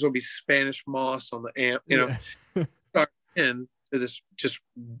 There might as well be Spanish moss on the amp, you know. Start into this just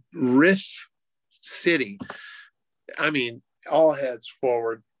riff city. I mean, all heads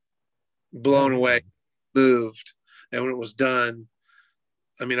forward, blown away, moved. And when it was done,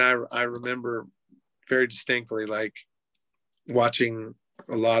 I mean, I remember very distinctly, like watching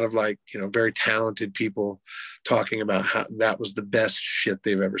a lot of like, you know, very talented people talking about how that was the best shit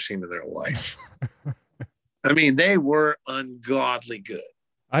they've ever seen in their life. I mean, they were ungodly good.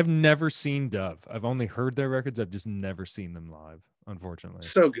 I've never seen Dove. I've only heard their records. I've just never seen them live, unfortunately.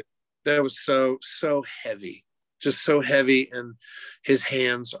 So good. That was so heavy, just so heavy. And his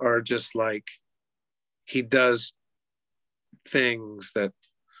hands are just like, he does things that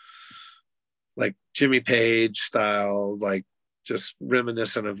like Jimmy Page style, like just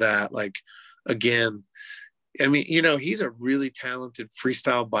reminiscent of that. Like, again, I mean, you know, he's a really talented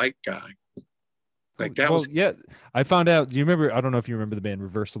freestyle bike guy. Like that was. Yeah. I found out, do you remember, I don't know if you remember the band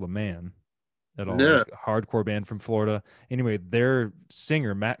Reversal of Man at all. No. Like a hardcore band from Florida. Anyway, their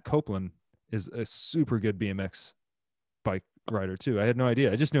singer, Matt Copeland, is a super good BMX bike rider too. I had no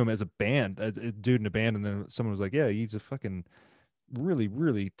idea. I just knew him as a band, as a dude in a band. And then someone was like, yeah, he's a fucking really,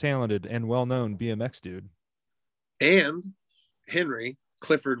 really talented and well-known BMX dude. And Henry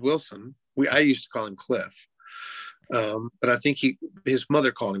Clifford Wilson, I used to call him Cliff. But I think his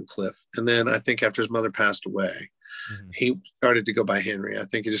mother called him Cliff. And then I think after his mother passed away, he started to go by Henry. I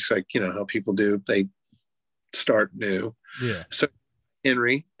think it's just like, you know, how people do, they start new. Yeah. So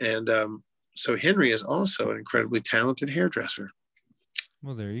Henry, and so Henry is also an incredibly talented hairdresser.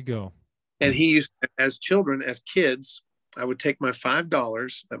 Well, there you go. And he used, as kids, I would take my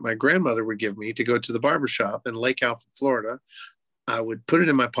 $5 that my grandmother would give me to go to the barbershop in Lake Alfred, Florida. I would put it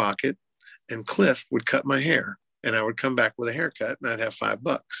in my pocket and Cliff would cut my hair and I would come back with a haircut and I'd have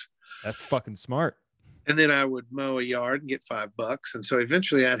 $5. That's fucking smart. And then I would mow a yard and get $5. And so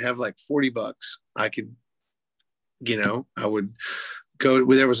eventually I'd have like $40. I could, you know, I would go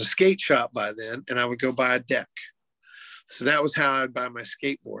where there was a skate shop by then and I would go buy a deck. So that was how I'd buy my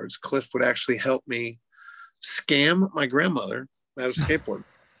skateboards. Cliff would actually help me scam my grandmother out of skateboard.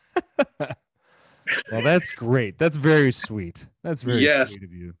 Well, that's great. That's very sweet. That's very sweet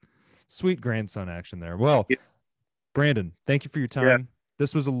of you. Sweet grandson action there. Well, Brandon, thank you for your time. Yeah.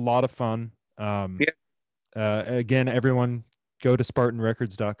 This was a lot of fun. Again, everyone go to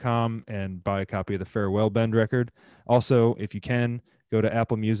SpartanRecords.com and buy a copy of the Farewell Bend record. Also, if you can, go to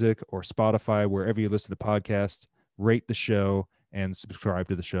Apple Music or Spotify, wherever you listen to podcasts, rate the show and subscribe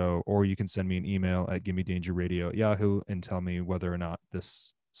to the show, or you can send me an email at gimmedangerradio@yahoo and tell me whether or not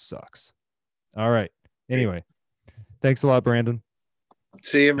this sucks. All right. Anyway, thanks a lot, Brandon.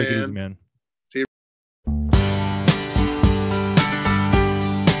 See you, Take it easy, man. man.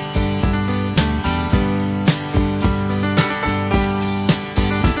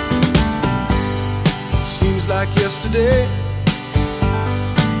 Seems like yesterday,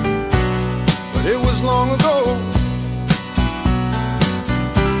 but it was long ago.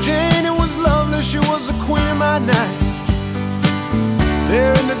 Jane, it was lovely, she was the queen of my night.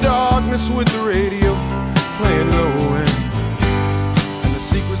 There in the darkness with the radio playing low, and the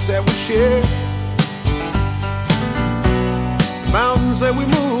secrets that we shared, the mountains that we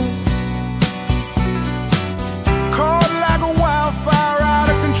moved, caught like a wildfire out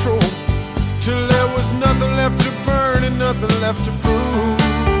of control, till there was nothing left to burn and nothing left to prove.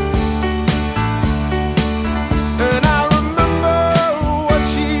 And I remember what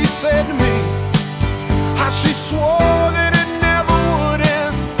she said to me, how she swore that it never would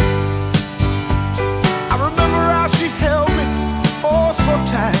end. I remember how she held me oh so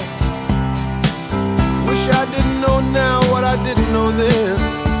tight. Wish I didn't know now what I didn't know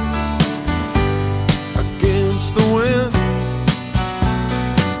then. Against the wind,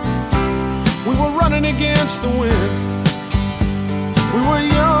 we were running against the wind. We were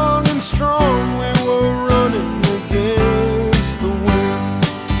young and strong, we were running against the wind.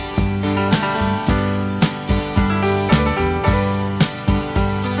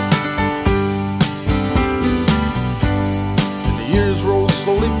 And the years rolled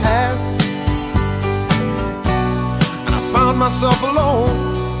slowly past, and I found myself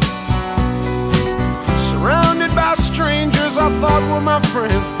alone, surrounded by strangers I thought were my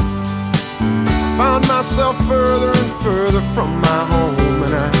friends. Found myself further and further from my home,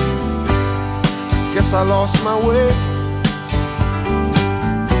 and I guess I lost my way.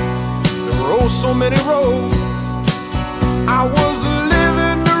 There were oh so many roads. I was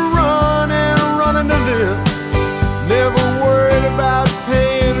living to run and running to live, never worried about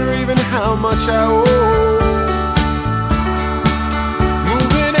paying or even how much I owe.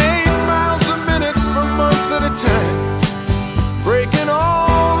 Moving 8 miles a minute for months at a time, breaking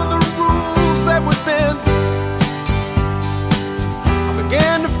all of the that would bend. I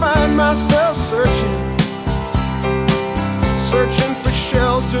began to find myself searching for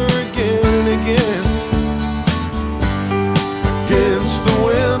shelter again and again. Against the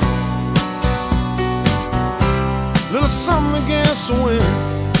wind, little something against the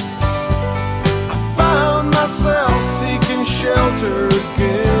wind. I found myself seeking shelter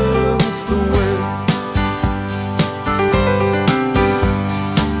against the wind.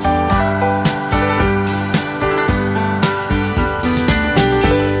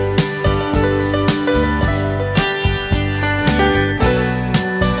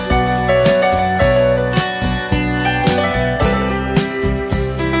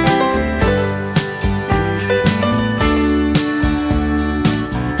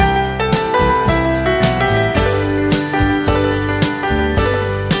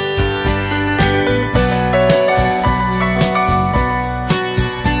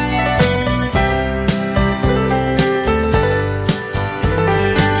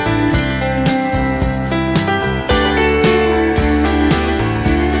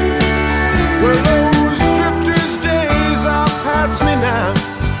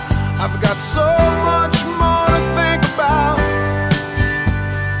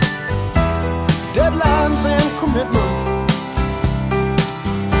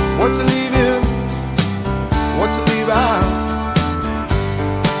 What to leave in, what to leave out.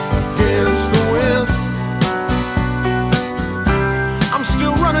 Against the wind, I'm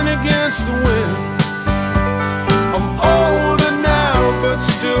still running against the wind. I'm older now, but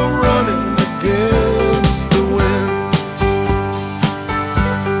still running against the wind.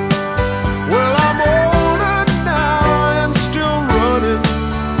 Well, I'm older now and still running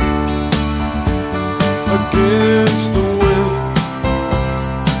against the wind.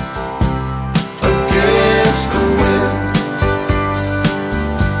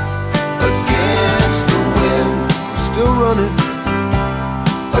 Running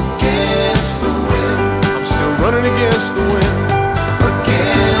against the wind. I'm still running against the wind.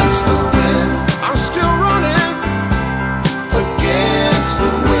 Against the wind. I'm still running against the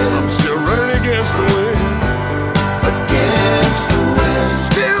wind. I'm still running against the wind. Against the wind.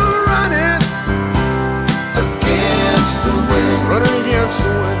 Still running against the wind. Running against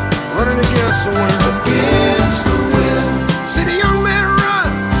the wind. Running against the wind. Against the wind. See the young man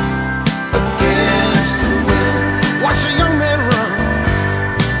run against the wind. Watch a young man run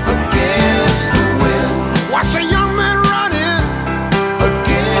against the wind. Watch a young man running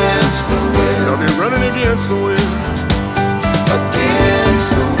against the wind. I'll be running against the wind.